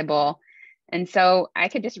as a tibble. And so I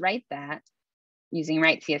could just write that using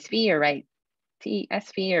write CSV or write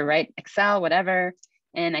TSV or write Excel, whatever,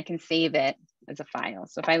 and I can save it as a file.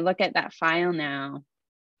 So if I look at that file now,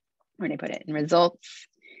 where did I put it? In results,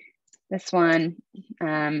 this one,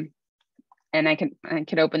 and I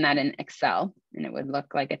could open that in Excel and it would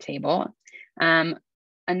look like a table.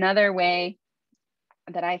 Another way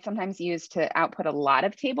that I sometimes use to output a lot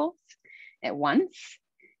of tables at once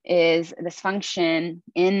is this function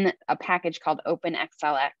in a package called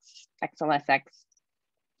OpenXLSX.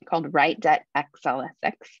 called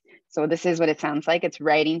write.xlsx. So this is what it sounds like. It's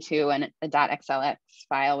writing to a .xlx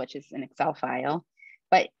file, which is an Excel file.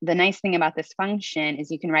 But the nice thing about this function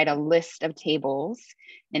is you can write a list of tables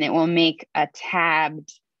and it will make a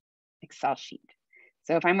tabbed Excel sheet.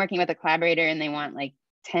 So if I'm working with a collaborator and they want like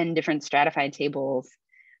 10 different stratified tables,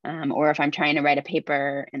 or if I'm trying to write a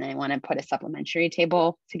paper and I want to put a supplementary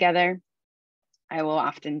table together, I will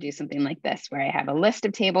often do something like this where I have a list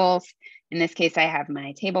of tables. In this case, I have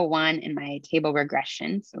my table 1 and my table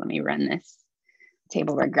regression. So let me run this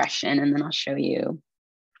table regression and then I'll show you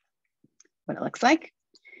what it looks like.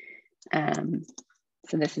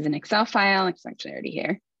 So this is an Excel file. It's actually already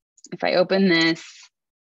here. If I open this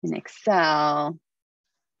in Excel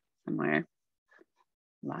somewhere,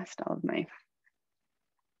 lost all of my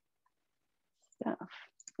stuff.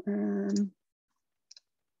 Where'd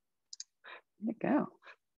it go?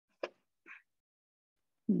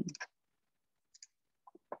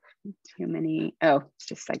 Too many. Oh, it's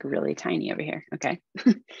just like really tiny over here. Okay.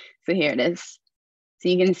 So here it is. So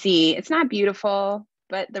you can see it's not beautiful,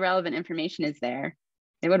 but the relevant information is there.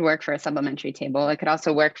 It would work for a supplementary table. It could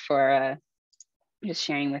also work for just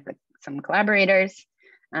sharing with some collaborators.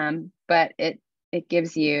 But it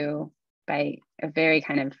gives you, by a very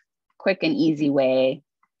kind of quick and easy way,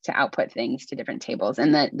 to output things to different tables.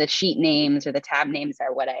 And the sheet names or the tab names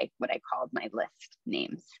are what I called my list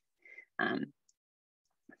names.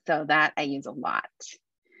 So that I use a lot.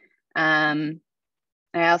 I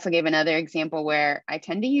also gave another example where I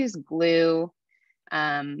tend to use glue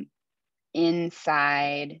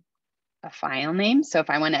inside a file name. So if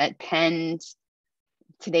I want to append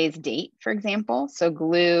today's date, for example, so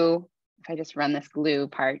glue, if I just run this glue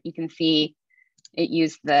part, you can see it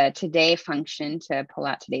used the today function to pull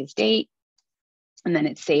out today's date. And then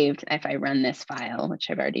it's saved. If I run this file, which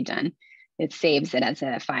I've already done, it saves it as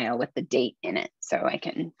a file with the date in it. So I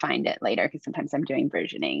can find it later because sometimes I'm doing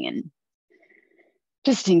versioning and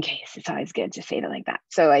just in case, it's always good to save it like that.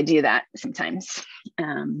 So I do that sometimes.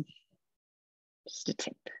 Just a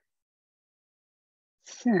tip.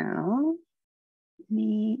 So,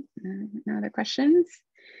 no other questions?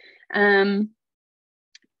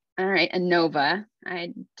 All right, ANOVA.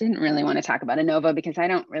 I didn't really want to talk about ANOVA because I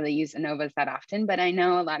don't really use ANOVAs that often, but I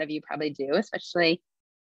know a lot of you probably do, especially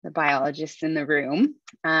the biologists in the room.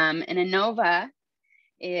 And ANOVA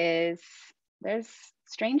there's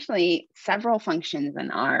strangely several functions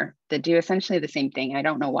in R that do essentially the same thing. I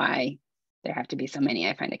don't know why there have to be so many.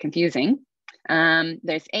 I find it confusing.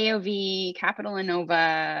 There's AOV, capital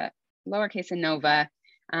ANOVA, lowercase ANOVA.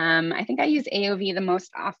 I think I use AOV the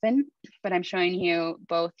most often, but I'm showing you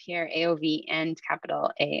both here, AOV and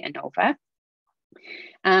capital A ANOVA.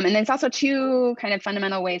 And there's also two kind of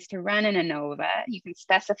fundamental ways to run an ANOVA. You can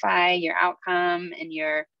specify your outcome and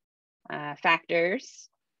your factors,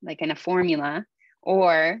 like in a formula,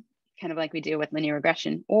 or kind of like we do with linear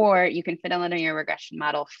regression, or you can fit a linear regression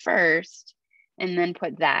model first and then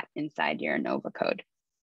put that inside your ANOVA code.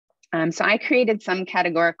 So I created some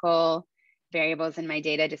categorical variables in my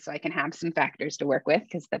data just so I can have some factors to work with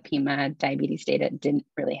because the PIMA diabetes data didn't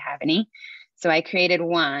really have any. So I created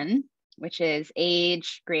one, which is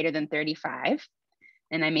age greater than 35,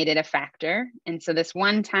 and I made it a factor. And so this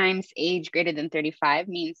 1 times age greater than 35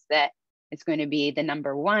 means that it's going to be the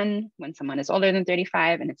number 1 when someone is older than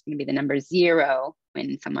 35, and it's going to be the number 0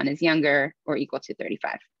 when someone is younger or equal to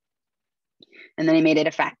 35. And then I made it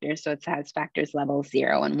a factor, so it has factors levels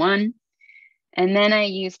 0 and 1. And then I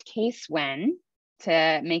used case when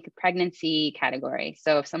to make a pregnancy category.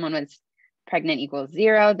 So if someone was pregnant equals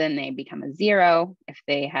 0, then they become a 0. If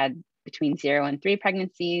they had between 0 and 3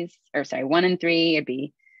 pregnancies, or sorry, 1 and 3, it'd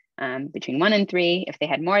be between 1 and 3. If they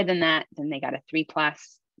had more than that, then they got a 3+.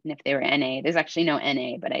 And if they were NA, there's actually no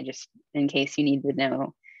NA, but I just, in case you need to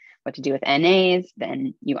know what to do with NAs,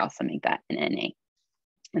 then you also make that an NA.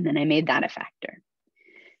 And then I made that a factor.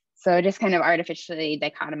 So just kind of artificially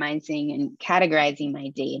dichotomizing and categorizing my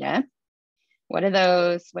data. What are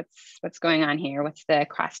those? What's going on here? What's the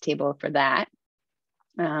cross table for that?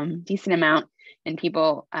 Decent amount. And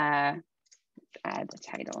people, let's add the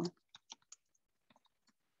title.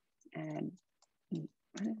 And what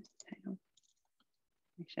is the title?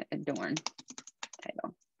 I should adorn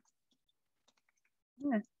title.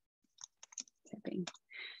 Yeah. Typing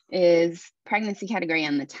is pregnancy category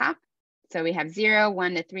on the top. So we have 0,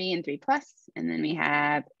 1 to 3, and 3+, and then we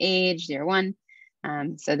have age 0, 1.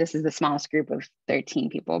 So this is the smallest group of 13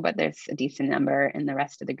 people, but there's a decent number in the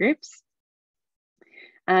rest of the groups.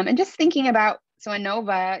 And just thinking about, so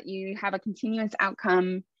ANOVA, you have a continuous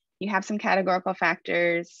outcome, you have some categorical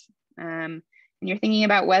factors, and you're thinking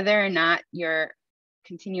about whether or not your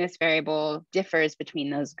continuous variable differs between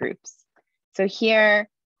those groups. So here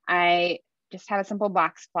I just have a simple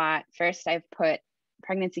box plot. First, I've put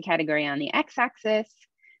pregnancy category on the x-axis.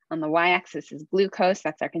 On the y-axis is glucose.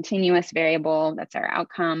 That's our continuous variable. That's our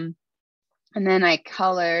outcome. And then I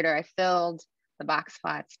colored, or I filled the box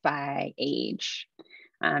plots by age.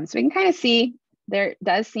 So we can kind of see there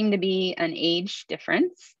does seem to be an age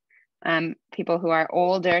difference. People who are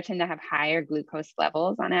older tend to have higher glucose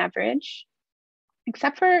levels on average,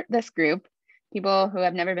 except for this group. People who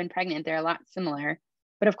have never been pregnant, they're a lot similar.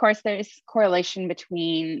 But of course, there's correlation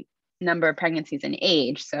between number of pregnancies and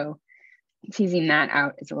age. So teasing that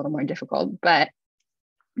out is a little more difficult, but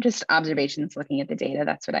just observations looking at the data,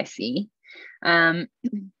 that's what I see.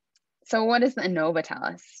 So what does the ANOVA tell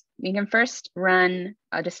us? We can first run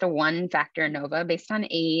just a one factor ANOVA based on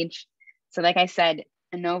age. So like I said,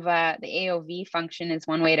 ANOVA, the AOV function is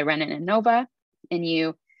one way to run an ANOVA, and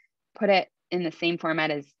you put it in the same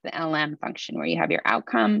format as the LM function, where you have your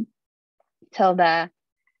outcome tilde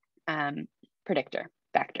predictor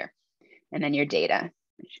factor, and then your data.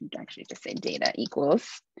 I should actually just say data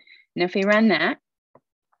equals. And if we run that,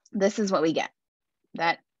 this is what we get.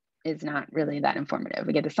 That is not really that informative.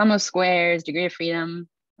 We get the sum of squares, degree of freedom.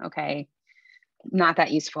 Okay, not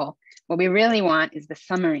that useful. What we really want is the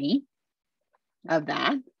summary of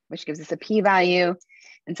that, which gives us a p-value.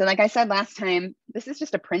 And so like I said last time, this is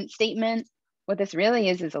just a print statement. What this really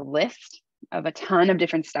is a list of a ton of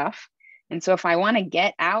different stuff. And so if I want to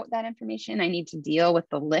get out that information, I need to deal with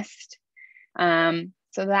the list.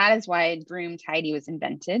 So that is why broom tidy was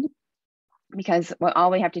invented, because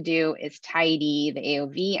all we have to do is tidy the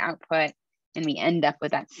AOV output, and we end up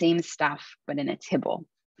with that same stuff, but in a tibble.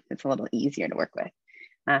 It's a little easier to work with.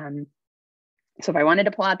 So if I wanted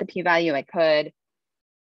to pull out the p-value, I could.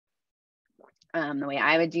 The way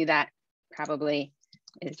I would do that probably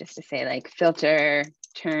is just to say like filter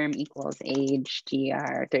term equals age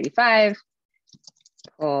gr35,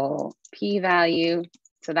 pull p-value.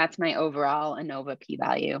 So that's my overall ANOVA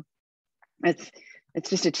p-value. It's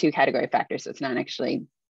just a 2-category factor, so it's not actually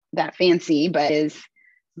that fancy, but is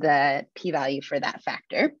the p-value for that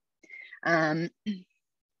factor.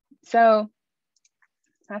 So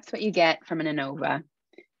that's what you get from an ANOVA.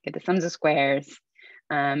 Get the sums of squares.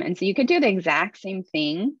 And so you could do the exact same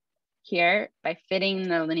thing here by fitting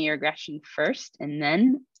the linear regression first and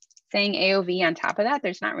then saying AOV on top of that.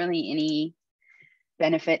 There's not really any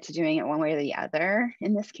benefit to doing it one way or the other.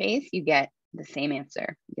 In this case, you get the same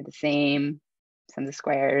answer. You get the same sums of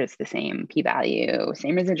squares, the same p-value,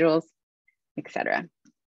 same residuals, etc.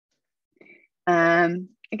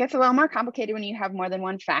 It gets a little more complicated when you have more than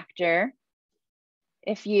one factor.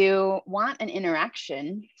 If you want an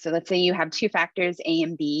interaction, so let's say you have 2 factors, A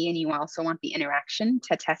and B, and you also want the interaction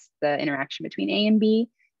to test the interaction between A and B,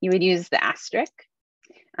 you would use the asterisk.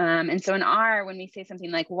 And so in R, when we say something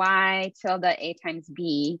like Y tilde A times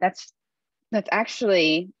B, that's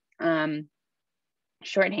actually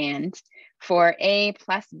shorthand for A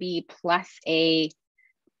plus B plus A.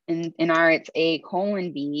 In R, it's A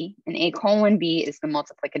colon B, and A colon B is the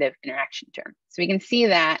multiplicative interaction term. So we can see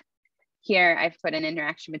that here I've put an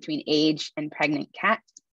interaction between age and pregnant cat.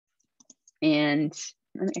 And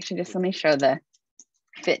actually let me show the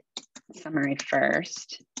fit summary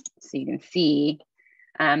first so you can see.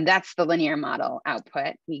 That's the linear model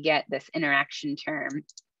output. We get this interaction term.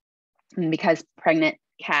 And because pregnant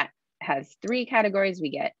cat has 3 categories, we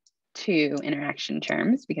get 2 interaction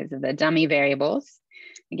terms because of the dummy variables.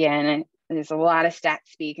 Again, there's a lot of stat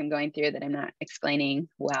speak I'm going through that I'm not explaining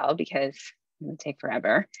well because it would take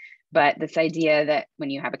forever. But this idea that when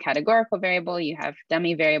you have a categorical variable, you have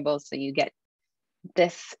dummy variables. So you get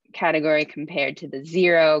this category compared to the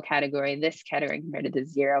 0 category, this category compared to the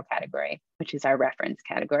 0 category, which is our reference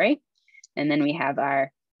category. And then we have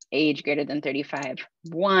our age greater than 35,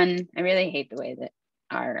 1. I really hate the way that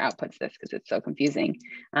R outputs this because it's so confusing.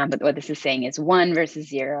 But what this is saying is 1 versus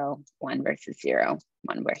 0, 1 versus 0,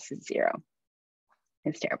 1 versus 0.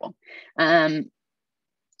 It's terrible.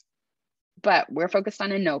 But we're focused on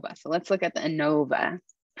ANOVA. So let's look at the ANOVA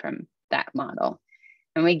from that model.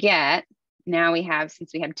 And we get, now we have,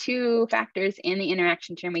 since we have 2 factors and the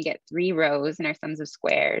interaction term, we get 3 rows in our sums of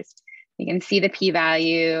squares. You can see the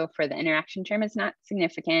p-value for the interaction term is not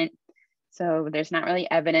significant. So there's not really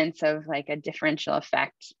evidence of like a differential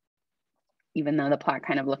effect, even though the plot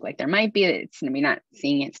kind of looked like there might be. We're not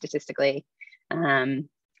seeing it statistically.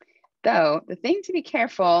 Though the thing to be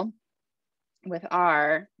careful with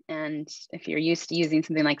R, and if you're used to using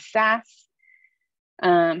something like SAS,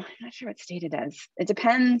 I'm not sure what Stata does. It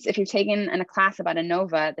depends. If you've taken in a class about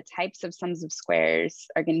ANOVA, the types of sums of squares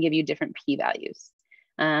are going to give you different p-values.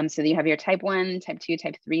 So you have your type 1, type 2,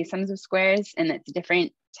 type 3 sums of squares, and it's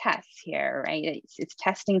different tests here, right? It's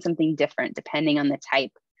testing something different depending on the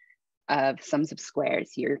type of sums of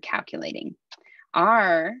squares you're calculating.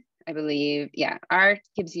 R, I believe, yeah, R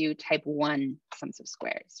gives you type 1 sums of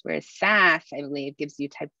squares, whereas SAS, I believe, gives you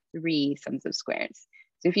type 3 sums of squares.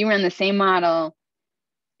 So if you run the same model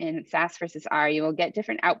in SAS versus R, you will get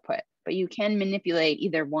different output, but you can manipulate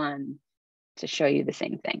either one to show you the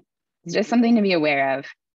same thing. It's just something to be aware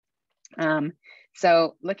of.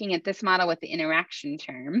 So looking at this model with the interaction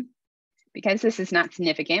term, because this is not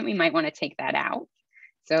significant, we might want to take that out.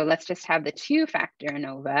 So let's just have the 2-factor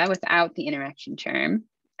ANOVA without the interaction term.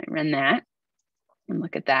 I run that and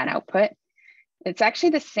look at that output. It's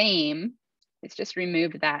actually the same. It's just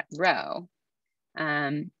removed that row.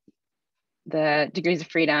 The degrees of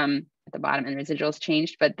freedom at the bottom and residuals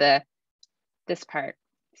changed, but this part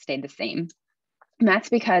stayed the same. And that's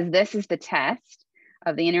because this is the test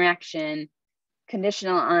of the interaction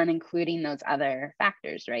conditional on including those other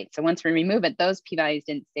factors, right? So once we remove it, those p-values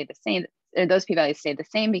didn't stay the same, or those p-values stayed the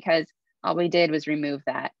same because all we did was remove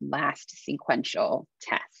that last sequential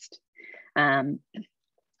test.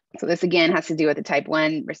 So this again has to do with the type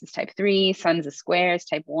 1 versus type 3 sums of squares.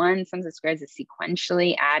 Type 1 sums of squares is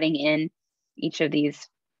sequentially adding in each of these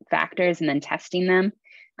factors and then testing them.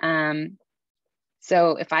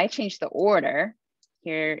 So if I change the order,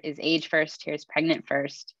 here is age first, here's pregnant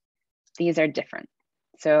first, these are different.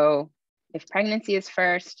 So if pregnancy is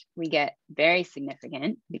first, we get very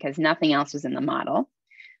significant because nothing else was in the model.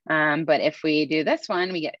 But if we do this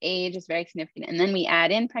one, we get age is very significant. And then we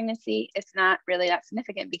add in pregnancy, it's not really that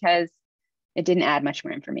significant because it didn't add much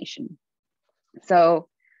more information. So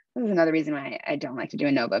this is another reason why I don't like to do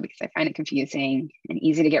ANOVA, because I find it confusing and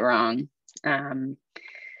easy to get wrong.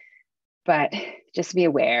 But just be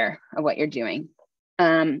aware of what you're doing.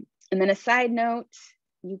 And then a side note,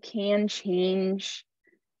 you can change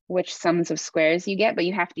which sums of squares you get, but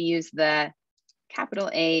you have to use the capital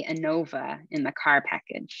A ANOVA in the CAR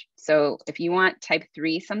package. So if you want type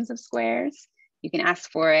 3 sums of squares, you can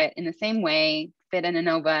ask for it in the same way, fit an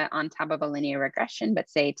ANOVA on top of a linear regression, but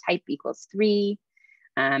say type equals 3,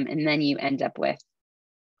 and then you end up with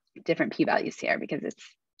different p-values here because it's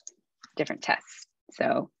different tests.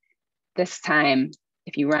 So this time,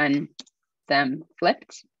 if you run them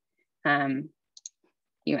flipped,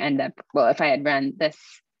 you end up, well, if I had run this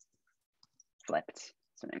flipped,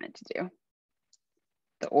 that's what I meant to do.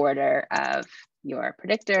 The order of your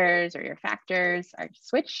predictors or your factors are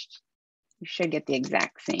switched, you should get the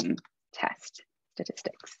exact same test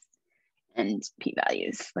statistics and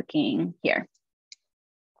p-values. Looking here,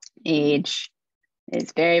 age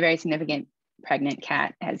is very, very significant. Pregnant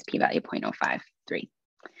cat has p-value 0.053.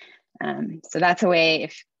 So that's a way,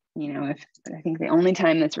 if I think the only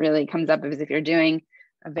time this really comes up is if you're doing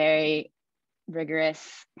a very rigorous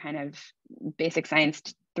kind of basic science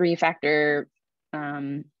 3-factor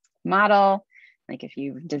model, like if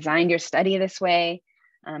you've designed your study this way.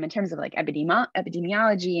 In terms of like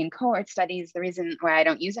epidemiology and cohort studies, the reason why I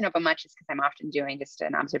don't use ANOVA much is because I'm often doing just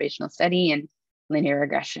an observational study, and linear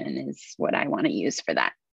regression is what I want to use for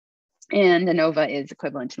that. And ANOVA is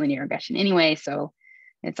equivalent to linear regression anyway, so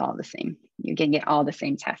it's all the same. You can get all the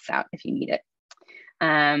same tests out if you need it.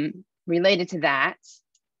 Related to that,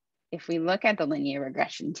 if we look at the linear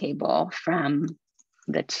regression table from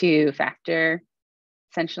the 2-factor,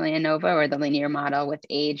 essentially ANOVA, or the linear model with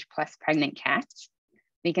age plus pregnant cat,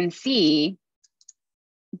 we can see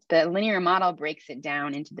the linear model breaks it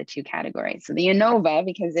down into the 2 categories. So the ANOVA,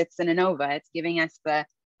 because it's an ANOVA, it's giving us the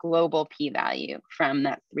global p-value from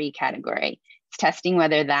that 3 category. It's testing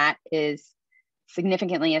whether that is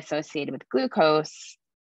significantly associated with glucose,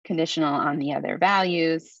 conditional on the other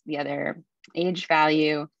values, the other age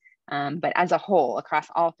value, but as a whole across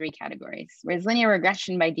all 3 categories. Whereas linear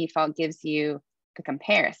regression by default gives you the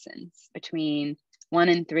comparisons between 1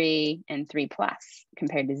 and 3 and 3 plus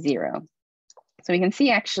compared to 0. So we can see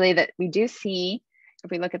actually that we do see, if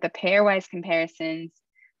we look at the pairwise comparisons,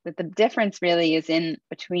 that the difference really is in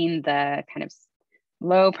between the kind of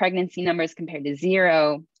low pregnancy numbers compared to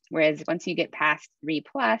 0, whereas once you get past 3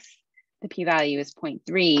 plus, the p-value is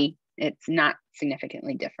 0.3. It's not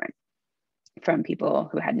significantly different from people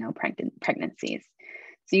who had no pregnancies.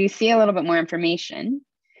 So you see a little bit more information,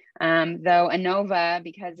 though ANOVA,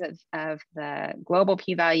 because of the global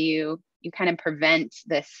p-value, you kind of prevent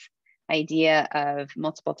this idea of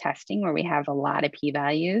multiple testing where we have a lot of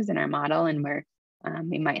p-values in our model and where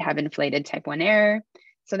we might have inflated type 1 error.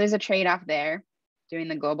 So there's a trade-off there, doing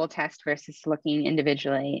the global test versus looking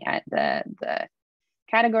individually at the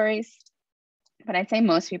categories. But I'd say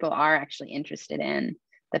most people are actually interested in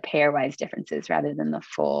the pairwise differences rather than the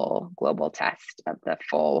full global test of the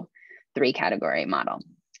full 3-category model.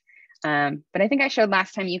 But I think I showed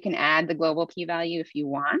last time you can add the global p-value if you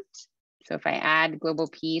want. So if I add global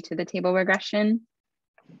p to the table regression,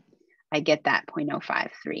 I get that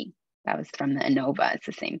 0.053. That was from the ANOVA, it's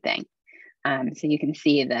the same thing. So you can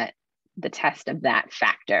see that the test of that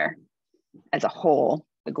factor as a whole,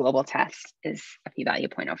 the global test, is a p-value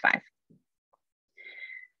of 0.05.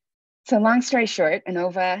 So long story short,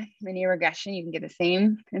 ANOVA linear regression, you can get the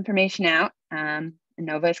same information out.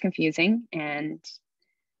 ANOVA is confusing, and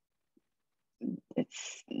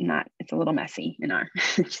it's a little messy in R,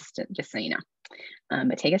 just so you know.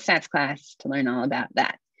 But take a stats class to learn all about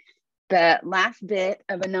that. The last bit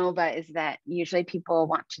of ANOVA is that usually people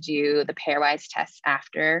want to do the pairwise tests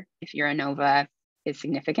after if your ANOVA is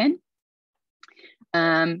significant.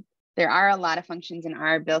 There are a lot of functions in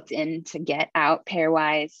R built in to get out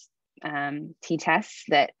pairwise t-tests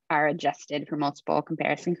that are adjusted for multiple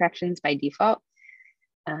comparison corrections by default.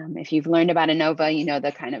 If you've learned about ANOVA, you know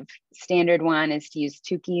the kind of standard one is to use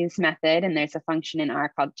Tukey's method, and there's a function in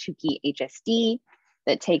R called Tukey HSD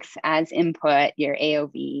that takes as input your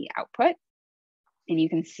AOV output. And you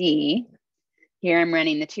can see here I'm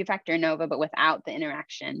running the 2-factor ANOVA, but without the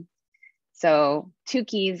interaction. So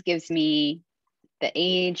Tukey's gives me the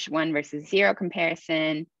age 1 versus 0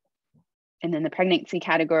 comparison, and then the pregnancy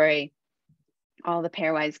category, all the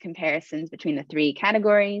pairwise comparisons between the 3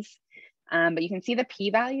 categories. But you can see the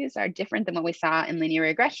p-values are different than what we saw in linear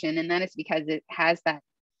regression, and that is because it has that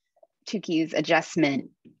Tukey's adjustment.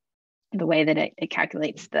 The way that it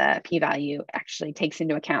calculates the p-value actually takes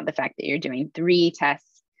into account the fact that you're doing 3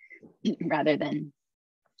 tests rather than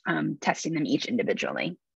testing them each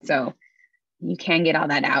individually. So you can get all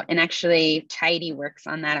that out. And actually Tidy works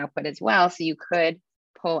on that output as well. So you could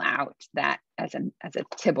pull out that as a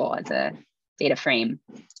tibble, as a data frame,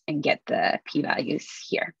 and get the p-values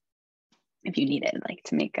here if you need it, like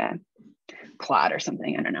to make a plot or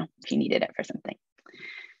something. I don't know if you needed it for something.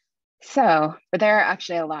 So, but there are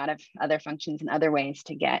actually a lot of other functions and other ways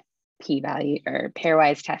to get p-value or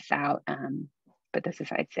pairwise tests out. But this is,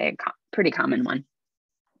 I'd say, a pretty common one.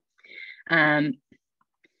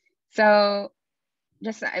 So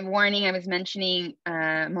just a warning, I was mentioning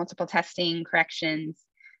multiple testing corrections.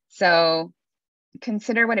 So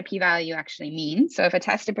consider what a p-value actually means. So if a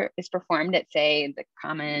test is performed at, say, the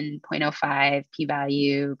common 0.05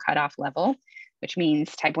 p-value cutoff level, which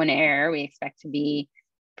means type 1 error, we expect to be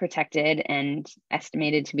protected and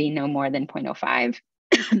estimated to be no more than 0.05.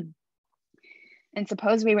 And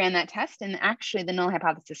suppose we ran that test and actually the null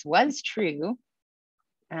hypothesis was true,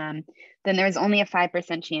 then there is only a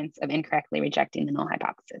 5% chance of incorrectly rejecting the null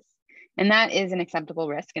hypothesis. And that is an acceptable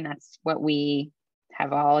risk, and that's what we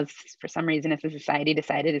have all, for some reason, as a society,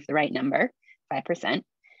 decided is the right number, 5%.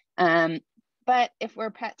 But if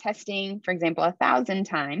we're testing, for example, 1,000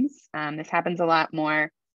 times, this happens a lot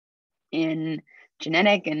more in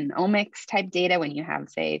genetic and omics type data when you have,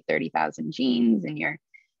 say, 30,000 genes and you're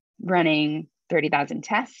running 30,000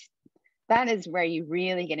 tests. That is where you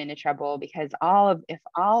really get into trouble, because if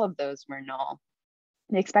all of those were null,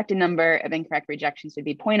 the expected number of incorrect rejections would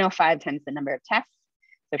be 0.05 times the number of tests.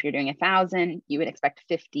 So if you're doing 1,000, you would expect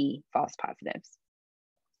 50 false positives.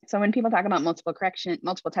 So when people talk about multiple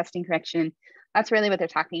testing correction, that's really what they're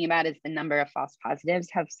talking about, is the number of false positives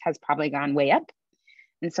has probably gone way up.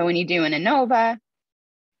 And so when you do an ANOVA,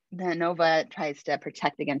 the ANOVA tries to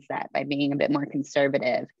protect against that by being a bit more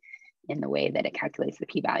conservative in the way that it calculates the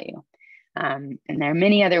p-value. And there are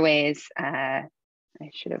many other ways. I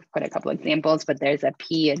should have put a couple examples, but there's a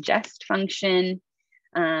p-adjust function,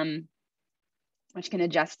 which can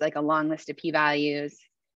adjust like a long list of p-values.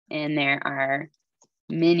 And there are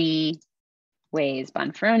many ways,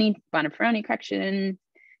 Bonafroni correction,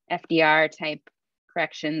 FDR type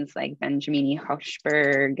corrections like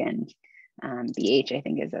Benjamini-Hochberg, and BH, I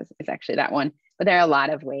think is actually that one. But there are a lot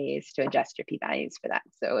of ways to adjust your p-values for that.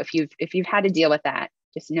 So if you've had to deal with that,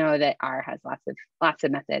 just know that R has lots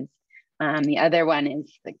of methods. The other one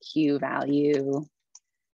is the Q value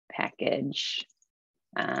package,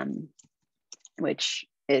 which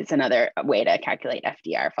is another way to calculate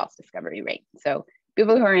FDR, false discovery rate. So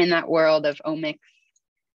people who are in that world of omics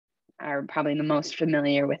are probably the most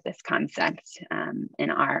familiar with this concept,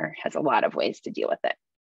 and R has a lot of ways to deal with it.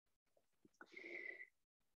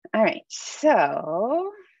 All right,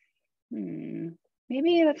 so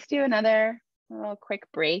maybe let's do another little quick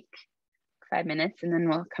break, 5 minutes, and then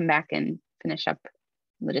we'll come back and finish up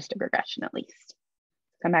logistic regression at least.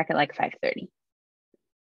 Come back at like 5:30.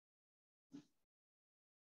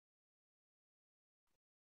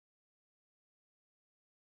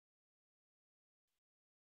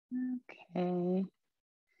 Okay.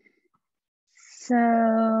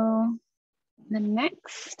 So the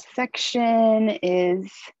next section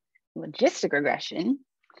is logistic regression,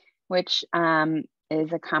 which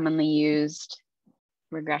is a commonly used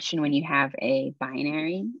regression when you have a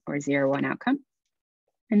binary or 0-1 outcome.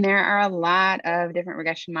 And there are a lot of different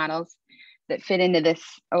regression models that fit into this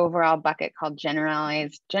overall bucket called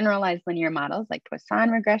generalized linear models, like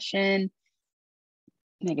Poisson regression,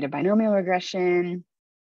 negative binomial regression,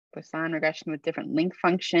 Poisson regression with different link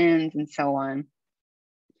functions, and so on.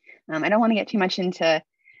 I don't want to get too much into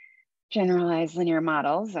generalized linear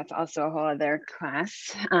models. That's also a whole other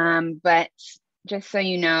class. But just so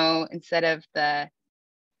you know, instead of the,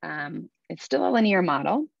 it's still a linear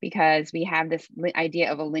model because we have this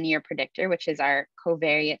idea of a linear predictor, which is our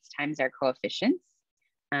covariates times our coefficients.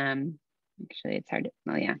 Actually, it's hard to,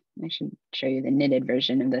 well, yeah, I should show you the knitted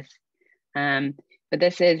version of this. But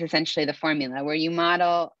this is essentially the formula where you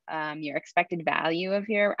model your expected value of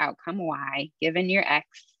your outcome, y, given your x,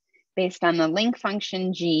 based on the link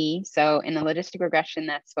function g. So in the logistic regression,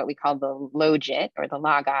 that's what we call the logit or the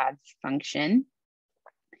log odds function.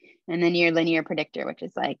 And then your linear predictor, which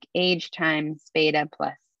is like age times beta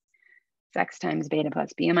plus sex times beta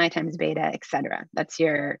plus BMI times beta, et cetera. That's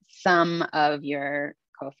your sum of your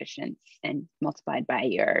coefficients and multiplied by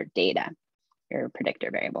your data, your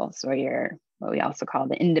predictor variables, or your, what we also call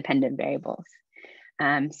the independent variables.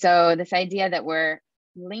 So this idea that we're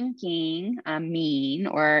linking a mean,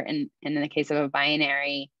 or in the case of a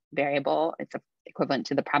binary variable, it's equivalent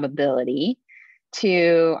to the probability,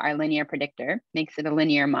 to our linear predictor, makes it a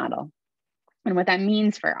linear model. And what that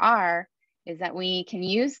means for R is that we can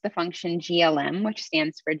use the function GLM, which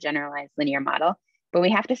stands for generalized linear model, but we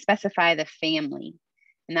have to specify the family.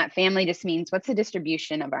 And that family just means, what's the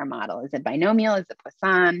distribution of our model? Is it binomial? Is it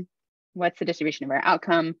Poisson? What's the distribution of our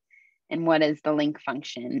outcome? And what is the link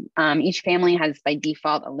function? Each family has by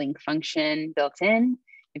default a link function built in.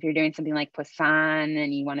 If you're doing something like Poisson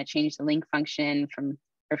and you want to change the link function from,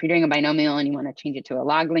 or if you're doing a binomial and you want to change it to a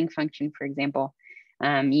log link function, for example,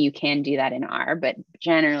 you can do that in R, but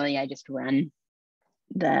generally I just run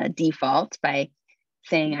the default by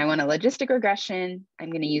saying I want a logistic regression. I'm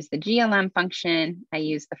going to use the GLM function. I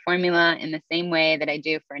use the formula in the same way that I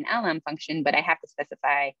do for an LM function, but I have to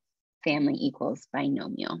specify family equals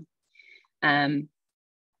binomial. And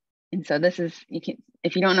so this is, you can,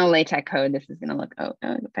 if you don't know LaTeX code, this is going to look,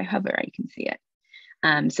 if I hover, you can see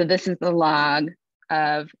it. So this is the log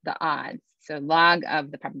of the odds. So log of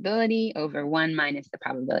the probability over 1 minus the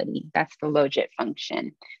probability. That's the logit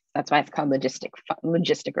function. That's why it's called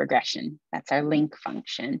logistic regression. That's our link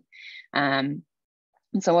function. And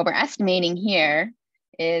so what we're estimating here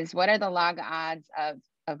is what are the log odds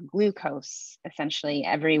of glucose, essentially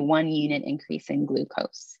every 1 unit increase in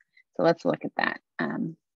glucose. So let's look at that.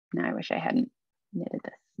 Now I wish I hadn't knitted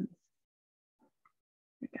this. There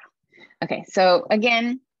we go. Okay, so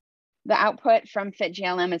again, the output from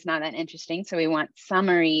FitGLM is not that interesting. So we want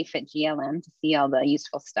summary FitGLM to see all the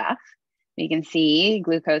useful stuff. We can see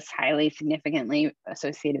glucose highly significantly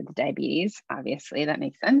associated with diabetes. Obviously, that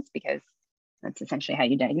makes sense because that's essentially how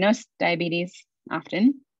you diagnose diabetes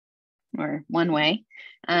often, or one way.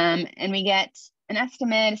 And we get an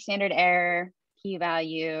estimate, a standard error,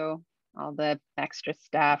 p-value, all the extra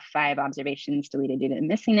stuff, 5 observations deleted due to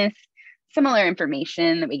missingness, similar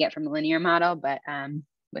information that we get from the linear model, but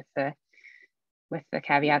with the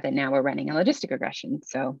caveat that now we're running a logistic regression.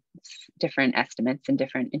 So it's different estimates and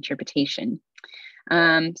different interpretation.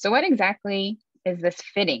 So what exactly is this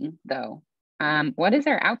fitting though? What is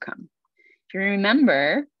our outcome? If you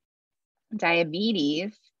remember,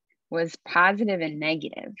 diabetes was positive and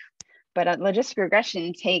negative, but a logistic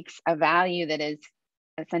regression takes a value that is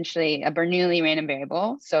essentially a Bernoulli random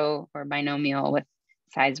variable, so, or binomial with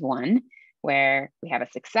size 1, where we have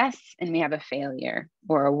a success and we have a failure,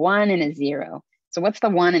 or a 1 and a 0. So what's the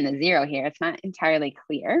 1 and the 0 here? It's not entirely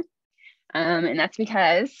clear. And that's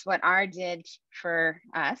because what R did for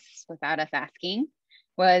us, without us asking,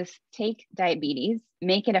 was take diabetes,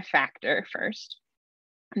 make it a factor first,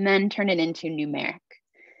 and then turn it into numeric.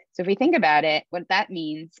 So if we think about it, what that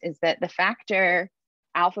means is that the factor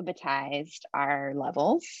alphabetized our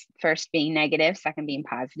levels, first being negative, second being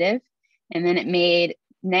positive, and then it made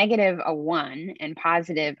negative a 1 and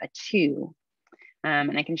positive a 2.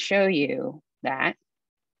 And I can show you that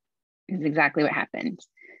is exactly what happened.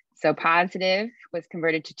 So positive was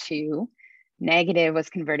converted to 2, negative was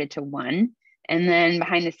converted to 1. And then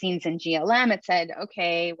behind the scenes in GLM, it said,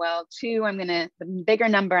 okay, well, 2, the bigger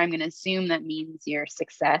number, I'm gonna assume that means your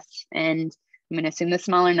success. And I'm gonna assume the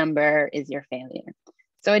smaller number is your failure.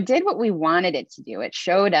 So it did what we wanted it to do. It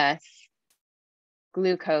showed us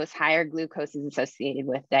glucose, higher glucose is associated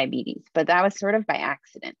with diabetes, but that was sort of by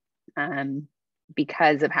accident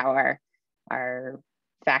because of how our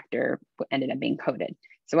factor ended up being coded.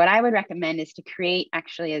 So what I would recommend is to create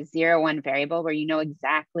actually a 0-1 variable where you know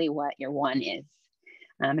exactly what your 1 is.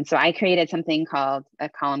 And so I created something called a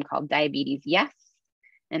column called diabetes yes.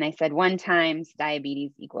 And I said 1 times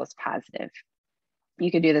diabetes equals positive.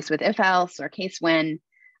 You could do this with if else or case when.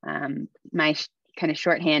 My kind of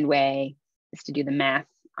shorthand way is to do the math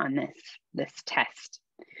on this test.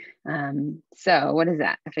 So what is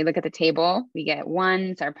that? If we look at the table, we get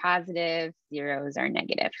 1s are positive, 0s are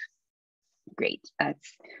negative. Great,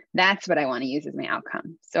 that's what I want to use as my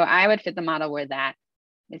outcome. So I would fit the model where that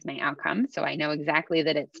is my outcome. So I know exactly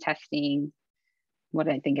that it's testing what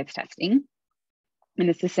I think it's testing. And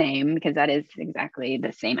it's the same because that is exactly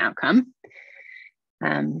the same outcome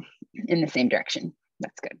in the same direction.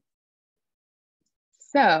 That's good.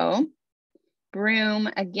 So broom,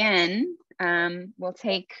 again, we'll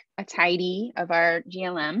take a tidy of our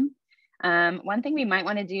GLM. One thing we might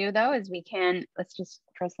want to do though is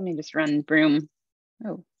let me just run broom.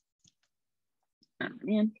 Oh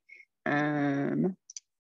man. Where'd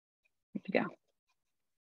you go?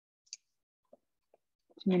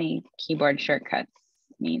 Too many keyboard shortcuts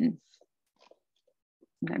means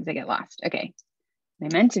sometimes I get lost. Okay,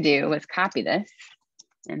 what I meant to do was copy this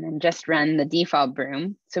and then just run the default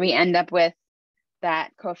broom. So we end up with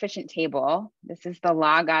that coefficient table. This is the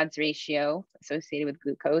log odds ratio associated with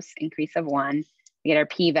glucose, increase of 1. We get our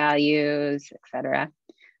p-values, etc.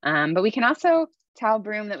 But we can also tell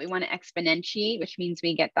broom that we want to exponentiate, which means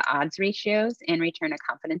we get the odds ratios and return a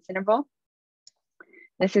confidence interval.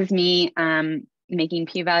 This is me making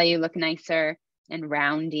p-value look nicer and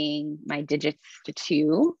rounding my digits to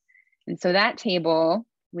 2. And so that table,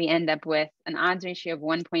 we end up with an odds ratio of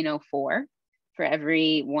 1.04 for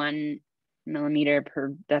every 1 millimeter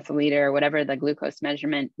per deciliter, or whatever the glucose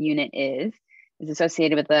measurement unit is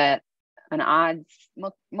associated with an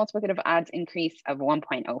multiplicative odds increase of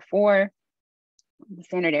 1.04. The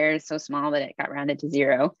standard error is so small that it got rounded to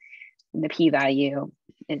 0. And the p-value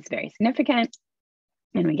is very significant.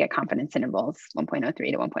 And we get confidence intervals 1.03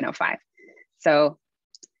 to 1.05. So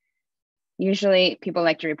usually people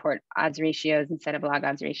like to report odds ratios instead of log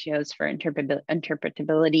odds ratios for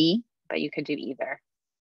interpretability, but you could do either.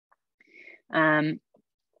 And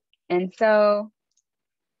so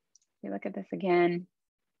if you look at this again,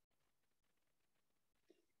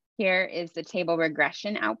 here is the table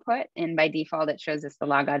regression output. And by default, it shows us the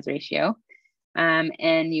log odds ratio.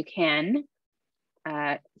 And you can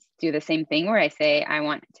do the same thing where I say, I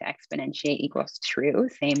want to exponentiate equals true,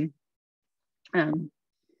 same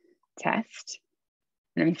test,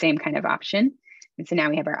 and same kind of option. And so now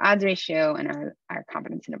we have our odds ratio and our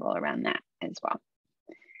confidence interval around that as well.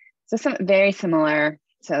 So some very similar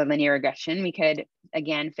to linear regression. We could,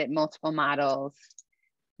 again, fit multiple models,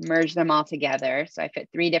 merge them all together. So I fit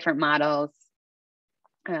 3 different models.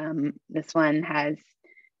 This one has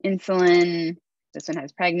insulin. This one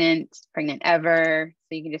has pregnant ever.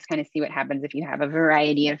 So you can just kind of see what happens if you have a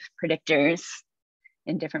variety of predictors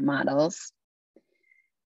in different models.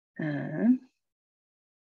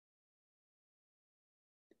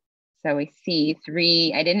 So we see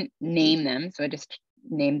 3, I didn't name them, so I just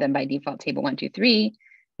named them by default table 1, 2, 3.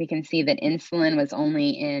 We can see that insulin was only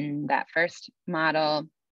in that first model.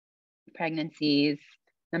 Pregnancies,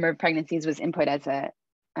 number of pregnancies was input as a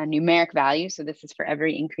numeric value. So this is for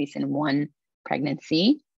every increase in 1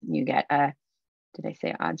 pregnancy. You get a, did I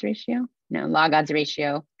say odds ratio? No, log odds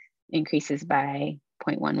ratio increases by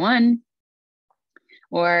 0.11.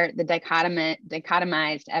 Or the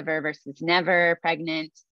dichotomized ever versus never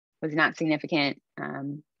pregnant was not significant.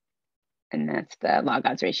 And that's the log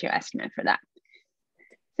odds ratio estimate for that.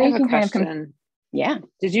 So I have a question. Yeah.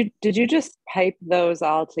 Did you just pipe those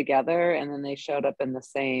all together and then they showed up in the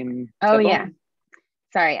same Oh, table? yeah.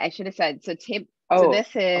 Sorry, I should have said, so this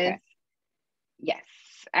is, okay. Yes,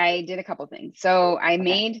 I did a couple things. So I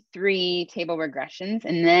made 3 table regressions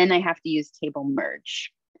and then I have to use table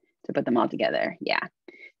merge to put them all together. Yeah.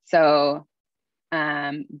 So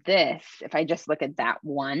this, if I just look at that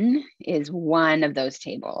one, is one of those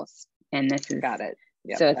tables. And this is, got it.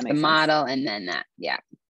 Yep, so it's the model and then that, yeah.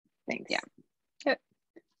 Thanks. Yeah.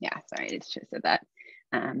 Yeah, sorry, I just said that.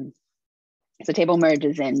 So table merge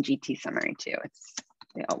is in gtsummary too.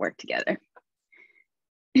 They all work together.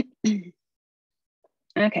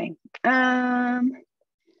 Okay. I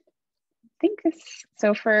think this,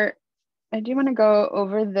 I do want to go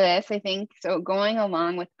over this, I think. So going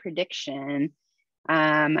along with prediction,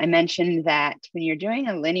 I mentioned that when you're doing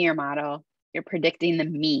a linear model, you're predicting the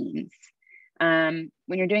means. When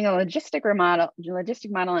you're doing a logistic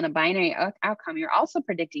model and a binary outcome, you're also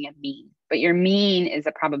predicting a mean, but your mean is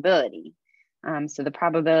a probability. So the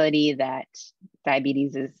probability that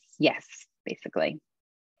diabetes is yes, basically.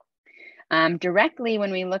 Directly,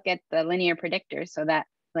 when we look at the linear predictor, so that,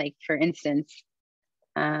 like, for instance,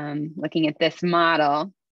 looking at this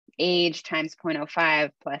model, age times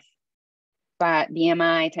 0.05 plus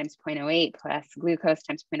BMI times 0.08 plus glucose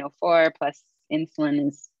times 0.04 plus insulin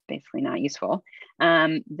is basically not useful.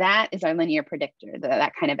 That is our linear predictor,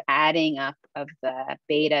 that kind of adding up of the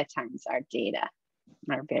beta times our data,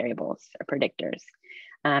 our variables, our predictors.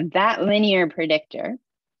 That linear predictor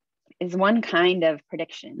is one kind of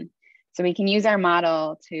prediction. So we can use our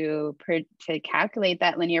model to calculate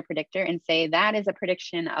that linear predictor and say that is a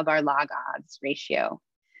prediction of our log odds ratio.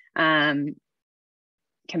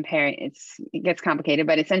 It gets complicated,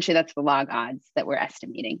 but essentially that's the log odds that we're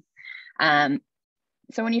estimating.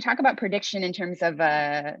 So when you talk about prediction in terms of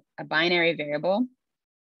a binary variable,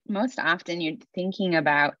 most often you're thinking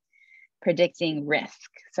about predicting risk.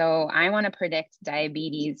 So I want to predict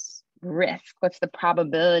diabetes risk. What's the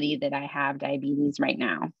probability that I have diabetes right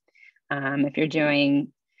now? If you're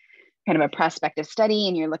doing kind of a prospective study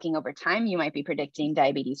and you're looking over time, you might be predicting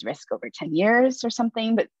diabetes risk over 10 years or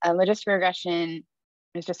something, but a logistic regression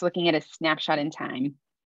is just looking at a snapshot in time.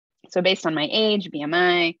 So based on my age,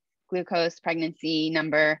 BMI, glucose, pregnancy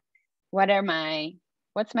number,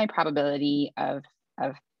 what's my probability of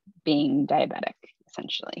being diabetic,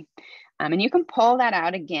 essentially. And you can pull that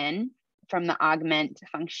out again from the augment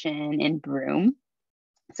function in Broom.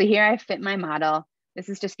 So here I fit my model. This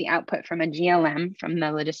is just the output from a GLM from the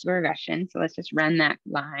logistic regression. So let's just run that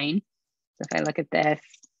line. So if I look at this,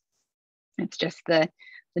 it's just the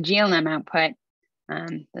GLM output.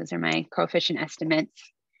 Those are my coefficient estimates.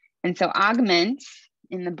 And so augment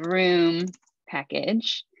in the Broom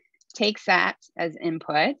package takes that as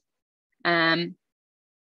input. The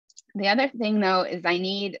other thing though is I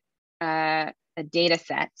need a data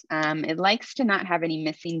set. It likes to not have any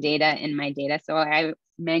missing data in my data. So I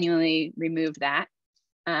manually removed that.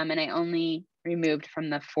 And I only removed from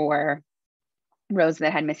the 4 rows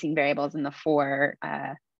that had missing variables and the 4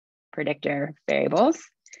 predictor variables.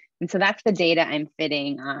 And so that's the data I'm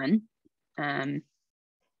fitting on.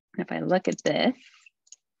 If I look at this,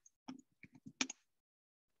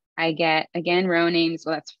 I get, again, row names.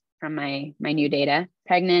 Well, that's from my new data,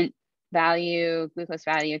 pregnant value, glucose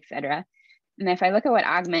value, et cetera. And if I look at what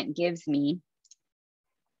augment gives me,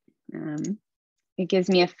 it gives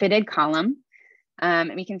me a fitted column.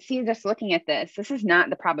 And we can see just looking at this is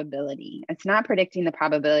not the probability. It's not predicting the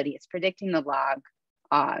probability. It's predicting the log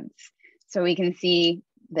odds. So we can see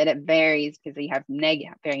that it varies because we have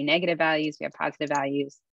very negative values, we have positive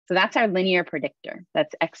values. So that's our linear predictor.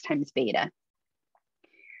 That's X times beta.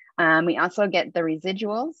 We also get the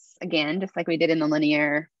residuals, again, just like we did in the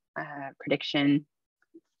linear prediction,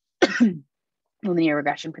 linear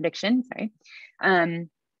regression prediction, sorry. And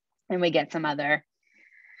we get some other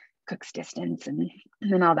Cook's distance and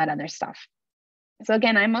then all that other stuff. So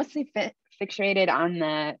again, I'm mostly fixated on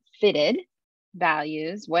the fitted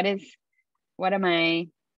values. What am I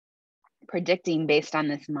predicting based on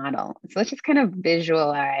this model? So let's just kind of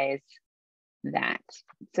visualize that.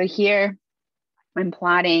 So here I'm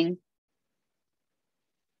plotting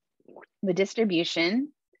the distribution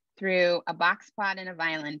through a box plot and a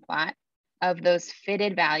Violin plot of those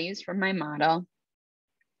fitted values from my model,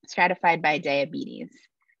 stratified by diabetes.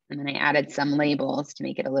 And then I added some labels to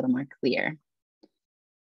make it a little more clear.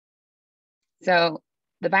 So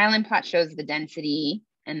the Violin plot shows the density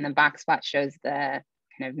and the box plot shows the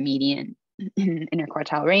kind of median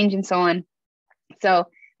interquartile range and so on. So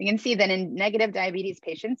we can see that in negative diabetes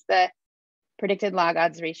patients, the predicted log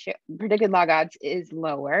odds is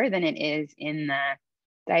lower than it is in the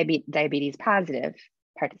diabetes positive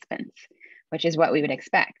participants, which is what we would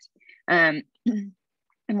expect. And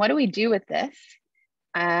what do we do with this?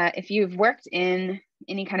 If you've worked in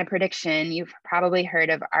any kind of prediction, you've probably heard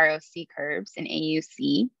of ROC curves in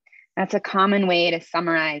AUC. That's a common way to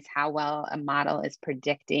summarize how well a model is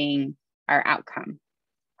predicting our outcome.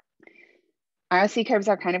 ROC curves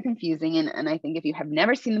are kind of confusing, and I think if you have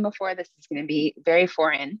never seen them before, this is going to be very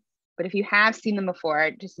foreign. But if you have seen them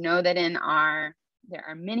before, just know that there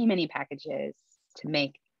are many, many packages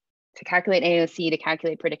to calculate AOC, to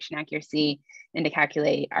calculate prediction accuracy, and to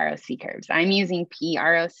calculate ROC curves. I'm using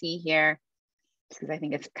PROC here because I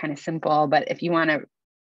think it's kind of simple, but if you want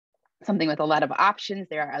something with a lot of options,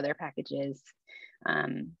 there are other packages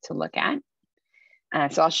to look at.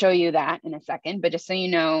 So I'll show you that in a second, but just so you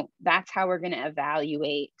know, that's how we're going to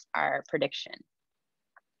evaluate our prediction.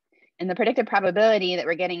 And the predicted probability that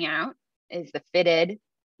we're getting out is the fitted,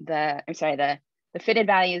 the fitted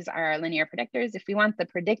values are our linear predictors. If we want the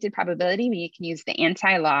predicted probability, we can use the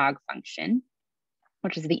anti-log function,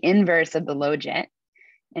 which is the inverse of the logit.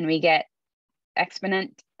 And we get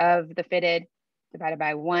exponent of the fitted divided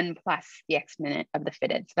by 1 plus the exponent of the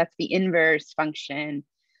fitted. So that's the inverse function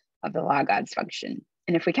of the log odds function.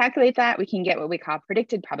 And if we calculate that, we can get what we call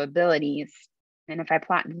predicted probabilities. And if I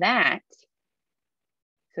plot that,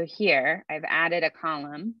 so here I've added a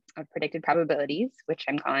column of predicted probabilities, which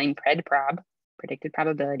I'm calling predprob, predicted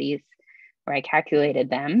probabilities, where I calculated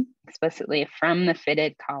them explicitly from the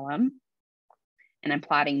fitted column. And I'm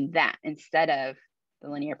plotting that instead of the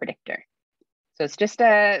linear predictor. So it's just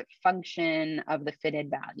a function of the fitted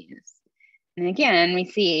values. And again, we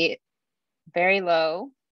see very low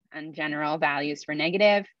and general values for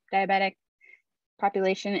negative diabetic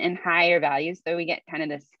population and higher values. So we get kind of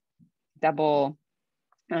this double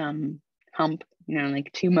hump,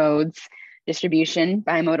 like two modes distribution,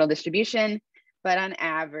 bimodal distribution. But on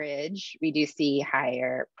average, we do see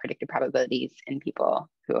higher predicted probabilities in people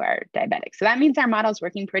who are diabetic. So that means our model is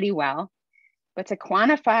working pretty well. But to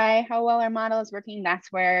quantify how well our model is working, that's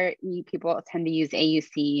where people tend to use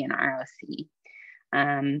AUC and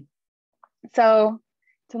ROC. So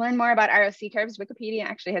to learn more about ROC curves, Wikipedia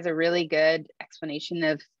actually has a really good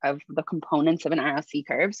explanation of the components of an ROC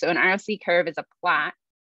curve. So an ROC curve is a plot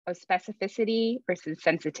of specificity versus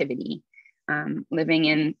sensitivity. Living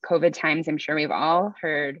in COVID times, I'm sure we've all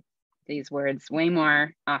heard these words way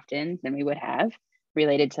more often than we would have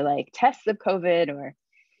related to like tests of COVID or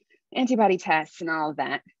antibody tests and all of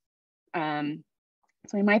that.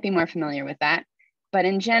 So we might be more familiar with that. But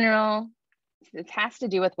in general, it has to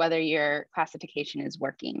do with whether your classification is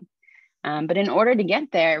working. But in order to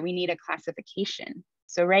get there, we need a classification.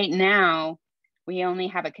 So right now, we only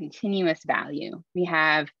have a continuous value. We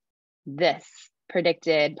have this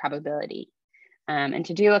predicted probability. And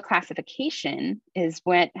to do a classification is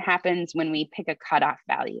what happens when we pick a cutoff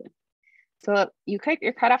value. So your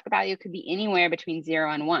cutoff value could be anywhere between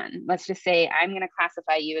 0 and 1. Let's just say I'm going to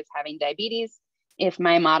classify you as having diabetes if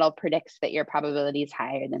my model predicts that your probability is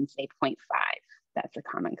higher than, say, 0.5. That's a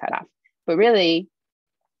common cutoff. But really,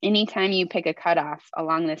 anytime you pick a cutoff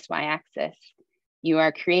along this y-axis, you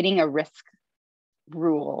are creating a risk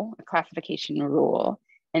rule, a classification rule.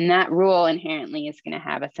 And that rule inherently is going to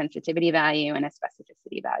have a sensitivity value and a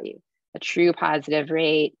specificity value, a true positive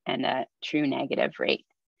rate and a true negative rate.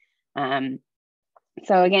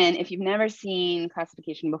 So again, if you've never seen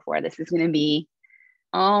classification before, this is going to be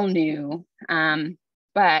all new,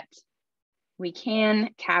 but we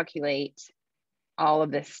can calculate all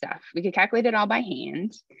of this stuff. We could calculate it all by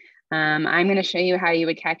hand. I'm going to show you how you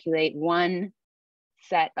would calculate one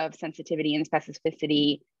set of sensitivity and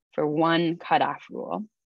specificity for one cutoff rule.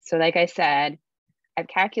 So like I said, I've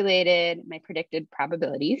calculated my predicted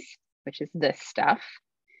probabilities, which is this stuff.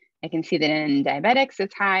 I can see that in diabetics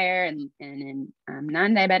it's higher and in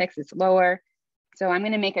non-diabetics it's lower. So I'm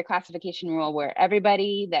going to make a classification rule where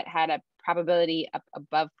everybody that had a probability up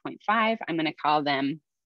above 0.5, I'm going to call them,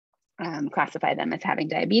 classify them as having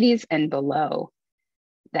diabetes, and below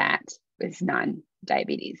that is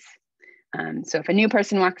non-diabetes. So if a new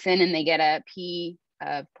person walks in and they get a P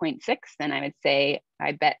of 0.6, then I would say,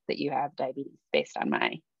 I bet that you have diabetes based on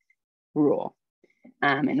my rule.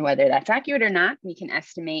 And whether that's accurate or not, we can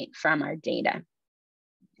estimate from our data.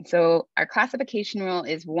 So our classification rule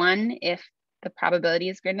is 1 if the probability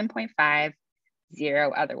is greater than 0.5,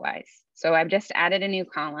 0 otherwise. So I've just added a new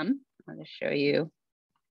column. I'll just show you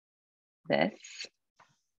this.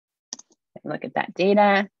 Look at that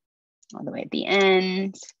data all the way at the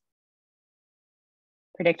end.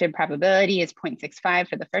 Predicted probability is 0.65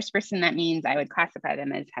 for the first person. That means I would classify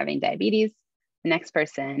them as having diabetes. The next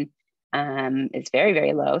person is very,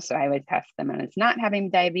 very low. So I would test them as not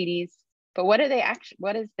having diabetes. But what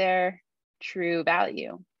is their true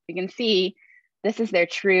value? You can see this is their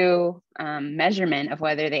true measurement of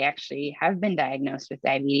whether they actually have been diagnosed with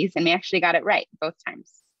diabetes. And we actually got it right both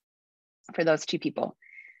times for those two people.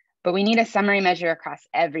 But we need a summary measure across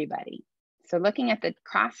everybody. So looking at the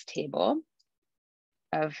cross table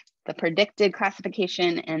of the predicted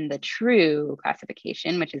classification and the true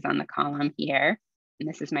classification, which is on the column here, and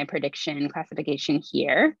this is my prediction classification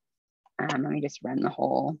here. Let me just run the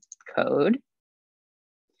whole code.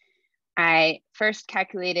 I first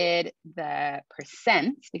calculated the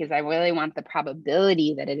percents because I really want the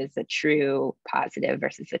probability that it is a true positive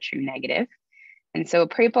versus a true negative. And so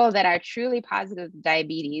people that are truly positive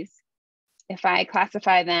diabetes, if I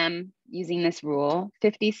classify them using this rule,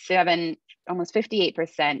 57, almost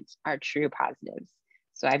 58% are true positives.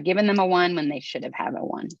 So I've given them a 1 when they should have had a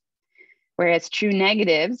 1. Whereas true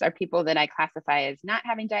negatives are people that I classify as not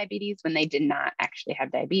having diabetes when they did not actually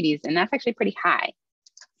have diabetes. And that's actually pretty high.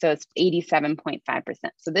 So it's 87.5%.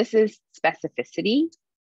 So this is specificity.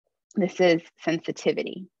 This is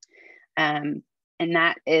sensitivity. And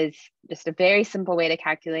that is just a very simple way to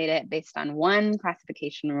calculate it based on one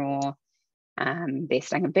classification rule,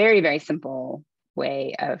 based on a very, very simple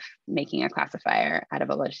way of making a classifier out of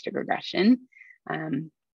a logistic regression.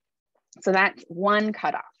 So that's one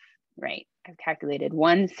cutoff, right? I've calculated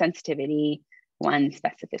one sensitivity, one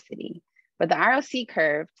specificity. But the ROC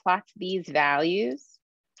curve plots these values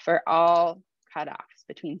for all cutoffs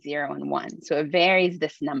between 0 and 1. So it varies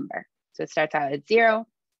this number. So it starts out at 0,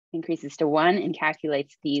 increases to 1, and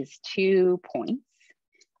calculates these 2 points.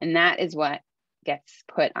 And that is what gets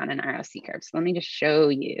put on an ROC curve. So let me just show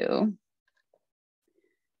you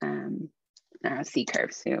an ROC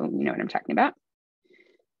curve so you know what I'm talking about.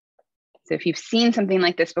 So if you've seen something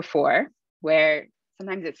like this before, where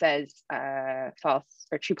sometimes it says false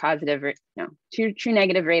or true positive, no, true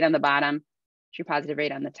negative rate on the bottom, true positive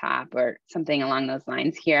rate on the top, or something along those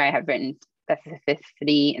lines. Here I have written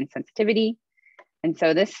specificity and sensitivity. And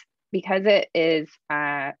so this, because it is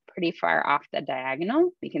pretty far off the diagonal,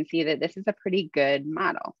 we can see that this is a pretty good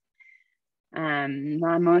model.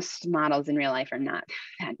 Most models in real life are not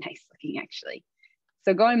that nice looking, actually.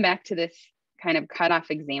 So going back to this kind of cutoff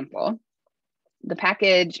example, the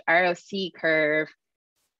package ROC curve,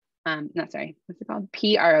 what's it called?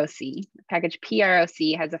 PROC. The package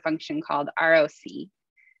PROC has a function called ROC,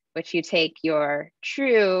 which you take your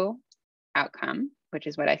true outcome, which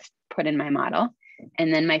is what I put in my model,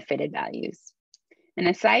 and then my fitted values. And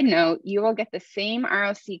a side note, you will get the same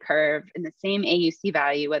ROC curve and the same AUC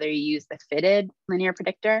value, whether you use the fitted linear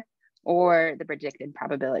predictor or the predicted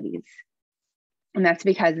probabilities. And that's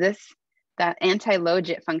because that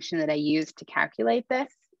anti-logit function that I use to calculate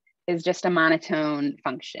this is just a monotone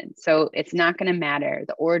function. So it's not going to matter.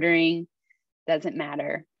 The ordering doesn't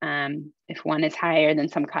matter. If one is higher than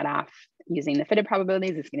some cutoff using the fitted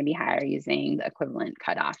probabilities, it's going to be higher using the equivalent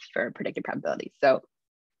cutoff for predicted probabilities. So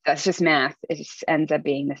that's just math. It just ends up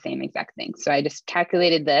being the same exact thing. So I just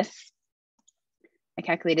calculated this. I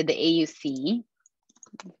calculated the AUC.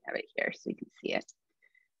 I have it here so you can see it.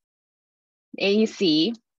 The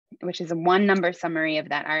AUC, which is a one number summary of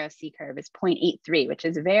that ROC curve, is 0.83, which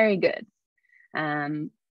is very good.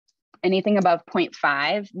 Anything above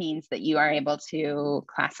 0.5 means that you are able to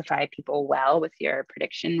classify people well with your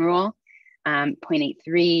prediction rule.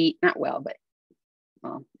 0.83, not well, but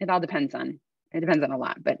well, it all depends on, it depends on a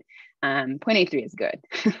lot, but 0.83 is good.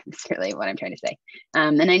 That's really what I'm trying to say.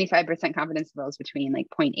 The 95% confidence intervals between like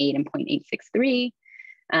 0.8 and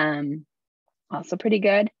 0.863, also pretty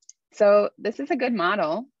good. So this is a good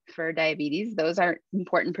model for diabetes. Those are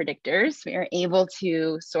important predictors. We are able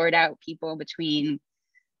to sort out people between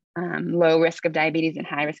low risk of diabetes and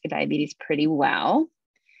high risk of diabetes pretty well.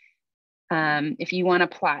 If you want to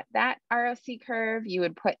plot that ROC curve, you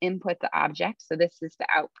would input the object. So this is the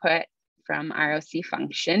output from ROC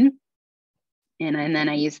function. And then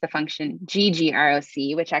I use the function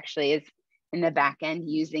ggROC, which actually is in the back end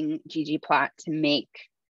using ggplot to make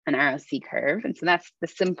an ROC curve. And so that's the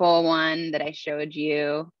simple one that I showed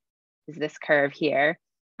you, is this curve here.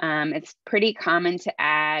 It's pretty common to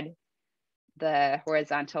add the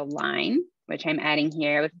horizontal line, which I'm adding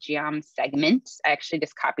here with geom segment. I actually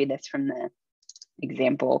just copied this from the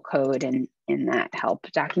example code in that help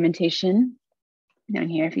documentation. Down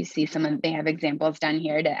here, if you see they have examples down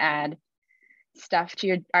here to add stuff to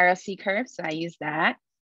your ROC curve. So I use that.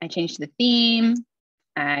 I changed the theme,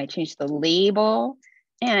 I changed the label,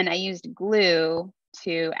 and I used glue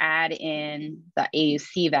to add in the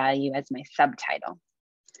AUC value as my subtitle.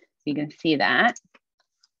 So you can see that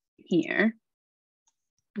here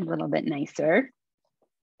a little bit nicer.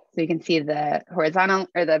 So you can see the horizontal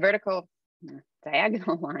or the vertical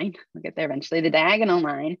diagonal line. We'll get there eventually. The diagonal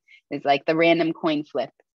line is like the random coin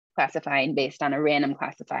flip classifying based on a random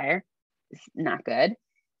classifier. It's not good.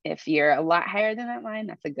 If you're a lot higher than that line,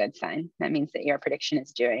 that's a good sign. That means that your prediction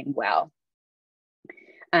is doing well.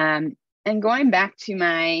 And going back to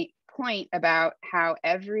my point about how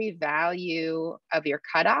every value of your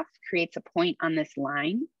cutoff creates a point on this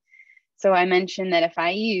line. So I mentioned that if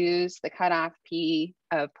I use the cutoff P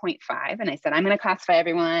of 0.5, and I said, I'm going to classify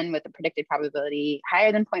everyone with a predicted probability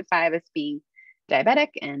higher than 0.5 as being diabetic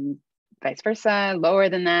and vice versa, lower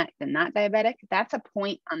than that than not diabetic, that's a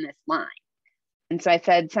point on this line. And so I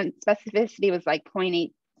said specificity was like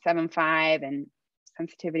 0.875 and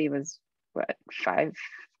sensitivity was what, 5?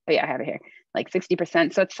 Oh yeah, I have it here, like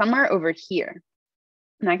 60%. So it's somewhere over here.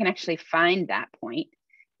 And I can actually find that point.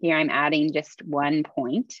 Here I'm adding just 1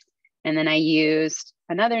 point. And then I used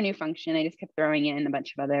another new function. I just kept throwing in a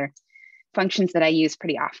bunch of other functions that I use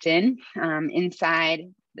pretty often.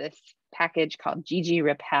 Inside this package called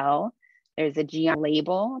ggRepel, there's a geom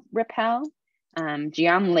label repel.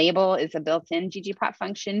 Geom label is a built-in ggplot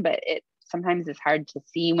function, but it sometimes is hard to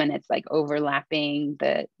see when it's like overlapping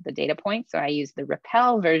the data points. So I use the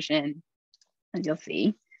repel version, as you'll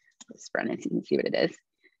see. Let's run it so you can see what it is.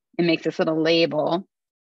 It makes this little label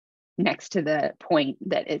next to the point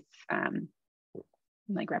that it's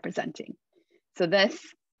like representing. So this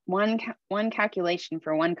one calculation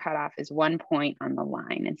for one cutoff is 1 point on the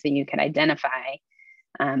line. And so you can identify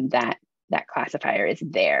that classifier is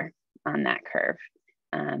there on that curve.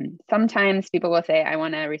 Sometimes people will say, I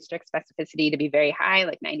want to restrict specificity to be very high,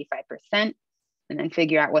 like 95%, and then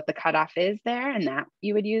figure out what the cutoff is there, and that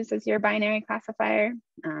you would use as your binary classifier.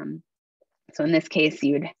 So in this case,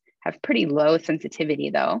 you'd have pretty low sensitivity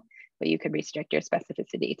though, but you could restrict your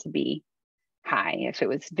specificity to be high if it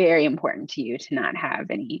was very important to you to not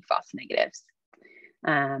have any false negatives.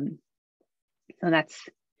 So that's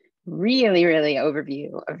really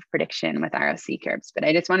overview of prediction with ROC curves. But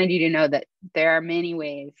I just wanted you to know that there are many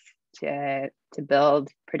ways to build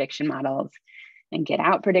prediction models and get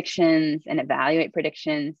out predictions and evaluate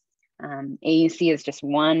predictions. AUC is just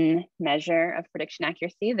one measure of prediction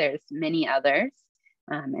accuracy. There's many others,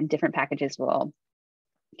 and different packages will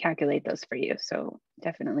calculate those for you. So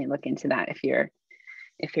definitely look into that if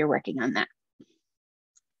you're working on that.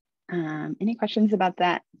 Any questions about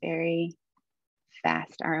that very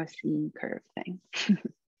fast ROC curve thing?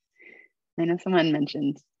 I know someone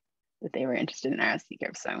mentioned that they were interested in ROC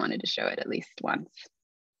curves, so I wanted to show it at least once.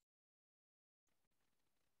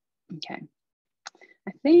 Okay,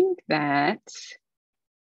 I think that,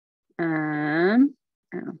 oh,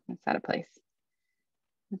 that's out of place.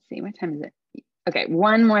 Let's see, what time is it? Okay,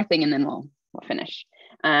 one more thing and then we'll finish.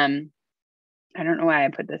 I don't know why I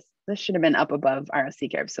put this. This should have been up above ROC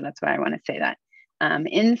curves, so that's why I want to say that.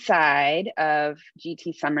 Inside of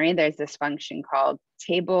gtsummary, there's this function called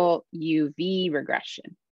table UV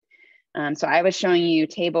regression. So I was showing you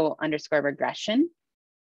table underscore regression,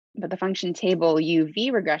 but the function table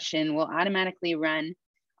UV regression will automatically run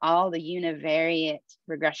all the univariate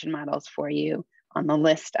regression models for you on the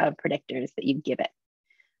list of predictors that you give it,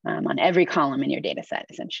 on every column in your data set,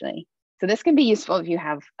 essentially. So this can be useful if you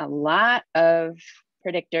have a lot of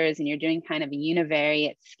predictors and you're doing kind of a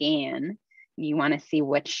univariate scan. You want to see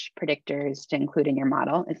which predictors to include in your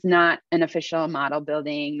model. It's not an official model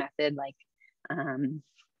building method like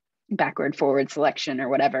backward forward selection or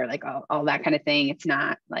whatever, like all that kind of thing. It's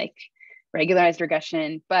not like regularized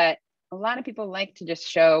regression, but a lot of people like to just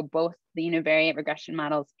show both the univariate regression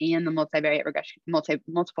models and the multivariate regression,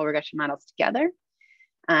 multiple regression models together.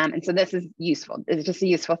 And so this is useful. It's just a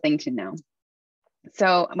useful thing to know.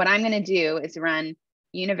 So what I'm going to do is run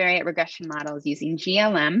univariate regression models using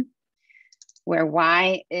GLM, where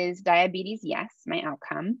Y is diabetes, yes, my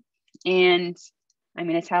outcome. And I'm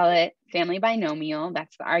going to tell it family binomial.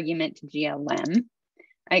 That's the argument to GLM.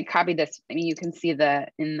 I copied this. I mean, you can see in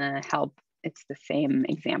the help, it's the same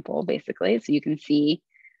example basically. So you can see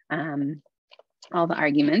all the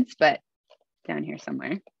arguments, but down here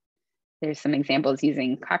somewhere, there's some examples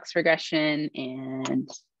using Cox regression, and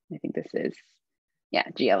I think this is, yeah,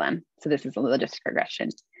 GLM. So this is a logistic regression.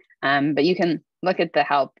 But you can look at the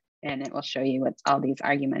help and it will show you what all these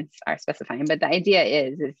arguments are specifying. But the idea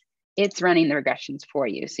is it's running the regressions for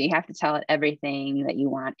you. So you have to tell it everything that you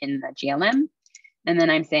want in the GLM. And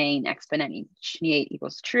then I'm saying exponentiate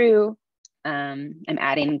equals true. I'm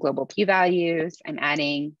adding global p-values. I'm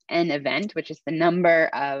adding n event, which is the number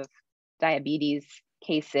of diabetes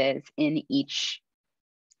cases in each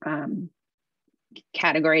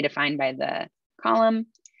category defined by the column.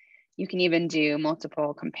 You can even do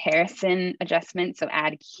multiple comparison adjustments. So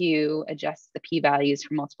add Q, adjust the p-values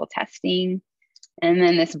for multiple testing. And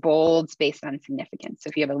then this bolds based on significance. So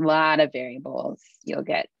if you have a lot of variables, you'll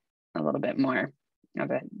get a little bit more of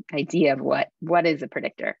an idea of what is a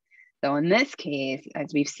predictor. So in this case,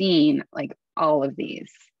 as we've seen, like all of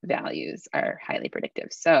these values are highly predictive.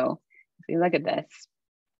 So if we look at this,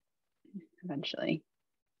 eventually,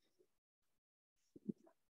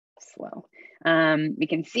 slow, we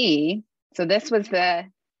can see, so this was the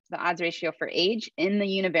odds ratio for age in the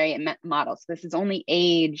univariate model. So this is only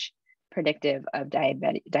age predictive of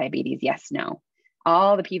diabetes, yes, no.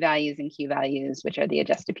 All the p-values and q-values, which are the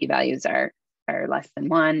adjusted p-values, are less than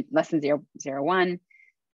 0.001,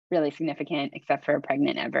 really significant, except for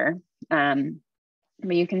pregnant ever.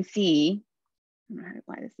 But you can see, I don't know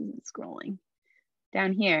why this isn't scrolling.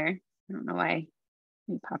 Down here, I don't know why,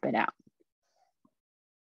 let me pop it out.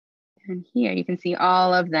 And here you can see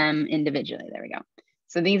all of them individually. There we go.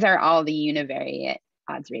 So these are all the univariate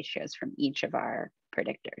odds ratios from each of our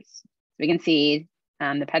predictors. So we can see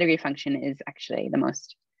the pedigree function is actually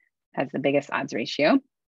has the biggest odds ratio.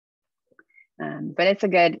 But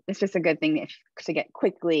it's just a good thing to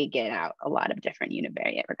quickly get out a lot of different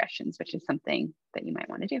univariate regressions, which is something that you might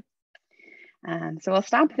want to do. So we'll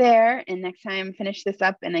stop there, and next time finish this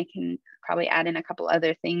up, and I can probably add in a couple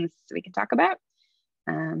other things we can talk about.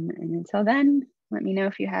 And until then, let me know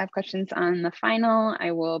if you have questions on the final.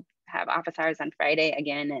 I will have office hours on Friday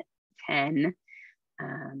again at 10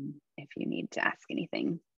 if you need to ask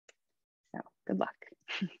anything. So good luck.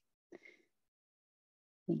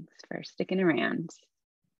 Thanks for sticking around.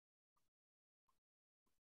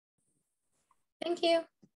 Thank you.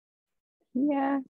 Yeah.